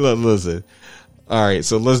is. Listen. All right,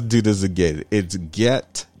 so let's do this again. It's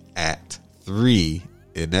get@3,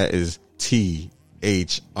 and that is THREE.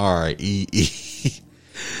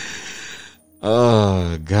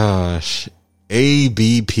 Oh gosh.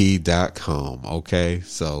 ABP.com. Okay,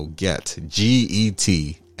 so get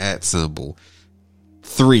GET at symbol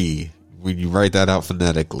 3. When you write that out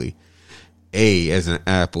phonetically, A as in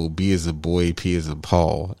apple, B as in boy, P as in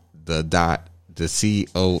Paul, the dot, the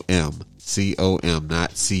COM,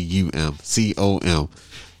 not CUM, COM.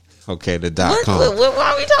 Okay, the .com. Why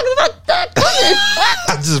are we talking about that?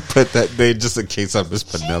 I just put that there just in case I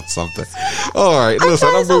mispronounced something. All right, listen,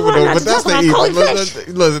 I'm moving on, but that's the email.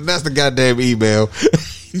 Listen, that's the goddamn email.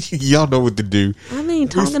 Y'all know what to do. I mean,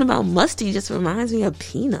 talking about musty just reminds me of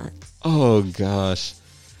peanuts. Oh gosh.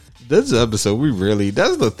 This episode,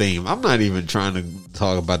 that's the theme. I'm not even trying to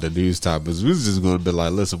talk about the news topics. We're just going to be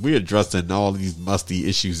like, listen, we're addressing all these musty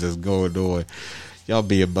issues that's going on. Y'all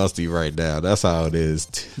being musty right now. That's how it is.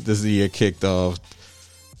 This year kicked off.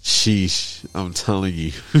 Sheesh. I'm telling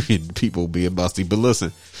you, people being musty. But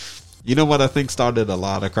listen, you know what I think started a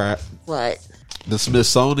lot of crap? What? The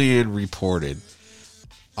Smithsonian reported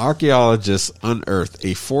archaeologists unearthed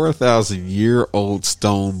a 4,000-year-old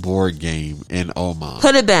stone board game in Oman.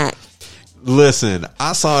 Put it back. Listen,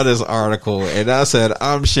 I saw this article and I said,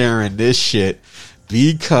 I'm sharing this shit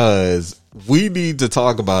because we need to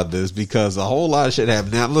talk about this because a whole lot of shit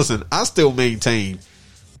happened. Now, listen, I still maintain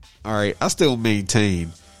that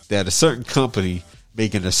a certain company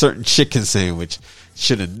making a certain chicken sandwich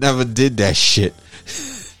should have never did that shit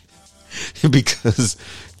because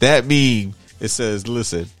that meme, it says,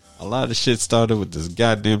 listen, a lot of shit started with this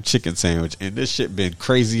goddamn chicken sandwich, and this shit been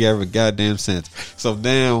crazy ever goddamn since. So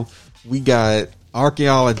now we got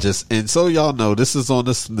archaeologists, and so y'all know this is on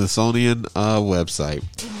the Smithsonian website.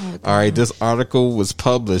 All right, this article was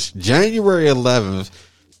published January 11th,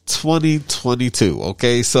 2022.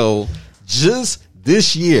 Okay, so just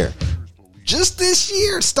this year,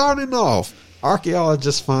 starting off,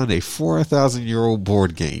 archaeologists found a 4,000-year-old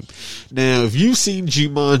board game. Now, if you've seen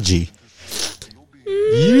Jumanji,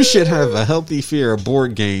 you should have a healthy fear of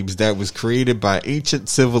board games that was created by ancient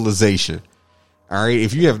civilization. All right.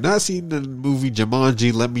 If you have not seen the movie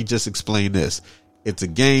Jumanji, let me just explain this. It's a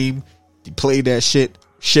game. You play that shit.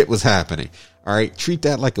 Shit was happening. All right, treat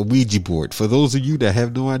that like a Ouija board. For those of you that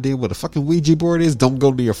have no idea what a fucking Ouija board is, don't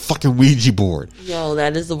go to your fucking Ouija board. Yo,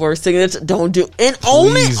 that is the worst thing. Don't do. And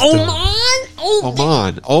Please don't.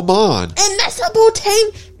 Oman. And that's about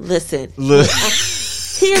time. Listen,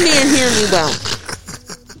 hear me and hear me well.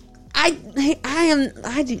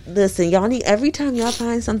 Listen, y'all need, every time y'all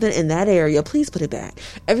find something in that area, please put it back.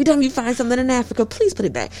 Every time you find something in Africa, please put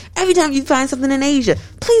it back. Every time you find something in Asia,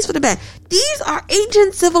 please put it back. These are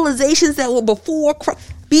ancient civilizations that were before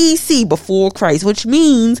BC, before Christ, which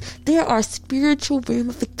means there are spiritual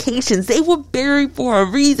ramifications. They were buried for a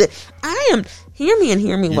reason. Hear me and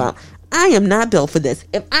hear me well. I am not built for this.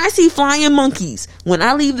 If I see flying monkeys when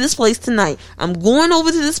I leave this place tonight, I'm going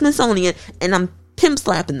over to the Smithsonian and I'm pimp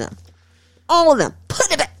slapping them. All of them.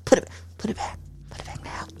 Put it back. Put it back. Put it back. Put it back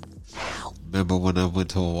now. Now. Remember when I went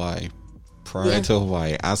to Hawaii? Prior to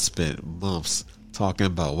Hawaii, I spent months talking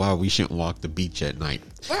about why we shouldn't walk the beach at night.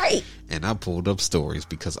 Right. And I pulled up stories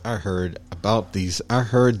because I heard about these. I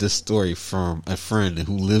heard this story from a friend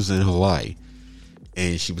who lives in Hawaii.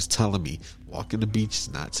 And she was telling me, walking the beach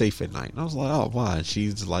is not safe at night. And I was like, oh, why? And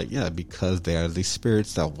she's like, yeah, because they are the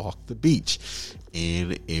spirits that walk the beach.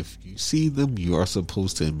 And if you see them, you are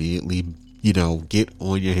supposed to immediately, get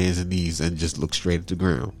on your hands and knees and just look straight at the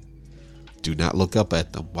ground. Do not look up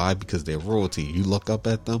at them. Why? Because they're royalty. You look up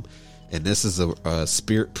at them, and this is a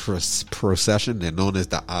spirit procession. They're known as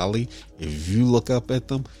the Ali. If you look up at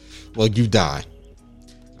them, well, you die.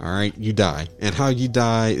 All right, you die. And how you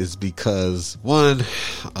die is because, one,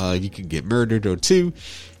 you can get murdered, or two,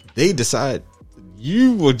 they decide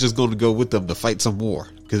you were just going to go with them to fight some war,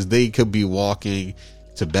 because they could be walking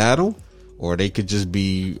to battle, or they could just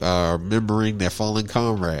be remembering their fallen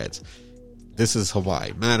comrades. This is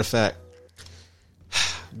Hawaii. Matter of fact,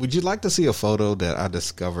 would you like to see a photo that I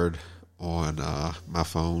discovered on my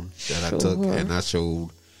phone that I took, and I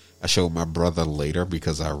showed my brother later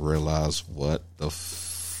because I realized what the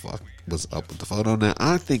fuck was up with the photo. Now,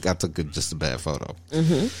 I think I took just a bad photo.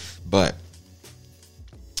 But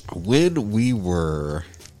when we were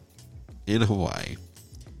in Hawaii,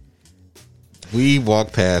 we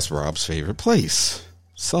walked past Rob's favorite place,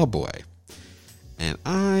 Subway. And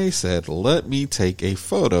I said, let me take a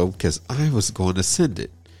photo because I was going to send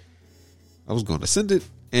it.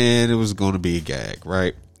 And it was going to be a gag,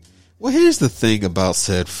 right? Well, here's the thing about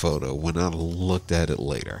said photo when I looked at it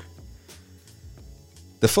later.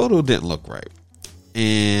 The photo didn't look right.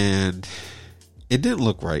 And it didn't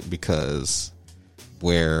look right because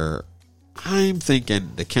where I'm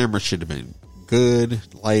thinking the camera should have been good,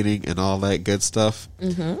 lighting and all that good stuff,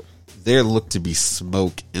 there looked to be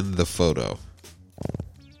smoke in the photo.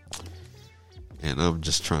 And I'm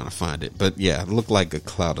just trying to find it. But yeah, it looked like a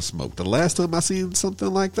cloud of smoke. The last time I seen something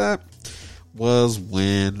like that was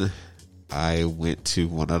when I went to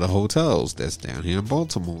one of the hotels that's down here in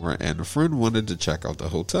Baltimore, and a friend wanted to check out the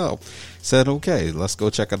hotel. Said, okay, let's go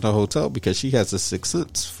check out the hotel because she has a sixth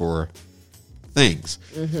sense for things.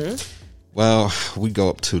 Well, we go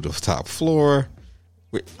up to the top floor.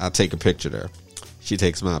 I take a picture there. She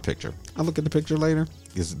takes my picture. I look at the picture later.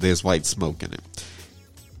 There's white smoke in it.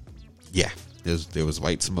 Yeah, there was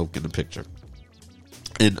white smoke in the picture.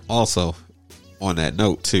 And also, on that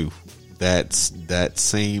note too, that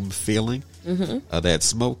same feeling of that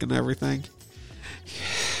smoke and everything.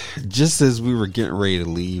 Just as we were getting ready to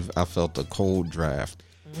leave, I felt a cold draft,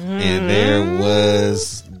 and there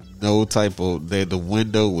was no type of the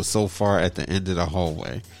window was so far at the end of the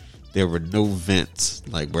hallway. There were no vents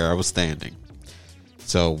like where I was standing.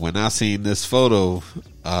 So when I seen this photo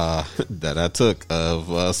that I took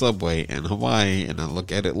of Subway in Hawaii, and I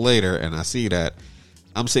look at it later and I see that,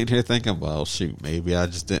 I'm sitting here thinking, well, shoot, maybe I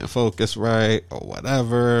just didn't focus right or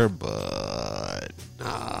whatever. But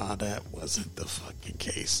nah, that wasn't the fucking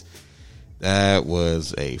case. That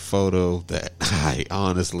was a photo that I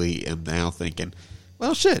honestly am now thinking,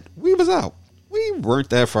 well, shit, we was out. We weren't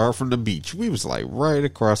that far from the beach. We was like right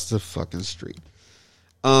across the fucking street.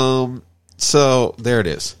 So there it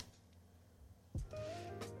is.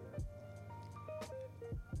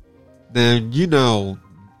 Now,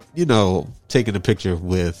 you know, taking a picture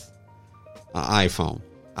with an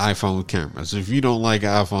iPhone cameras. If you don't like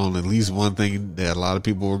iPhone, at least one thing that a lot of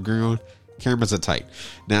people agree on, cameras are tight.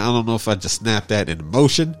 Now, I don't know if I just snapped that in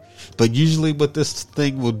motion, but usually what this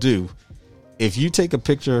thing will do, if you take a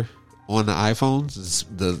picture on the iPhones,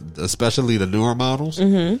 especially the newer models,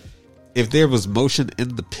 if there was motion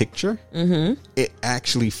in the picture, it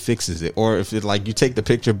actually fixes it. Or if it like you take the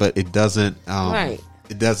picture but it doesn't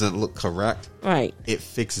it doesn't look correct, right, it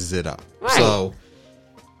fixes it up. Right. So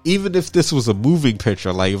even if this was a moving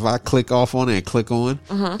picture, like if I click off on it and click on,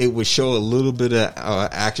 it would show a little bit of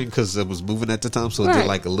action because it was moving at the time. So it did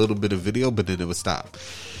like a little bit of video, but then it would stop.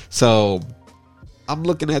 So I'm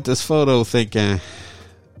looking at this photo thinking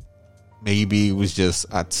maybe it was just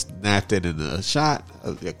I snapped it in a shot,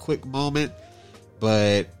 a quick moment.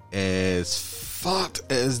 But as fucked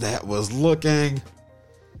as that was looking,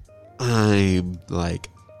 I'm like,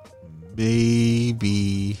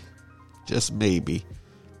 maybe, just maybe,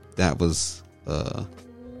 that was a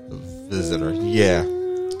visitor. Yeah.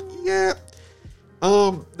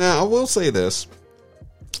 Now I will say this,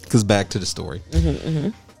 because back to the story.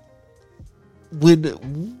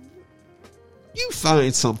 When you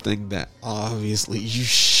find something that obviously you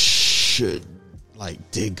should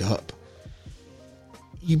like dig up,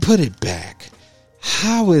 you put it back.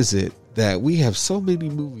 How is it that we have so many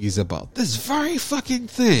movies about this very fucking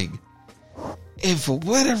thing, and for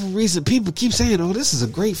whatever reason people keep saying, oh, this is a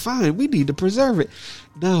great find, we need to preserve it?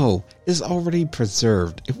 No, it's already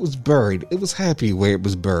preserved. It was buried. It was happy where it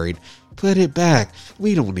was buried. Put it back.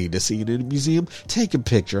 We don't need to see it in a museum. Take a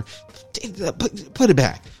picture. Put it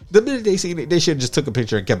back. The minute they seen it, they should have just took a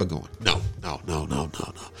picture and kept it going. No.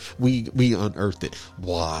 We unearthed it.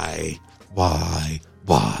 Why?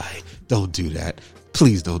 Don't do that.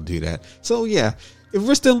 Please don't do that. So yeah, if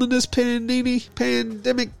we're still in this pandemic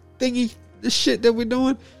thingy, this shit that we're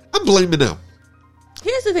doing, I'm blaming them.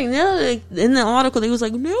 Here's the thing. In the article, they was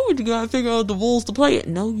like, no, you gotta figure out the rules to play it.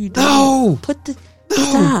 No, you don't. No.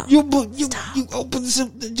 Stop. You open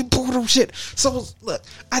some, you portal shit. So look,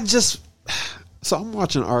 I'm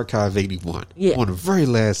watching Archive 81 on the very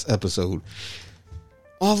last episode.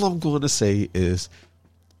 All I'm going to say is,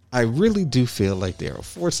 I really do feel like there are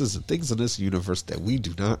forces and things in this universe that we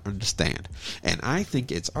do not understand. And I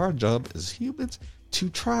think it's our job as humans to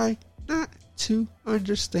try not to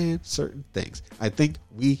understand certain things. I think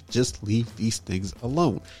we just leave these things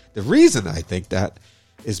alone. The reason I think that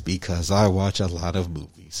is because I watch a lot of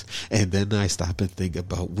movies, and then I stop and think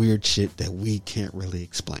about weird shit that we can't really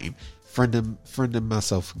explain. Friend and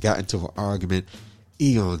myself got into an argument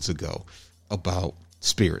eons ago about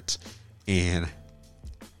spirits, and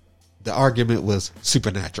the argument was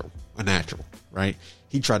supernatural or natural, right?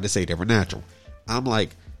 He tried to say they were natural. I'm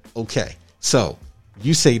like, okay, so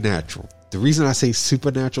you say natural. The reason I say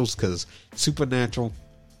supernatural is because supernatural,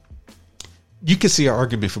 you can see an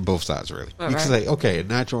argument from both sides, really. You can say, okay,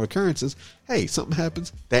 natural occurrences, hey, something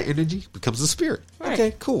happens, that energy becomes a spirit. Right.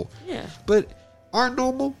 Okay, cool. Yeah. But our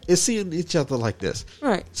normal is seeing each other like this.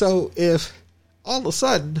 Right. So if all of a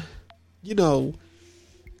sudden,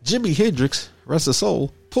 Jimi Hendrix, rest his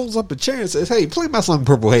soul, pulls up a chair and says, hey, play my song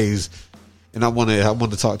Purple Haze, and I want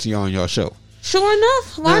to talk to you on your show. Sure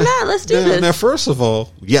enough. Why not? Let's do this. Now, first of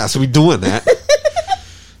all, so we're doing that.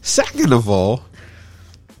 Second of all,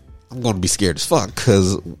 I'm going to be scared as fuck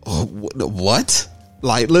because what?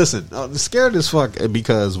 Like, listen, I'm scared as fuck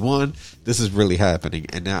because, one, this is really happening,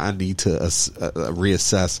 and now I need to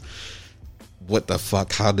reassess what the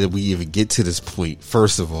fuck, how did we even get to this point,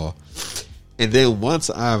 first of all. And then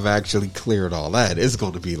once I've actually cleared all that, it's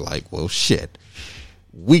going to be like, well, shit,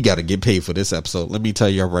 we got to get paid for this episode. Let me tell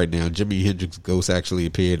y'all right now, Jimi Hendrix Ghost actually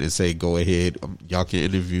appeared and say, go ahead, y'all can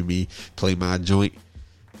interview me, play my joint.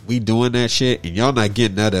 We doing that shit, and y'all not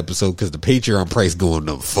getting that episode because the Patreon price going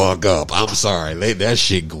the fuck up. I'm sorry, that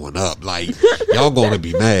shit going up. Like, y'all going to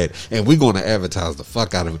be mad, and we going to advertise the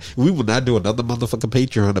fuck out of it. We will not do another motherfucking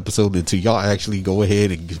Patreon episode until y'all actually go ahead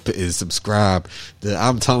and subscribe.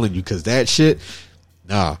 I'm telling you, because that shit,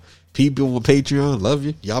 nah. People on Patreon love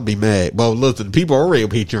you. Y'all be mad. Well, listen, people already on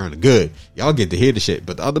Patreon are good. Y'all get to hear the shit.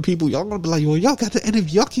 But the other people, y'all gonna be like, well, y'all got the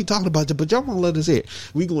interview. Y'all keep talking about it, but y'all won't let us hear it.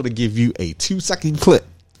 We going to give you a 2-second clip.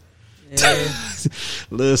 Yeah.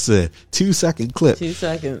 Listen, 2-second clip. 2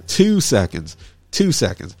 seconds. 2 seconds. 2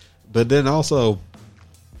 seconds. But then also,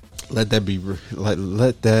 let that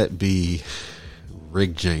be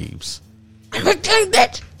Rick James. Rick James,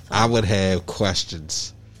 bitch. I would have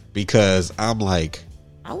questions because I'm like,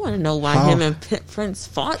 I want to know why him and Prince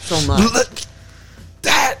fought so much.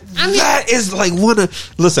 That is like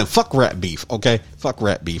listen, fuck rap beef, okay? Fuck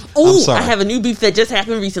rap beef. Oh, I have a new beef that just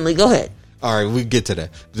happened recently. Go ahead. All right, we get to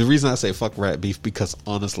that. The reason I say fuck rap beef because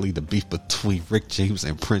honestly, the beef between Rick James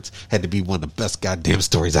and Prince had to be one of the best goddamn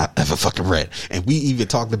stories I ever fucking read, and we even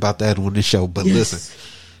talked about that on the show. But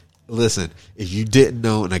listen, if you didn't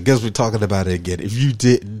know, and I guess we're talking about it again, if you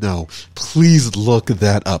didn't know, please look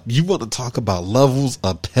that up. You want to talk about levels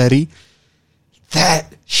of petty?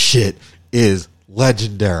 That shit is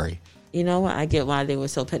legendary. You know what? I get why they were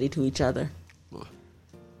so petty to each other.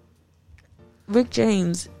 Rick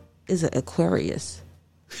James is an Aquarius.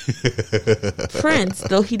 Prince,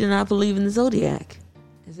 though he did not believe in the zodiac,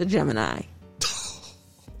 is a Gemini.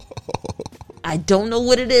 I don't know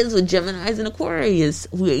what it is with Geminis and Aquarius.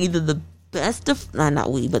 We're either the best of,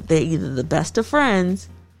 not we, but they're either the best of friends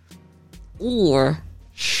or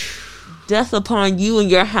death upon you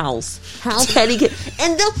and your house. How petty can,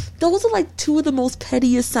 and those are like two of the most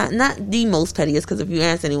pettiest signs, not the most pettiest, because if you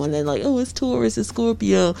ask anyone, they're like, oh, it's Taurus, it's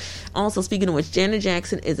Scorpio. Also, speaking of which, Janet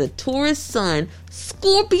Jackson is a Taurus sun,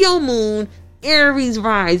 Scorpio moon, Aries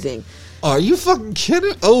rising. Are you fucking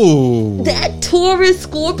kidding? Oh. That Taurus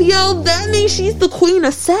Scorpio, that means she's the queen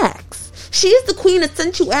of sex. She is the queen of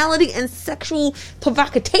sensuality and sexual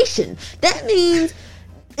provocation. That means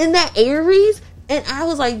in that Aries, and I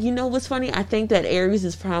was like, you know what's funny? I think that Aries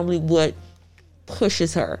is probably what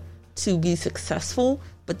pushes her to be successful.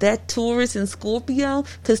 But that Taurus and Scorpio,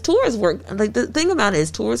 because Taurus work, like the thing about it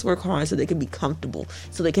is Taurus work hard so they can be comfortable,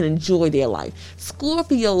 so they can enjoy their life.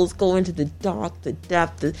 Scorpios go into the dark, the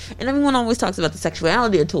depth, and everyone always talks about the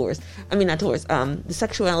sexuality of Taurus. I mean, not Taurus, the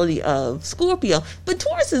sexuality of Scorpio. But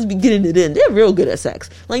Taurus is beginning it in. They're real good at sex.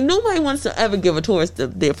 Like, nobody wants to ever give a Taurus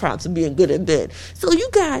their props of being good in bed. So you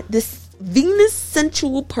got this Venus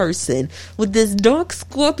sensual person with this dark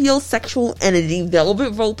Scorpio sexual energy,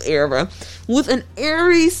 velvet rope era, with an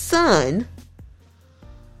Aries sun.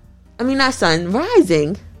 I mean, not sun,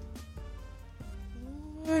 rising.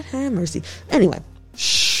 Lord have mercy. Anyway,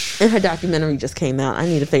 and her documentary just came out. I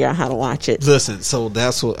need to figure out how to watch it. Listen, so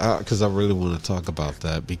that's what, because I really want to talk about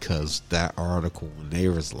that, because that article, when they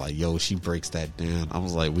was like, yo, she breaks that down, I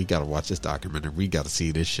was like, we got to watch this documentary. We got to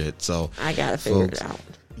see this shit. So I got to figure it out.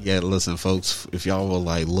 Yeah, listen, folks, if y'all were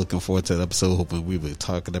like looking forward to the episode, hoping we were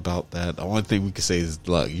talking about that, the only thing we could say is,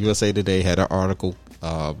 look, USA Today had an article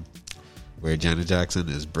where Janet Jackson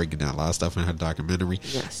is breaking down a lot of stuff in her documentary.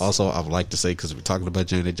 Yes. Also, I would like to say, because we're talking about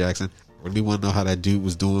Janet Jackson, I really want to know how that dude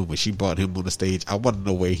was doing when she brought him on the stage. I want to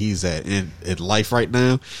know where he's at in life right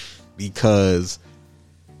now, because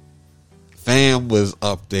fam was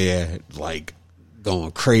up there like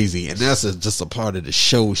going crazy, and that's just a part of the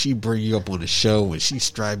show. She bring you up on the show and she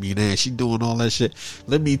strap you down, she doing all that shit.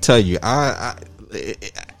 Let me tell you,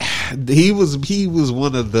 he was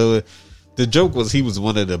one of the joke was he was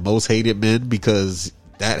one of the most hated men because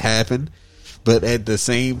that happened, but at the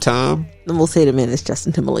same time, the most hated man is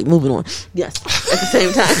Justin Timberlake. Moving on. Yes, at the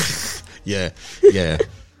same time. yeah,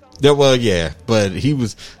 well, yeah, but he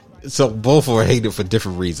was, so both were hated for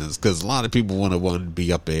different reasons, because a lot of people want to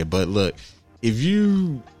be up there. But look, if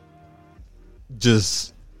you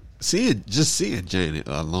just seeing Janet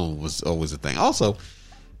alone was always a thing. Also,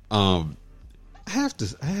 I have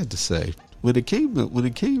to say, when it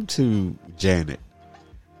came to Janet,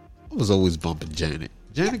 I was always bumping Janet.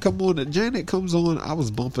 Janet comes on. I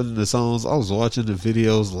was bumping the songs. I was watching the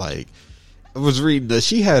videos. Like, I was reading that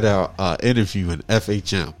she had a interview in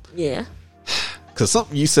FHM. Yeah. Because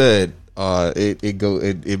something you said,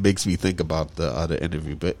 it makes me think about the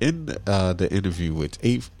interview. But in the interview with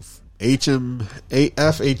FHM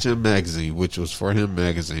magazine, which was For Him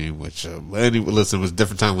magazine, which anyway, listen, it was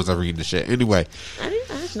different time was I reading the shit. Anyway, I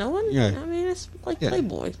didn't ask no one. Yeah. I mean, it's like Yeah.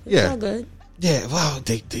 Playboy. It's all good. Yeah, well,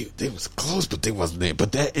 they was close, but they wasn't there.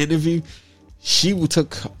 But that interview, she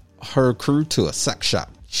took her crew to a sex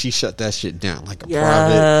shop. She shut that shit down like a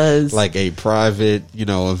private,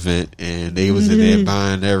 event, and they was in there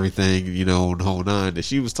buying everything, and the whole nine. And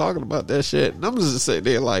she was talking about that shit, and I'm just sitting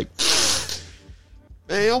there like,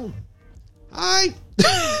 ma'am, hi,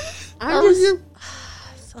 how are you?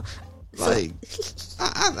 Like,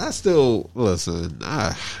 I still listen.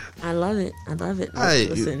 I love it.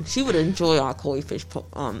 Listen, she would enjoy our koi fish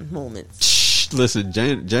moments. Listen,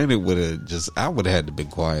 Janet would have I would have had to be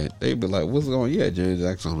quiet. They'd be like, "What's going on?" Yeah, Janet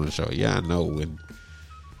Jackson on the show. Yeah, I know. And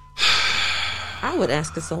I would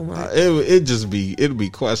ask her so much. It'd be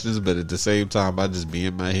questions, but at the same time, I'd just be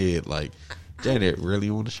in my head like, Janet really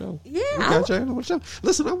on the show? Yeah, we got Janet on the show.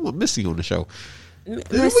 Listen, I want Missy on the show.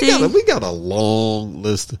 Missy. We got a long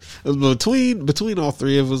list between all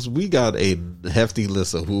three of us. We got a hefty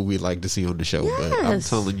list of who we'd like to see on the show. Yes. But I'm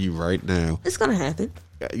telling you right now, it's gonna happen.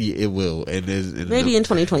 It will, and maybe in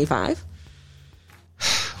 2025.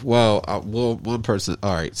 Well, one person.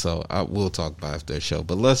 All right, so we'll talk about after the show.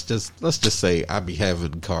 But let's just say I be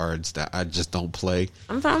having cards that I just don't play.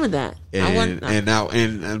 I'm fine with that.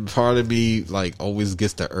 And part of me like always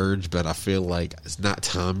gets the urge, but I feel like it's not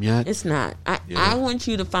time yet. It's not. I want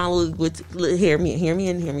you to follow with hear me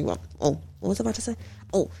and hear me. What was I about to say?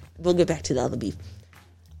 Oh, we'll get back to the other beef.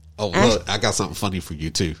 Oh, look, I got something funny for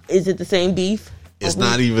you too. Is it the same beef? It's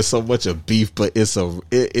not even so much a beef, but it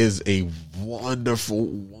is a wonderful,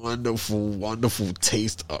 wonderful, wonderful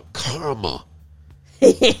taste of karma.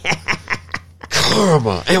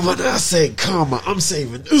 Karma. And when I say karma, I'm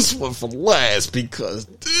saving this one for last because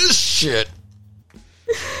this shit.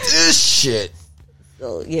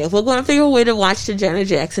 So, yeah, if we're going to figure a way to watch the Janet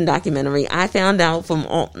Jackson documentary, I found out from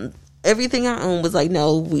everything I own was like,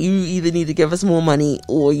 no, you either need to give us more money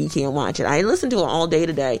or you can't watch it. I listened to it all day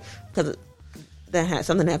today because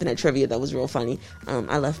something happened at trivia that was real funny.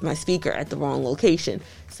 I left my speaker at the wrong location.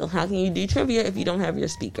 So how can you do trivia if you don't have your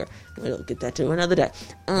speaker? We'll get that to another day.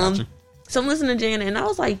 Gotcha. So I'm listening to Janet, and I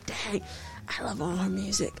was like, dang, I love all her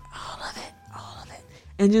music. All of it.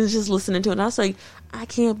 And just listening to it. And I was like, I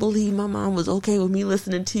can't believe my mom was okay with me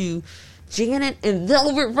listening to Janet and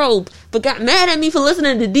Velvet Rope, but got mad at me for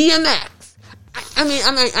listening to DMX.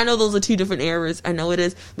 I know those are two different eras. I know it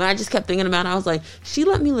is. But I just kept thinking about it. I was like, she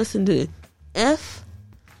let me listen to F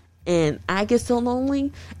and I Get So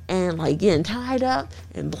Lonely and like Getting Tied Up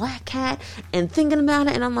and Black Cat and thinking about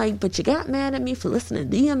it. And I'm like, but you got mad at me for listening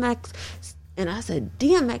to DMX. And I said,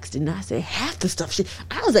 DMX did not say half the stuff.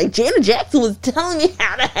 I was like, Janet Jackson was telling me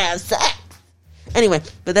how to have sex. Anyway,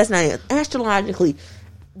 but that's not it. Astrologically,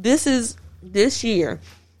 this year,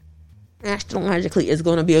 astrologically, is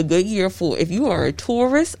going to be a good year for if you are a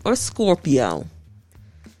Taurus or Scorpio.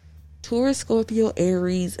 Taurus, Scorpio,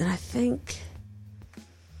 Aries, and I think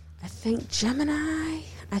Gemini.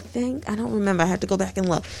 I don't remember. I have to go back and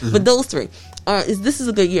look. Mm-hmm. But those three this is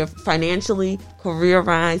a good year financially,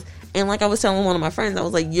 career-wise. And like I was telling one of my friends, I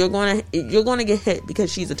was like, you're going to get hit because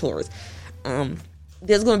she's a Taurus.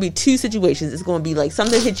 There's going to be two situations. It's going to be like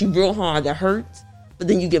something hits you real hard that hurts, but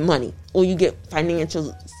then you get money or you get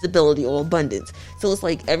financial stability or abundance. So it's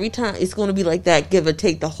like every time it's going to be like that, give or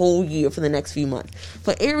take the whole year for the next few months.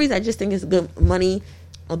 For Aries, I just think it's good money,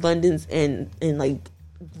 abundance, and like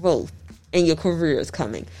growth. And your career is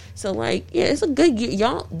coming. So, like, yeah, it's a good year.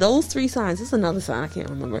 Y'all, those three signs, it's another sign, I can't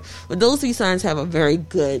remember. But those three signs have a very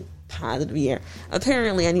good, positive year.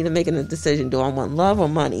 Apparently, I need to make a decision. Do I want love or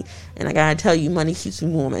money? And I gotta tell you, money keeps me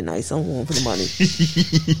warm at night, so I'm warm for the money.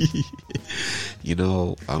 You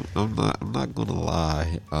know, I'm not gonna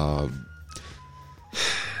lie.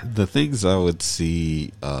 The things I would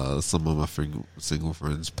see some of my single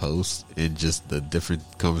friends post and just the different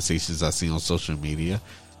conversations I see on social media,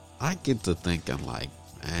 I get to thinking like,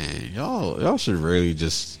 man, y'all should really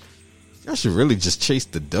just chase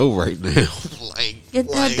the dough right now. Get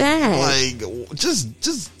that bag. Like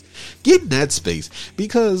just get in that space.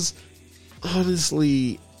 Because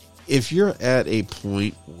honestly, if you're at a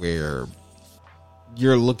point where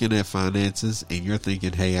you're looking at finances and you're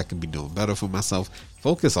thinking, hey, I can be doing better for myself,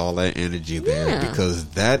 focus all that energy there because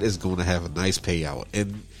that is going to have a nice payout.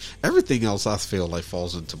 And everything else I feel like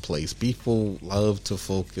falls into place. People love to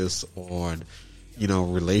focus on,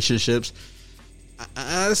 relationships.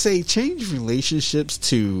 I say change relationships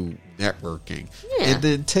to networking and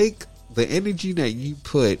then take the energy that you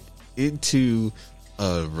put into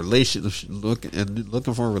a relationship,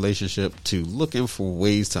 looking for a relationship, to looking for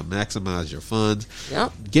ways to maximize your funds,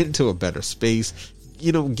 get into a better space,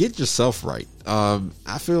 get yourself right.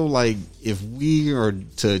 I feel like if we are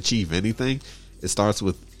to achieve anything, it starts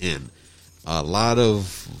within. A lot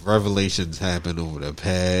of revelations happen over the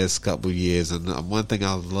past couple of years, and one thing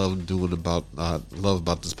I love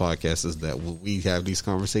about this podcast is that when we have these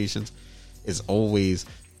conversations, it's always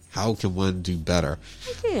how can one do better.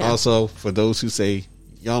 Also, for those who say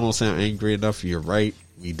y'all don't sound angry enough, you're right,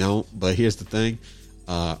 we don't. But here's the thing: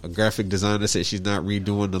 a graphic designer said she's not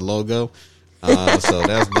redoing the logo, so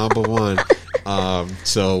that's number one.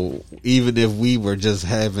 So even if we were just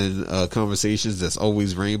having conversations that's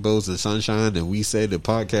always rainbows and sunshine, and we say the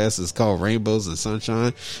podcast is called Rainbows and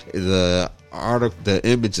Sunshine, the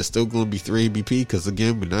image is still going to be 3BP because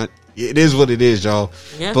again, it is what it is, y'all.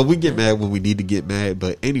 But we get mad when we need to get mad.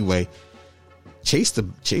 But anyway, chase the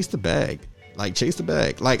bag. Like, chase the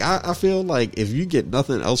bag. Like, I feel like if you get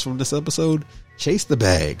nothing else from this episode, chase the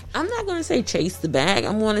bag. I'm not going to say chase the bag.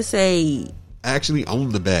 I'm going to say actually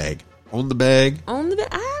own the bag. Own the bag. Own the bag.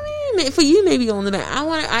 I mean, for you, maybe own the bag.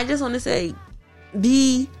 I just want to say,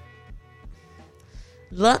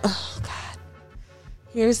 oh God.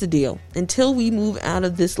 Here's the deal. Until we move out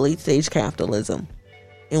of this late stage capitalism,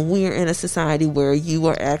 and we're in a society where you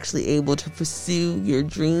are actually able to pursue your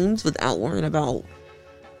dreams without worrying about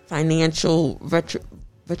financial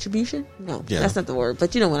retribution. No, that's not the word,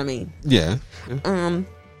 but you know what I mean. Yeah.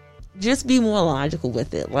 Just be more logical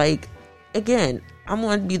with it. Like, again, I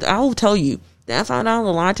will tell you that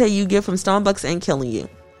 $5 latte you get from Starbucks ain't killing you.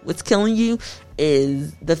 What's killing you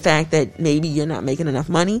is the fact that maybe you're not making enough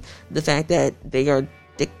money, the fact that they are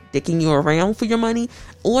dicking you around for your money,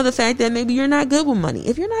 or the fact that maybe you're not good with money.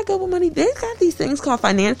 If you're not good with money, they've got these things called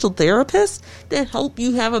financial therapists that help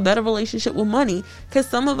you have a better relationship with money. Because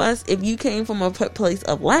some of us, if you came from a place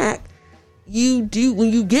of lack,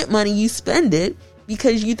 when you get money, you spend it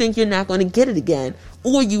because you think you're not going to get it again,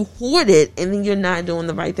 or you hoard it and then you're not doing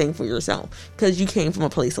the right thing for yourself because you came from a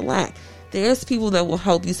place of lack. There's people that will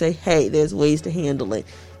help you say, hey, there's ways to handle it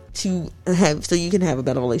so you can have a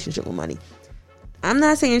better relationship with money. I'm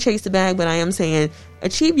not saying chase the bag, but I am saying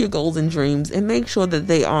achieve your goals and dreams and make sure that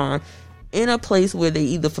they are in a place where they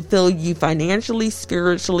either fulfill you financially,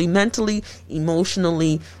 spiritually, mentally,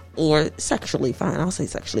 emotionally, or sexually. Fine, I'll say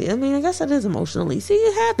sexually. I mean, I guess that is emotionally. See,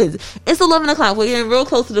 it happens. It's 11 o'clock. We're getting real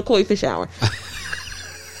close to the koi fish hour.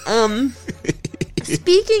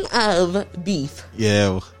 Speaking of beef.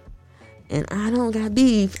 Yeah. And I don't got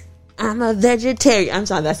beef. I'm a vegetarian. I'm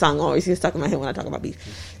sorry, that song always gets stuck in my head when I talk about beef.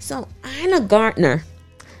 So, Ina Gartner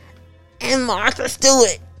and Martha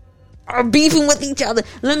Stewart are beefing with each other.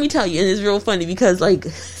 Let me tell you, and it's real funny because, like,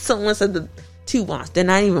 someone said the two wasps. They're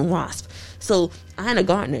not even wasps. So, Ina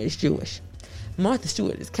Gartner is Jewish. Martha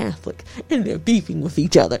Stewart is Catholic, and they're beefing with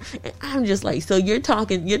each other. And I'm just like, so you're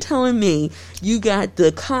telling me you got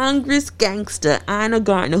the Congress gangster Ina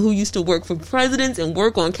Gartner, who used to work for presidents and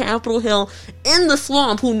work on Capitol Hill in the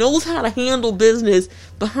swamp, who knows how to handle business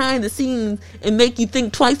behind the scenes and make you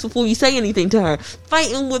think twice before you say anything to her,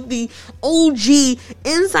 fighting with the OG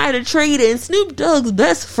insider trader and Snoop Dogg's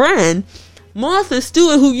best friend, Martha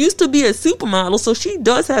Stewart, who used to be a supermodel, so she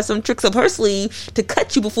does have some tricks up her sleeve to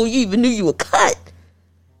cut you before you even knew you were cut.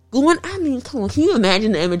 Come on, can you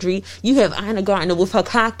imagine the imagery? You have Ina Gartner with her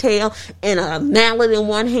cocktail and a mallet in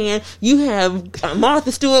one hand. You have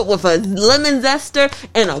Martha Stewart with a lemon zester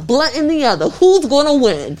and a blunt in the other. Who's gonna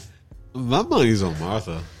win? My money's on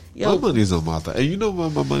Martha. Yo. My money's on Martha. And you know why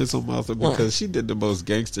my money's on Martha? Because she did the most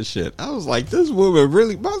gangster shit. I was like, this woman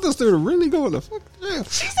really, Martha Stewart really going to fuck jail.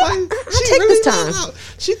 I'll take this time.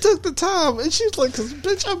 She took the time and she's like, cause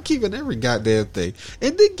bitch, I'm keeping every goddamn thing.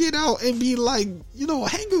 And then get out and be like,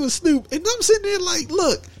 hanging with Snoop. And I'm sitting there like,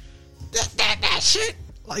 look, that shit.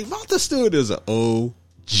 Like, Martha Stewart is an OG.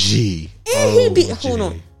 And hold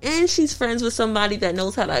on. And she's friends with somebody that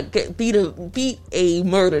knows how to beat a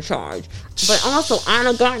murder charge. But also,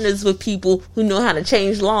 Ina Gartner's with people who know how to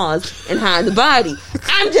change laws and hide the body.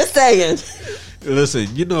 I'm just saying. Listen,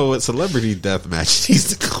 you know what? Celebrity Deathmatch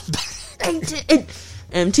needs to come back.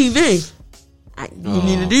 MTV. You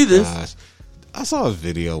need to do this. Gosh. I saw a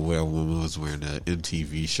video where a woman was wearing an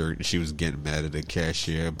MTV shirt and she was getting mad at the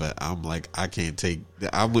cashier, but I'm like, I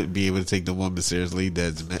wouldn't be able to take the woman seriously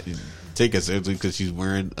take her seriously because she's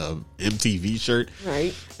wearing a MTV shirt,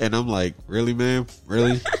 right? And I'm like, really, ma'am?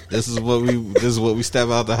 Really? This is what we step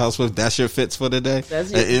out the house with? That's your fits for the day?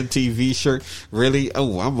 An MTV shirt? Really?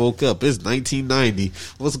 Oh, I woke up. It's 1990.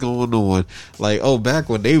 What's going on? Like, back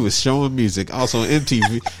when they was showing music. Also,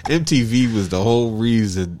 MTV was the whole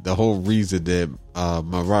reason that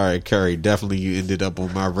Mariah Carey definitely ended up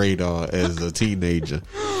on my radar as a teenager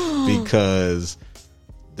because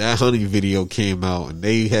that Honey video came out and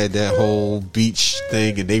they had that whole beach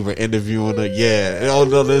thing and they were interviewing her. Yeah. Oh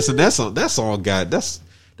no, listen, that song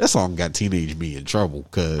got teenage me in trouble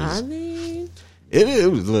because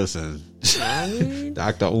it was, listen,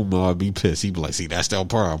 Dr. Umar be pissed. He be like, see, that's their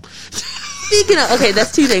problem. Speaking of,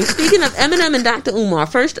 that's two things. Speaking of Eminem and Dr. Umar,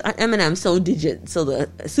 first Eminem, so the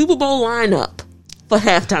Super Bowl lineup for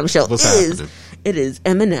halftime show It is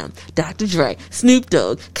Eminem, Dr. Dre, Snoop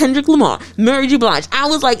Dogg, Kendrick Lamar, Mary J. Blige. I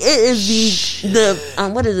was like, it is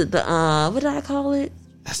what is it? What did I call it?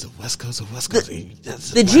 That's the West Coast of West Coast.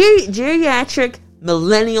 The geriatric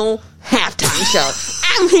millennial halftime show.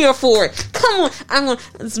 I'm here for it. Come on. I'm going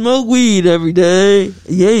to smoke weed every day.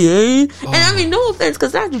 Yeah. And I mean, no offense,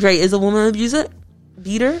 because Dr. Dre is a woman abuser.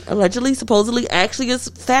 Beater, allegedly, supposedly, actually is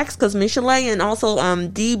facts because Michelet and also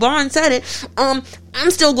D Barnes said it. I'm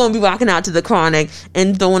still going to be rocking out to the Chronic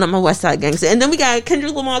and throwing up my West Side Gangster. And then we got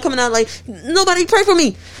Kendrick Lamar coming out like, nobody pray for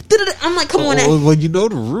me. I'm like, come on. Well, the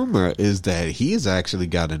rumor is that he's actually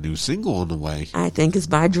got a new single on the way. I think it's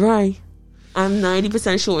by Dre. I'm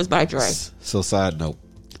 90% sure it's by Dre. So, side note,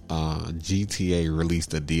 GTA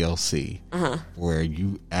released a DLC where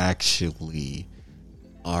you actually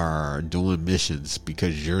are doing missions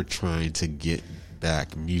because you're trying to get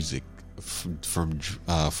back music for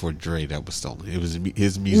Dre that was stolen. It was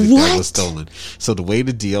his music that was stolen. So the way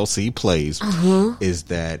the DLC plays is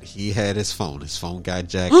that he had his phone got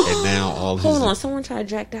jacked, and now all hold on, someone tried to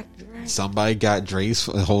jack Dr. Dre. Somebody got Dre's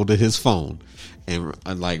hold of his phone and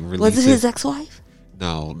like released Was it his ex-wife?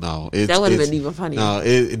 No. That would have been even funnier. No.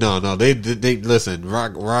 They listen.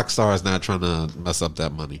 Rockstar is not trying to mess up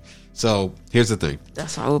that money. So here's the thing.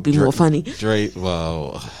 That's why it would be more funny. Drake.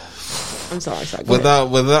 Well, I'm sorry. Go ahead.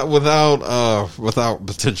 without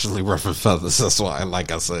potentially ruffling feathers. That's why,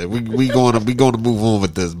 like I said, we going to move on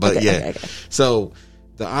with this. But okay. So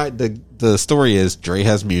the story is Dre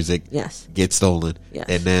has music. Yes. Gets stolen. Yes.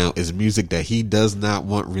 And now it's music that he does not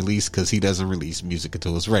want released because he doesn't release music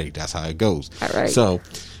until it's ready. That's how it goes. All right. So,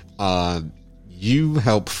 you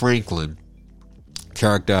help Franklin,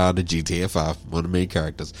 character out of GTA 5, one of the main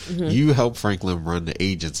characters. Mm-hmm. You help Franklin run the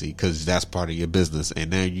agency because that's part of your business.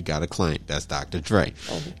 And now you got a client. That's Dr. Dre.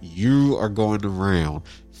 Oh. You are going around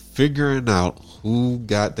figuring out who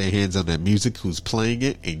got their hands on that music, who's playing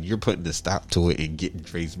it, and you're putting a stop to it and getting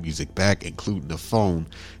Dre's music back, including the phone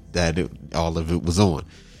that all of it was on.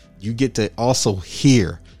 You get to also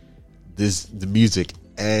hear the music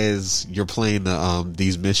as you're playing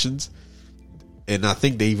these missions, and I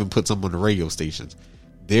think they even put some on the radio stations.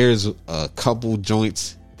 There's a couple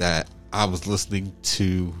joints that I was listening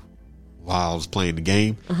to while I was playing the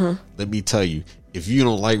game. Uh-huh. Let me tell you, if you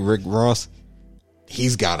don't like Rick Ross,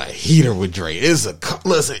 he's got a heater with Dre. It's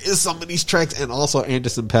some of these tracks, and also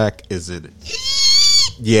Anderson .Paak is in it.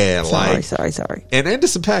 Yeah, sorry. And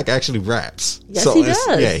Anderson .Paak actually raps. Yes, he does.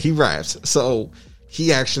 Yeah, he raps. So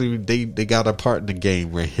he actually they got a part in the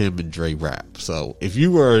game where him and Dre rap. So if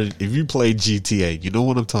you play GTA, you know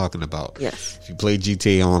what I'm talking about. Yes. If you play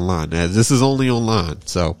GTA online, now this is only online,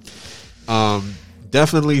 so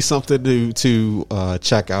definitely something to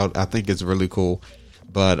check out. I think it's really cool,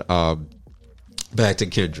 but. Back to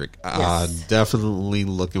Kendrick. Yes. Definitely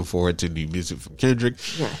looking forward to new music from Kendrick.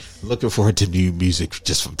 Yes. Looking forward to new music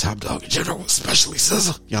just from Top Dog in general, especially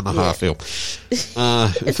SZA. Y'all know how I feel.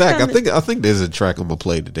 In fact, I think there's a track I'm gonna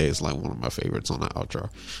play today. It's like one of my favorites on the outro.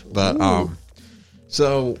 But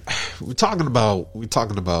so we're talking about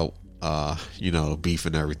beef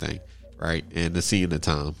and everything, right? And the scene of the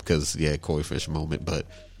time because Koi Fish moment. But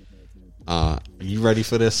are you ready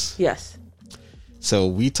for this? Yes. So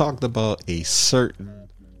we talked about a certain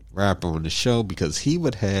rapper on the show because he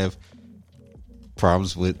would have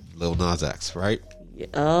problems with Lil Nas X, right?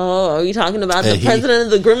 Oh, are you talking about the president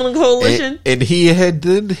of the Gremlin Coalition? And he had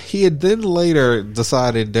then later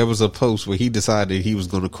decided there was a post where he decided he was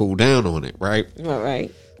going to cool down on it, right? All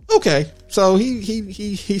right. Okay, so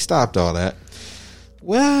he stopped all that.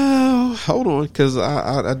 Well, hold on, because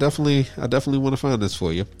I definitely want to find this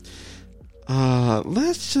for you.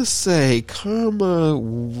 Let's just say karma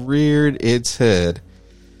reared its head.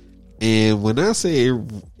 And when I say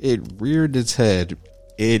it reared its head,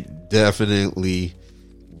 it definitely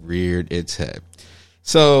reared its head.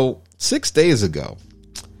 So 6 days ago,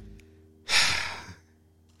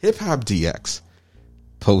 Hip Hop DX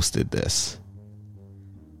posted this.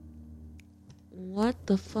 What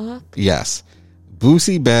the fuck? Yes.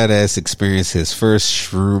 Boosie Badass experienced his first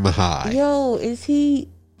shroom high. Yo, is he...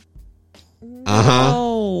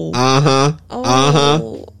 Oh.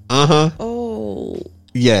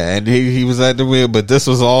 Yeah, and he was at the wheel, but this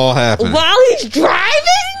was all happening while he's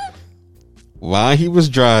driving. While he was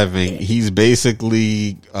driving, he's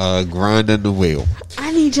basically grinding the wheel.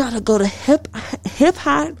 I need y'all to go to Hip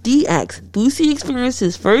Hop DX. Boosie experienced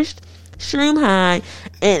his first shroom high,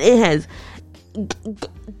 and it has.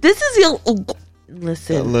 This is your.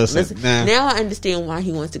 Listen. Nah. Now I understand why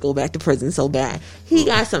he wants to go back to prison so bad. He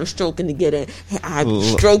got some stroking to get in. I'm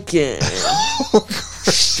stroking.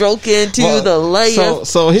 Stroking to the left.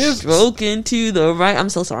 So here's stroking to the right. I'm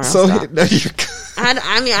so sorry. I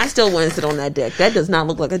still want to sit on that dick. That does not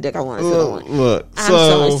look like a dick I want to sit on. Look, I'm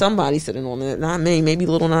sorry. Somebody's sitting on it. Not me. Maybe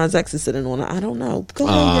Lil Nas X is sitting on it. I don't know. Go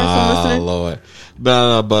ahead. I'm listening. Lord.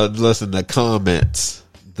 But listen, the comments.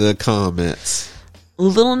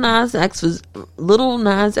 Lil Nas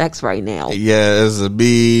X right now. Yeah, it's a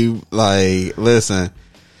meme. Like, listen.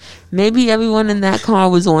 Maybe everyone in that car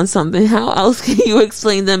was on something. How else can you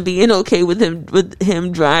explain them being okay with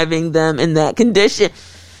him driving them in that condition?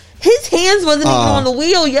 His hands wasn't even on the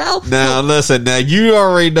wheel, yo. Now, listen. Now, you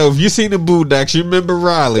already know. If you seen the Boondocks, you remember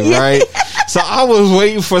Riley, right? So, I was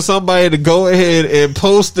waiting for somebody to go ahead and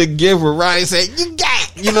post the gift where Riley said, you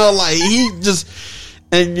got, like, he just...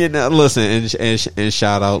 And listen, and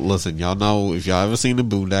shout out. Listen, y'all know if y'all ever seen the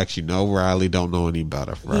Boondocks, you know Riley don't know any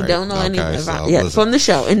better, right? He don't know any better. So, from the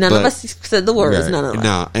show, and none of us said the words. Right, none of us.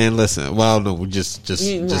 No, and listen. Well, no, we just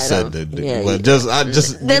said the. There's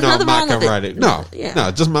nothing wrong with Riley. No,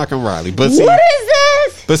 just mock and Riley. But what is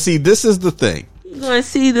this? But see, this is the thing. You're going to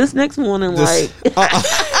see this next morning, like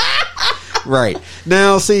right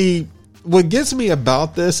now. See, what gets me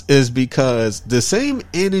about this is because the same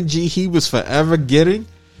energy he was forever getting,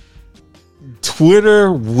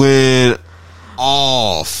 Twitter went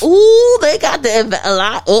off. Ooh, they got a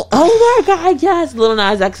lot. Oh my God, yes. Lil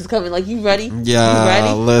Nas X is coming. Like, you ready? Yeah, you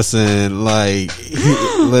ready? listen, like, he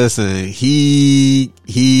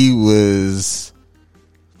was...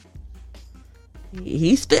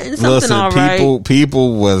 He's spitting something all right.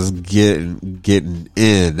 People was getting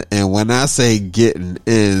in, and when I say getting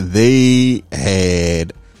in, they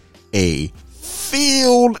had a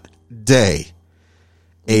field day.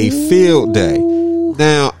 Field day.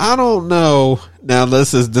 Now, I don't know. Now,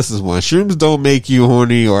 this is one. Shrooms don't make you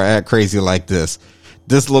horny or act crazy like this.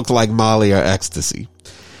 This looks like Molly or ecstasy.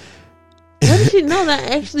 What did she know?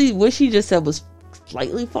 That actually what she just said was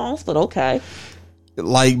slightly false, but okay.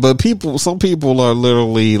 Like, but some people are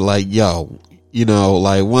literally like, yo, you know,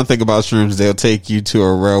 like, one thing about shrooms, they'll take you to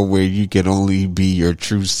a realm where you can only be your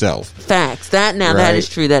true self. Facts. That is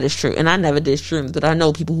true. That is true. And I never did shrooms, but I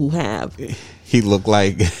know people who have. He looked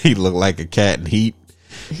like a cat in heat.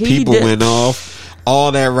 People went off.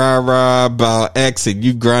 All that rah-rah about X and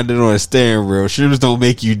you grinding on a steering wheel. Shrooms don't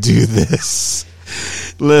make you do this.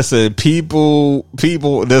 Listen, people,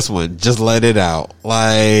 this one, just let it out.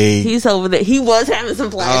 Like, he's over there. He was having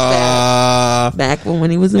some flashbacks back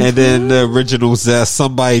when he was in. And then the original Zest,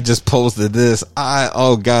 somebody just posted this.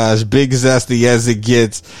 Oh gosh, big zesty as it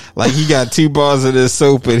gets. Like, he got 2 bars of this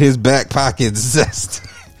soap in his back pocket, zest.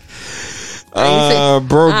 Bro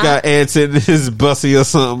got ants in his bussy or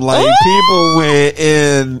something. Like, people went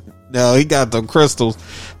in. No, he got them crystals.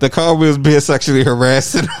 The car was being sexually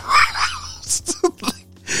harassed in the house.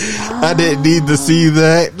 I didn't need to see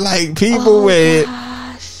that. Like, people went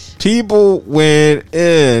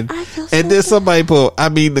in, and then somebody put, I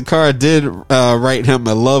mean, the car did write him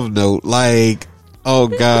a love note. Like, oh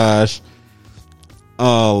gosh.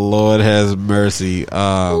 Oh, Lord has mercy.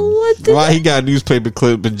 Why he got a newspaper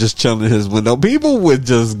clip and just chilling in his window. People would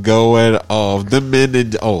just going off. The men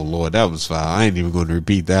and, oh Lord, that was foul. I ain't even going to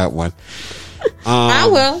repeat that one. I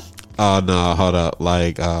will. Oh no, hold up.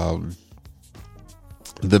 Like,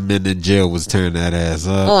 the men in jail was tearing that ass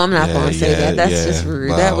up. Oh, I'm not going to say that. That's just rude.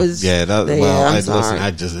 Well, that was. Listen,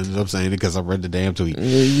 I just ended up saying it because I read the damn tweet.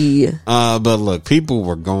 Yeah. But look, people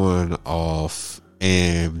were going off,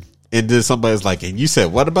 and then somebody's like, and you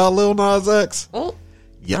said, what about Lil Nas X? Oh,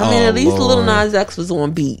 yeah, I mean, at least Lil Nas X was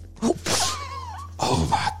on beat. Oh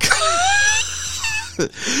my God.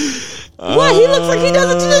 What? He looks like he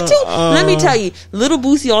does it to the 2. Let me tell you, Little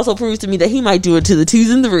Boosie also proves to me that he might do it to the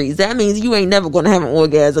 2s and 3s. That means you ain't never going to have an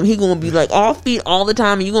orgasm. He going to be like off beat all the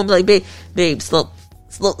time, and you going to be like, babe, slow,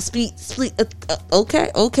 speed,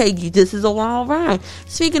 okay, this is a wild ride.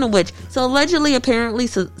 Speaking of which, so allegedly, apparently,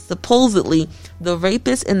 supposedly, the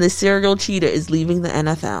rapist and the serial cheater is leaving the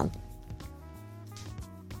NFL.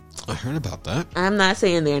 I heard about that. I'm not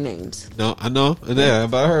saying their names. No, I know. Yeah,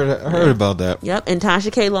 but I heard about that. Yep, and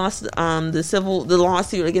Tasha K lost the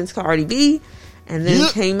lawsuit against Cardi B, and then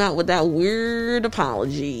came out with that weird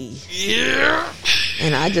apology. Yeah.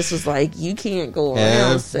 And I just was like, you can't go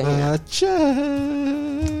around saying,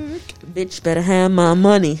 bitch better have my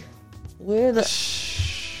money. I mean,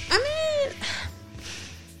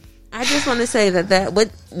 I just want to say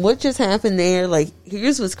that what just happened there, like,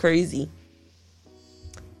 here's what's crazy.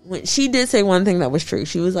 When she did say one thing that was true.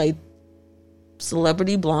 She was like,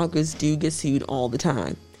 celebrity bloggers do get sued all the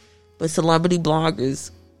time. But celebrity bloggers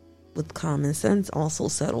with common sense also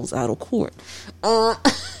settles out of court. And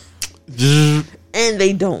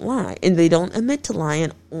they don't lie. And they don't admit to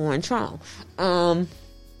lying on trial. But,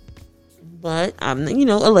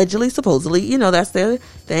 allegedly, supposedly, that's their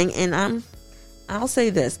thing. And I'll say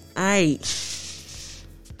this.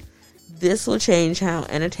 This will change how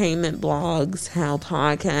entertainment blogs, how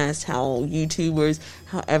podcasts, how YouTubers,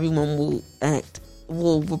 how everyone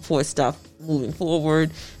will report stuff moving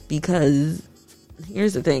forward. Because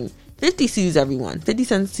here's the thing. 50 sues everyone. 50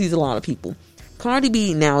 Cent sues a lot of people. Cardi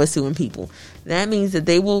B now is suing people. That means that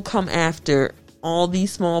they will come after all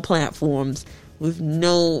these small platforms with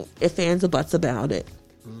no ifs, ands, or buts about it.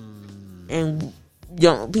 And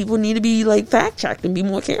people need to be like fact checked and be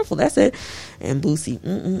more careful. That's it. And Boosie,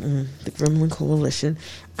 the Gremlin Coalition.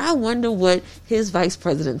 I wonder what his vice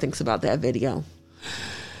president thinks about that video.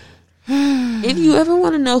 If you ever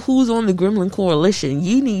want to know who's on the Gremlin Coalition,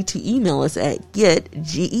 you need to email us at GET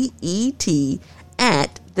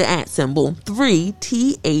at the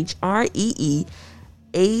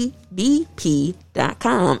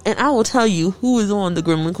 @3THREEABP.com, and I will tell you who is on the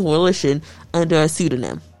Gremlin Coalition under a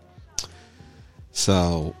pseudonym.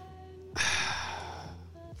 So,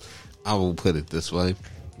 I will put it this way.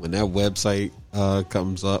 When that website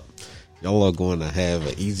comes up, y'all are going to have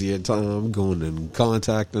an easier time going and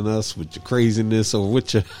contacting us with your craziness or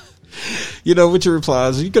with your, with your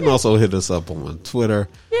replies. You can also hit us up on Twitter.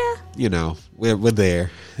 Yeah. We're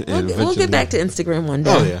there. And We'll get back to Instagram one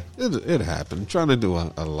day. Oh yeah, it happened. Trying to do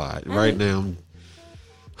a lot right now.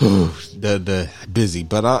 The busy,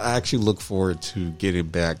 but I actually look forward to getting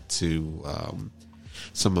back to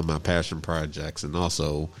some of my passion projects and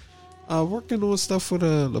also working on stuff for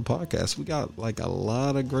the podcast. We got like a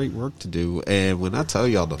lot of great work to do, and when I tell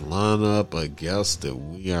y'all the lineup of guests that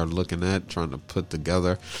we are looking at trying to put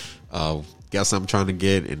together, guests I'm trying to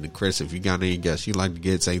get, and Chris, if you got any guests you like to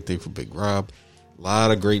get, same thing for Big Rob. A lot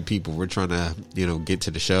of great people we're trying to get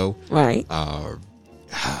to the show. Right.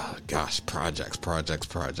 Gosh, projects.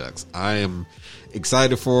 I am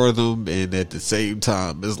excited for them, and at the same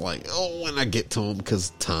time, it's like, oh, when I get to them, because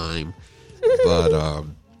time. But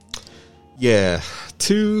yeah,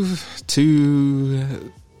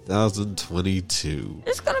 2022.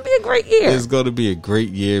 It's gonna be a great year. It's gonna be a great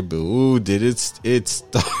year, but ooh, did it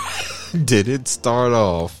start? Did it start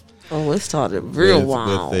off? Oh, it started real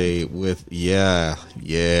wild. Yeah.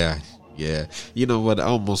 You know what? I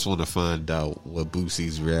almost want to find out what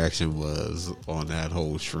Boosie's reaction was on that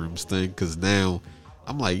whole shrooms thing, because now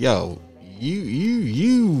I'm like, yo,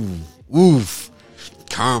 you, oof,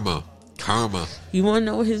 karma. You want to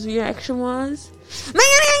know what his reaction was? Y'all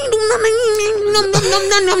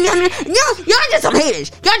just some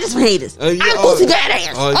haters. I'm Boosie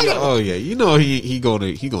badass. Oh yeah. He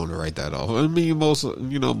gonna write that off. I mean, most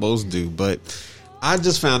do, but I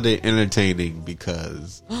just found it entertaining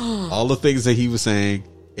because all the things that he was saying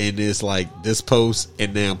in this post,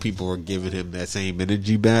 and now people are giving him that same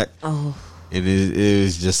energy back. Oh, and it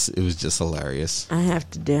was just hilarious. I have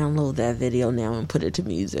to download that video now and put it to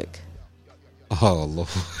music. Oh Lord.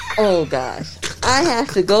 Oh gosh, I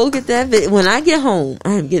have to go get that video. When I get home,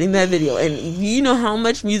 I am getting that video, and you know how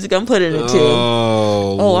much music I'm putting it to.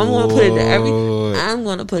 Oh, I'm going to put it to everything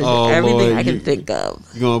Lord, I can think of.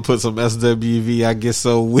 You gonna put some SWV? I get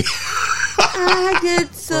so weird. I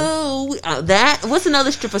get so weird. What's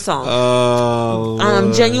another stripper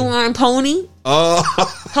song? Genuine Pony.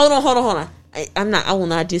 Hold on. I will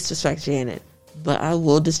not disrespect Janet, but I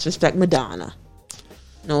will disrespect Madonna.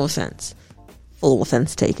 No offense. Full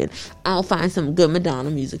offense taken. I'll find some good Madonna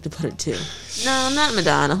music to put it to. No, not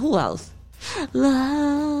Madonna. Who else?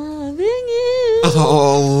 Loving you is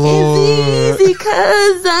easy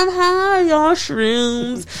 'cause I'm high on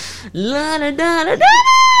shrooms. La da da da da.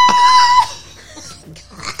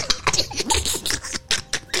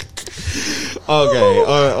 Okay,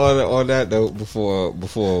 on that note,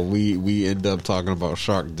 before we end up talking about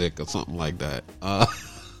shark dick or something like that,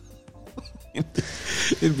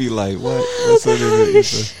 it'd be like, what?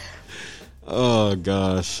 Oh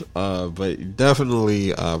gosh. But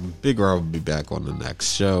definitely, Big Rob will be back on the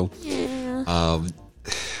next show. Yeah.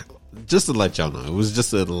 Just to let y'all know, it was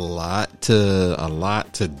just a lot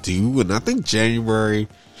to do, and I think January.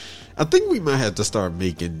 I think we might have to start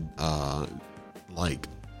making like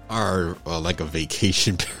our like a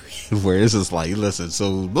vacation period where it's just like, listen.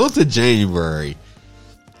 So month of January,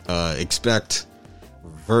 expect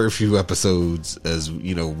very few episodes as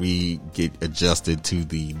we get adjusted to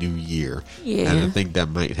the new year. Yeah. And I think that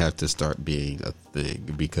might have to start being a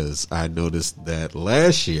thing, because I noticed that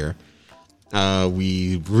last year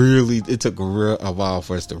it took a while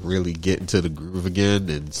for us to really get into the groove again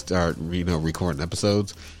and start recording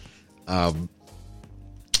episodes.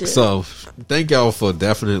 So thank y'all for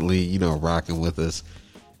definitely rocking with us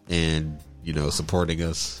and supporting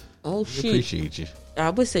us. Oh shit, we appreciate you. I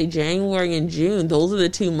would say January and June. Those are the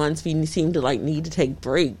 2 months we seem to need to take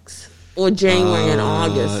breaks. Or January and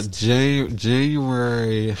August.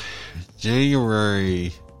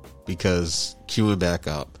 January, because queuing back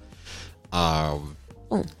up. I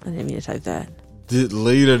didn't mean to type that.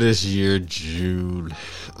 Later this year, June.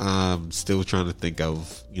 I'm still trying to think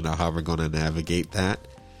of how we're going to navigate that.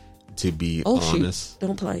 To be honest, shoot.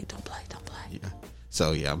 Don't play. Yeah.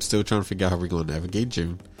 So yeah, I'm still trying to figure out how we're going to navigate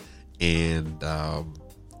June. And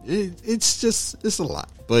it's a lot,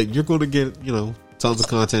 but you're going to get tons of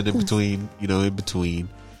content in between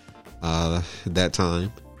that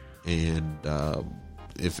time, and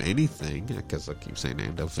if anything, because I keep saying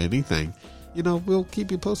that, if anything, we'll keep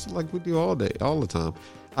you posted like we do all the time.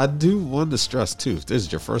 I do want to stress too, if this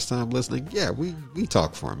is your first time listening, yeah, we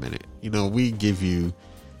talk for a minute. We give you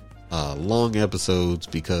long episodes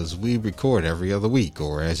because we record every other week,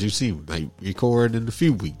 or as you see, we might record in a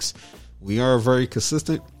few weeks. We are very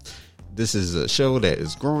consistent. This is a show that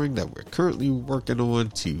is growing, that we're currently working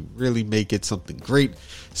on to really make it something great,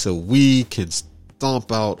 so we can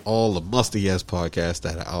stomp out all the musty ass podcasts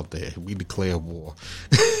that are out there. We declare war.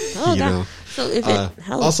 Oh, You God. know. So if it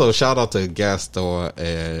helps. Also, shout out to Gastor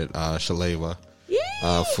and Shaleva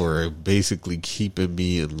for basically keeping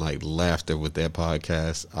me in like laughter with their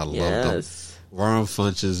podcast. I love them. Yes. Ron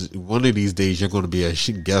Funches, one of these days you're going to be a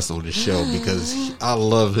guest on the show because I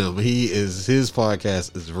love him. His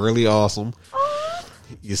podcast is really awesome.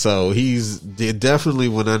 So he's definitely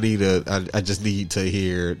when I just need to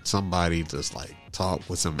hear somebody just like talk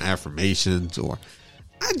with some affirmations, or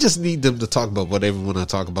I just need them to talk about whatever I want to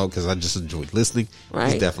talk about because I just enjoy listening.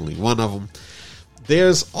 Right. He's definitely one of them.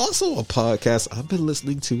 There's also a podcast I've been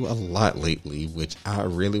listening to a lot lately, which I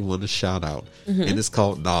really want to shout out, and it's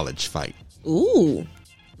called Knowledge Fight. Ooh.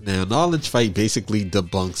 Now, Knowledge Fight basically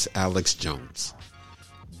debunks Alex Jones.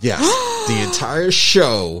 Yes, the entire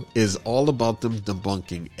show is all about them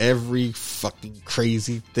debunking every fucking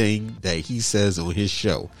crazy thing that he says on his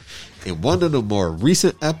show. And one of the more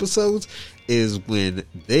recent episodes is when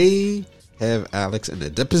they have Alex in a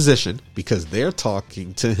deposition because they're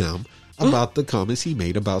talking to him about the comments he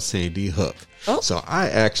made about Sandy Hook. So I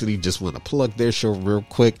actually just want to plug their show real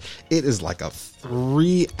quick. It is like a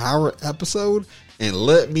 3-hour episode. And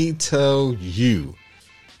let me tell you,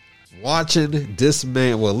 listening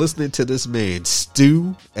to this man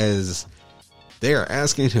stew as they're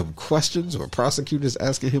asking him questions, or prosecutors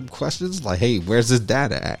asking him questions like, hey, where's this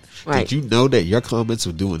data at? Right. Did you know that your comments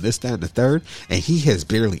were doing this, that, and the third? And he has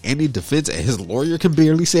barely any defense and his lawyer can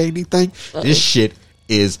barely say anything. This shit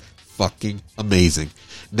is fucking amazing.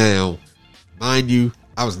 Now, mind you,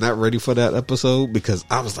 I was not ready for that episode because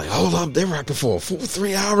I was like, hold up, they're rocking for a full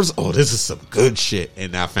 3 hours? Oh, this is some good shit.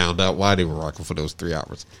 And I found out why they were rocking for those 3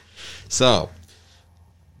 hours. So,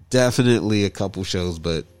 definitely a couple shows,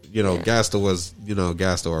 but, Gastor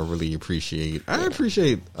I really appreciate. I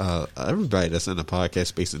appreciate everybody that's in the podcast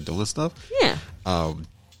space and doing stuff. Yeah.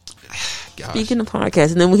 Gosh. Speaking of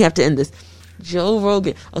podcasts, and then we have to end this. Joe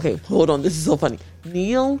Rogan. Okay, hold on. This is so funny.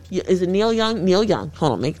 Is it Neil Young? Neil Young.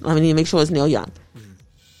 Hold on. I need to make sure it's Neil Young.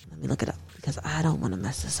 Let me look it up because I don't want to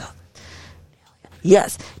mess this up.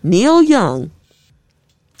 Yes, Neil Young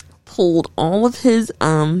pulled all of his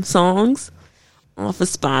songs off of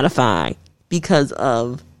Spotify because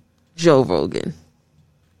of Joe Rogan.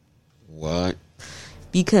 What?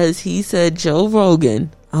 Because he said Joe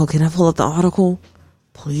Rogan. Oh, can I pull up the article?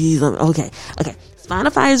 Please. Okay.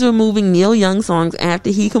 Spotify is removing Neil Young songs after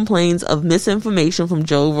he complains of misinformation from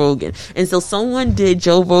Joe Rogan. And so someone did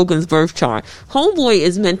Joe Rogan's birth chart. Homeboy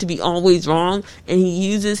is meant to be always wrong, and he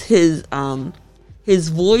uses his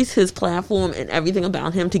voice, his platform, and everything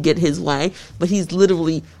about him to get his way. But he's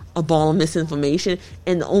literally a ball of misinformation,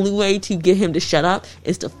 and the only way to get him to shut up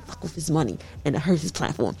is to fuck with his money and to hurt his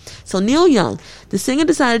platform. So Neil Young, the singer,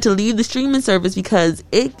 decided to leave the streaming service because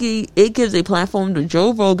it gives a platform to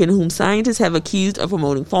Joe Rogan, whom scientists have accused of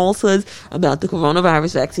promoting falsehoods about the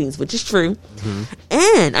coronavirus vaccines, which is true.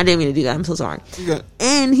 And I didn't mean to do that, I'm so sorry.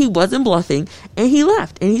 And he wasn't bluffing, and he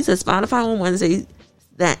left. And he said Spotify on Wednesday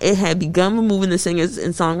that it had begun removing the singers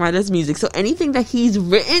and songwriters' music. So anything that he's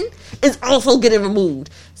written is also getting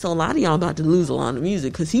removed. So a lot of y'all about to lose a lot of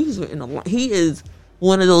music because he's written a lot. He is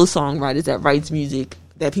one of those songwriters that writes music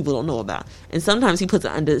that people don't know about. And sometimes he puts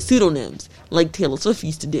it under pseudonyms like Taylor Swift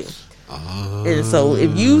used to do. And so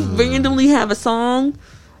if you randomly have a song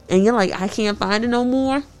and you're like, I can't find it no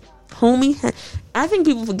more, homie, I think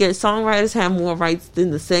people forget songwriters have more rights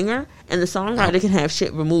than the singer, and the songwriter can have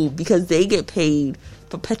shit removed because they get paid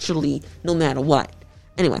perpetually no matter what.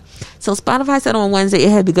 Anyway, so Spotify said on Wednesday it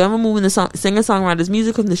had begun removing the singer-songwriter's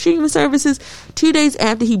music from the streaming services 2 days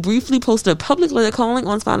after he briefly posted a public letter calling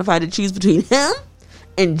on Spotify to choose between him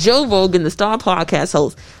and Joe Rogan, the star podcast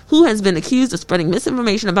host, who has been accused of spreading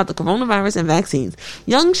misinformation about the coronavirus and vaccines.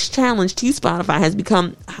 Young's challenge to Spotify has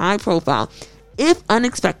become high profile, if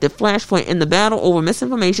unexpected, flashpoint in the battle over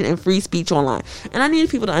misinformation and free speech online. And I need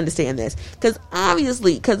people to understand this because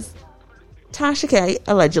Tasha K,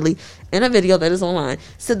 allegedly, in a video that is online,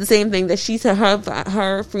 said the same thing, that she said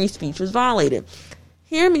her free speech was violated.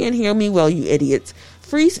 Hear me and hear me well, you idiots.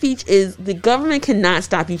 Free speech is, the government cannot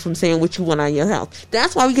stop you from saying what you want on your health.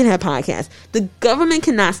 That's why we can have podcasts. The government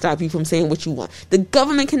cannot stop you from saying what you want. The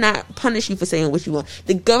government cannot punish you for saying what you want.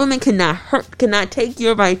 The government cannot take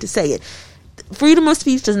your right to say it. Freedom of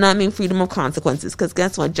speech does not mean freedom of consequences, because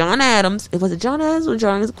guess what? John Adams, was it John Adams or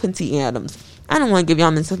John Quincy Adams? I don't want to give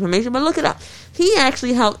y'all misinformation, but look it up. He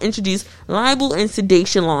actually helped introduce libel and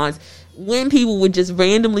sedation laws when people would just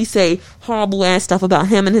randomly say horrible ass stuff about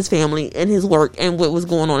him and his family and his work and what was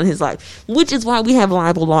going on in his life, which is why we have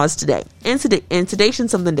libel laws today. And sedation,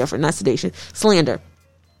 something different, not sedation, slander.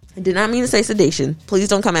 I did not mean to say sedation. Please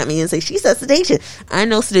don't come at me and say, she said sedation. I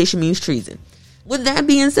know sedation means treason. With that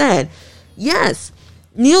being said, yes,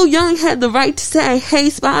 Neil Young had the right to say, hey,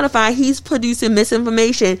 Spotify, he's producing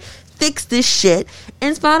misinformation. Fix this shit.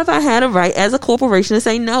 And Spotify had a right as a corporation to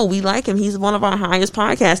say, no, we like him. He's one of our highest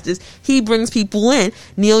podcasters. He brings people in.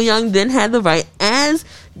 Neil Young then had the right as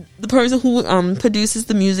the person who produces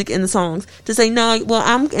the music and the songs to say, no, well,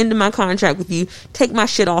 I'm ending my contract with you. Take my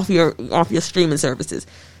shit off your streaming services.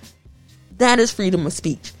 That is freedom of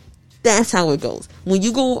speech. That's how it goes. When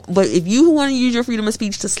you go, but if you want to use your freedom of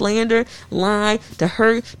speech to slander, lie, to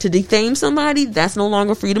hurt, to defame somebody, that's no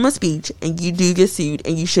longer freedom of speech, and you do get sued,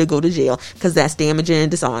 and you should go to jail because that's damaging and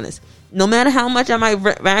dishonest. No matter how much I might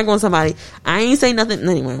rag on somebody, I ain't say nothing.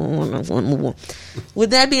 Anyway, move on. With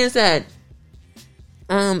that being said,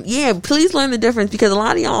 yeah, please learn the difference, because a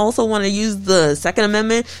lot of y'all also want to use the Second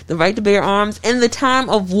Amendment, the right to bear arms, in the time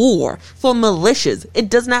of war for militias. It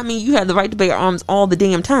does not mean you have the right to bear arms all the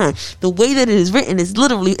damn time. The way that it is written is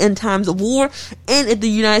literally in times of war, and if the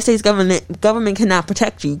United States government cannot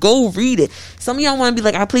protect you. Go read it. Some of y'all want to be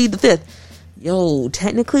like, I plead the Fifth. Yo,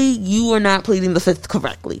 technically, you are not pleading the Fifth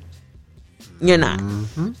correctly. You're not.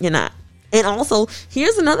 Mm-hmm. You're not. And also,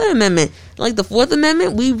 here's another amendment. Like the Fourth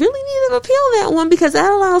Amendment, we really need to repeal that one, because that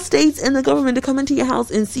allows states and the government to come into your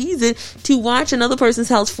house and seize it to watch another person's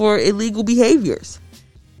house for illegal behaviors,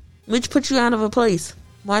 which puts you out of a place.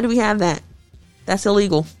 Why do we have that? That's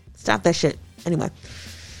illegal. Stop that shit. Anyway.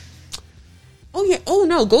 Oh, yeah. Oh,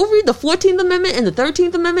 no. Go read the 14th Amendment and the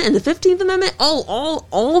 13th Amendment and the 15th Amendment. Oh,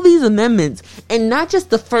 all these amendments. And not just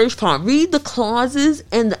the first part. Read the clauses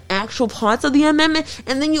and the actual parts of the amendment.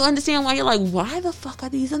 And then you understand why you're like, why the fuck are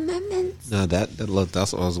these amendments? No, that's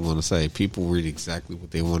what I was going to say. People read exactly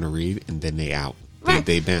what they want to read, and then they out. Right.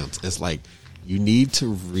 They bounce. It's like, you need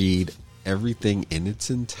to read everything in its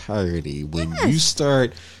entirety. When you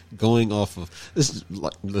start going off of...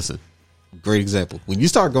 Listen. Great example. When you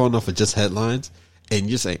start going off of just headlines and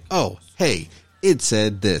you say, oh, hey, it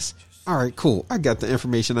said this. All right, cool. I got the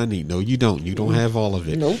information I need. No, you don't. You don't have all of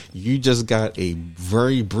it. Nope. You just got a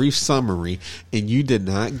very brief summary, and you did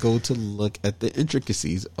not go to look at the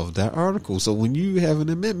intricacies of that article. So when you have an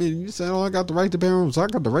amendment and you say, oh, I got the right to bear arms, I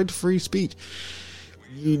got the right to free speech,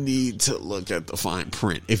 you need to look at the fine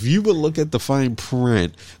print. If you would look at the fine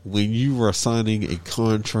print when you are signing a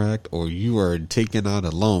contract or you are taking out a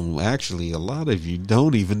loan, actually, a lot of you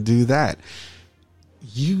don't even do that.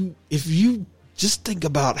 If you just think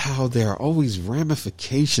about how there are always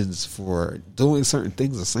ramifications for doing certain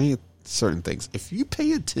things or saying certain things. If you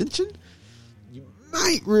pay attention, you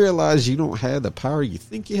might realize you don't have the power you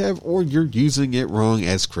think you have, or you're using it wrong,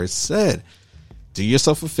 as Chris said. Do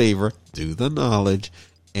yourself a favor, do the knowledge,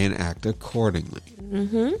 and act accordingly.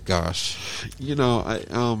 Mm-hmm. Gosh,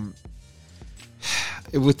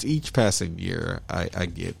 with each passing year, I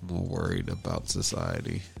get more worried about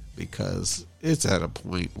society, because it's at a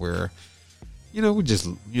point where,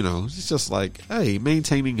 it's just like, hey,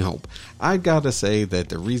 maintaining hope. I gotta say that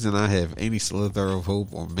the reason I have any slither of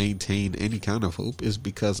hope or maintain any kind of hope is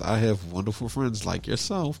because I have wonderful friends like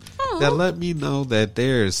yourself that let me know that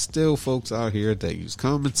there's still folks out here that use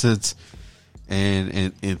common sense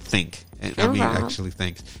and think. And I mean, actually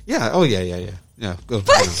think. Yeah. Oh, yeah. Yeah.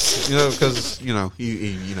 Because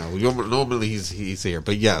normally he's here,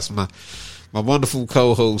 but yes, my wonderful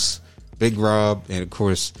co-host, Big Rob, and of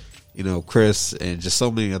course, Chris, and just so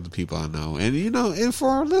many other people I know. And, and for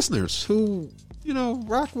our listeners who,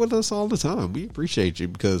 rock with us all the time, we appreciate you,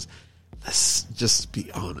 because let's just be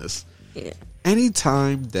honest. Yeah.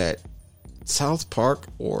 Anytime that South Park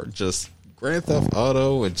or just Grand Theft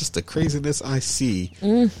Auto and just the craziness I see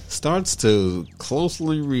starts to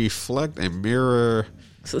closely reflect and mirror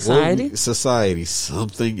society,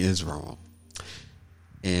 something is wrong.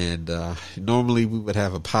 And normally we would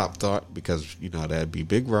have a pop thought, because that'd be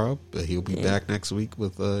Big Rob, but he'll be back next week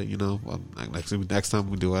with next time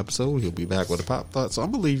we do an episode, he'll be back with a pop thought. So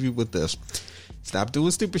I'm gonna leave you with this: stop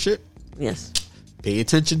doing stupid shit. Yes. Pay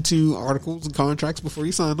attention to articles and contracts before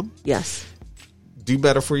you sign them. Yes. Do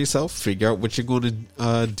better for yourself. Figure out what you're going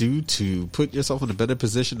to do to put yourself in a better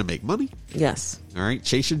position to make money. Yes. All right.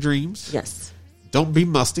 Chase your dreams. Yes. Don't be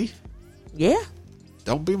musty. Yeah.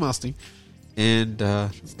 Don't be musty. And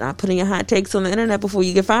stop putting your hot takes on the internet before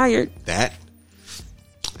you get fired. That.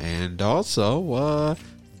 And also,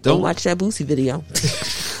 don't watch that Boosie video.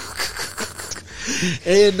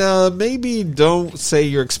 And maybe don't say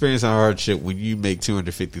you're experiencing hardship when you make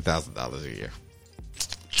 $250,000 a year.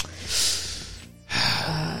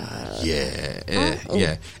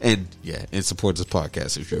 And support this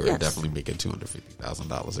podcast if you're definitely making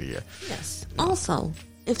 $250,000 a year. Yes. Also,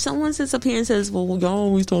 if someone sits up here and says, well, y'all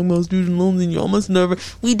always talking about student loans and y'all must never,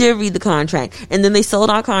 we did read the contract. And then they sold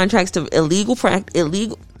our contracts to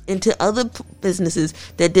into other businesses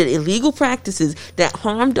that did illegal practices that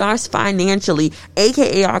harmed us financially,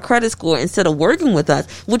 aka our credit score, instead of working with us,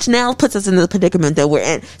 which now puts us in the predicament that we're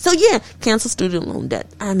in. So yeah, cancel student loan debt.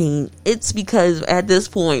 I mean, it's because at this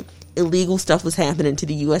point, illegal stuff was happening to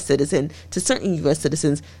certain U.S.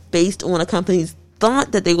 citizens based on a company's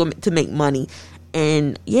thought that they were to make money.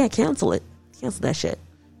 And yeah, cancel it. Cancel that shit.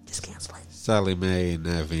 Just cancel it. Sally Mae and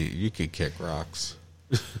Navi, you can kick rocks.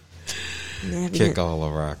 Navient. Kick all the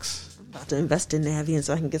rocks. I'm about to invest in Navient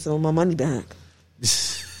so I can get some of my money back.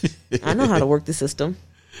 I know how to work the system.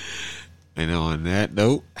 And on that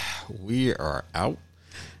note, we are out.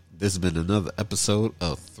 This has been another episode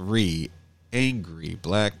of 3 Angry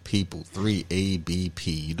Black People, 3ABP.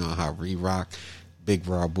 You know how we rock. Big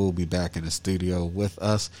Rob will be back in the studio with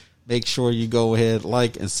us. Make sure you go ahead,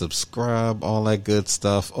 like and subscribe, all that good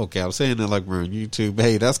stuff. Okay, I'm saying that like we're on YouTube.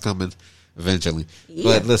 Hey, that's coming eventually. Yeah.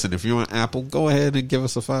 But listen, if you're on Apple, go ahead and give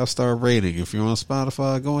us a 5-star rating. If you're on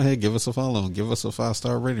Spotify, go ahead, give us a follow and give us a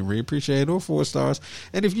 5-star rating. We appreciate it, or 4 stars.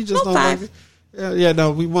 And if you just don't like it,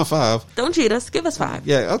 no, we want 5. Don't cheat us. Give us 5.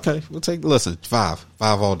 Yeah, okay. We'll take, listen, 5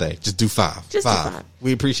 all day. Just do 5. Just 5. Do 5.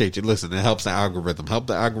 We appreciate you. Listen, it helps the algorithm. Help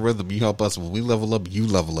the algorithm. You help us. When we level up, you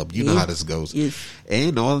level up. You know how this goes. Yes.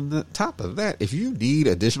 And on the top of that, if you need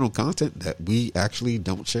additional content that we actually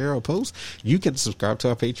don't share or post, you can subscribe to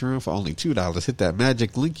our Patreon for only $2. Hit that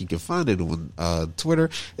magic link. You can find it on Twitter.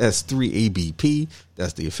 That's 3ABP.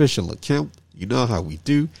 That's the official account. You know how we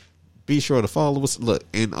do. Be sure to follow us. Look,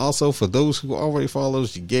 and also for those who already follow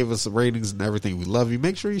us, you gave us the ratings and everything. We love you.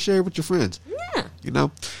 Make sure you share it with your friends. Yeah. You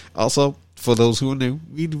know. Also, for those who are new,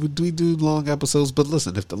 we do long episodes. But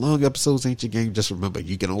listen, if the long episodes ain't your game, just remember,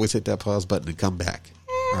 you can always hit that pause button and come back.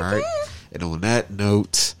 All right. And on that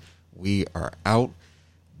note, we are out.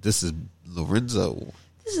 This is Lorenzo.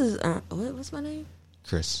 This is, what's my name?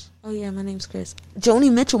 Chris. Oh, yeah, my name's Chris.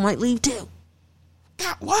 Joni Mitchell might leave, too.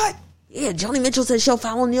 God, what? Yeah, Joni Mitchell said she'll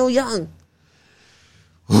follow Neil Young.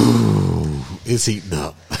 Ooh, it's heating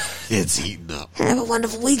up. It's heating up. Have a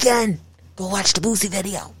wonderful weekend. Go watch the Boosie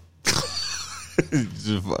video.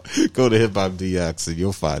 Go to Hip Hop DX and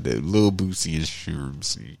you'll find it. Lil Boosie and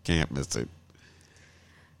Shrooms. You can't miss it.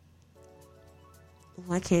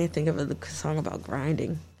 I can't think of a song about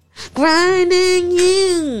grinding. Grinding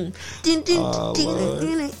you.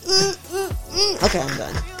 Okay, I'm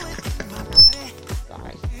done.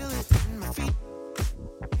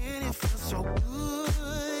 So good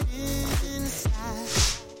inside.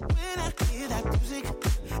 When I hear that music,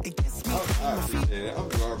 it gets me on my feet. I'm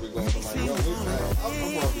garbage going to my yo, we're back. I'm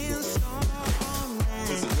garbage going.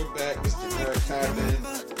 Listen, we're back. It's the third time in.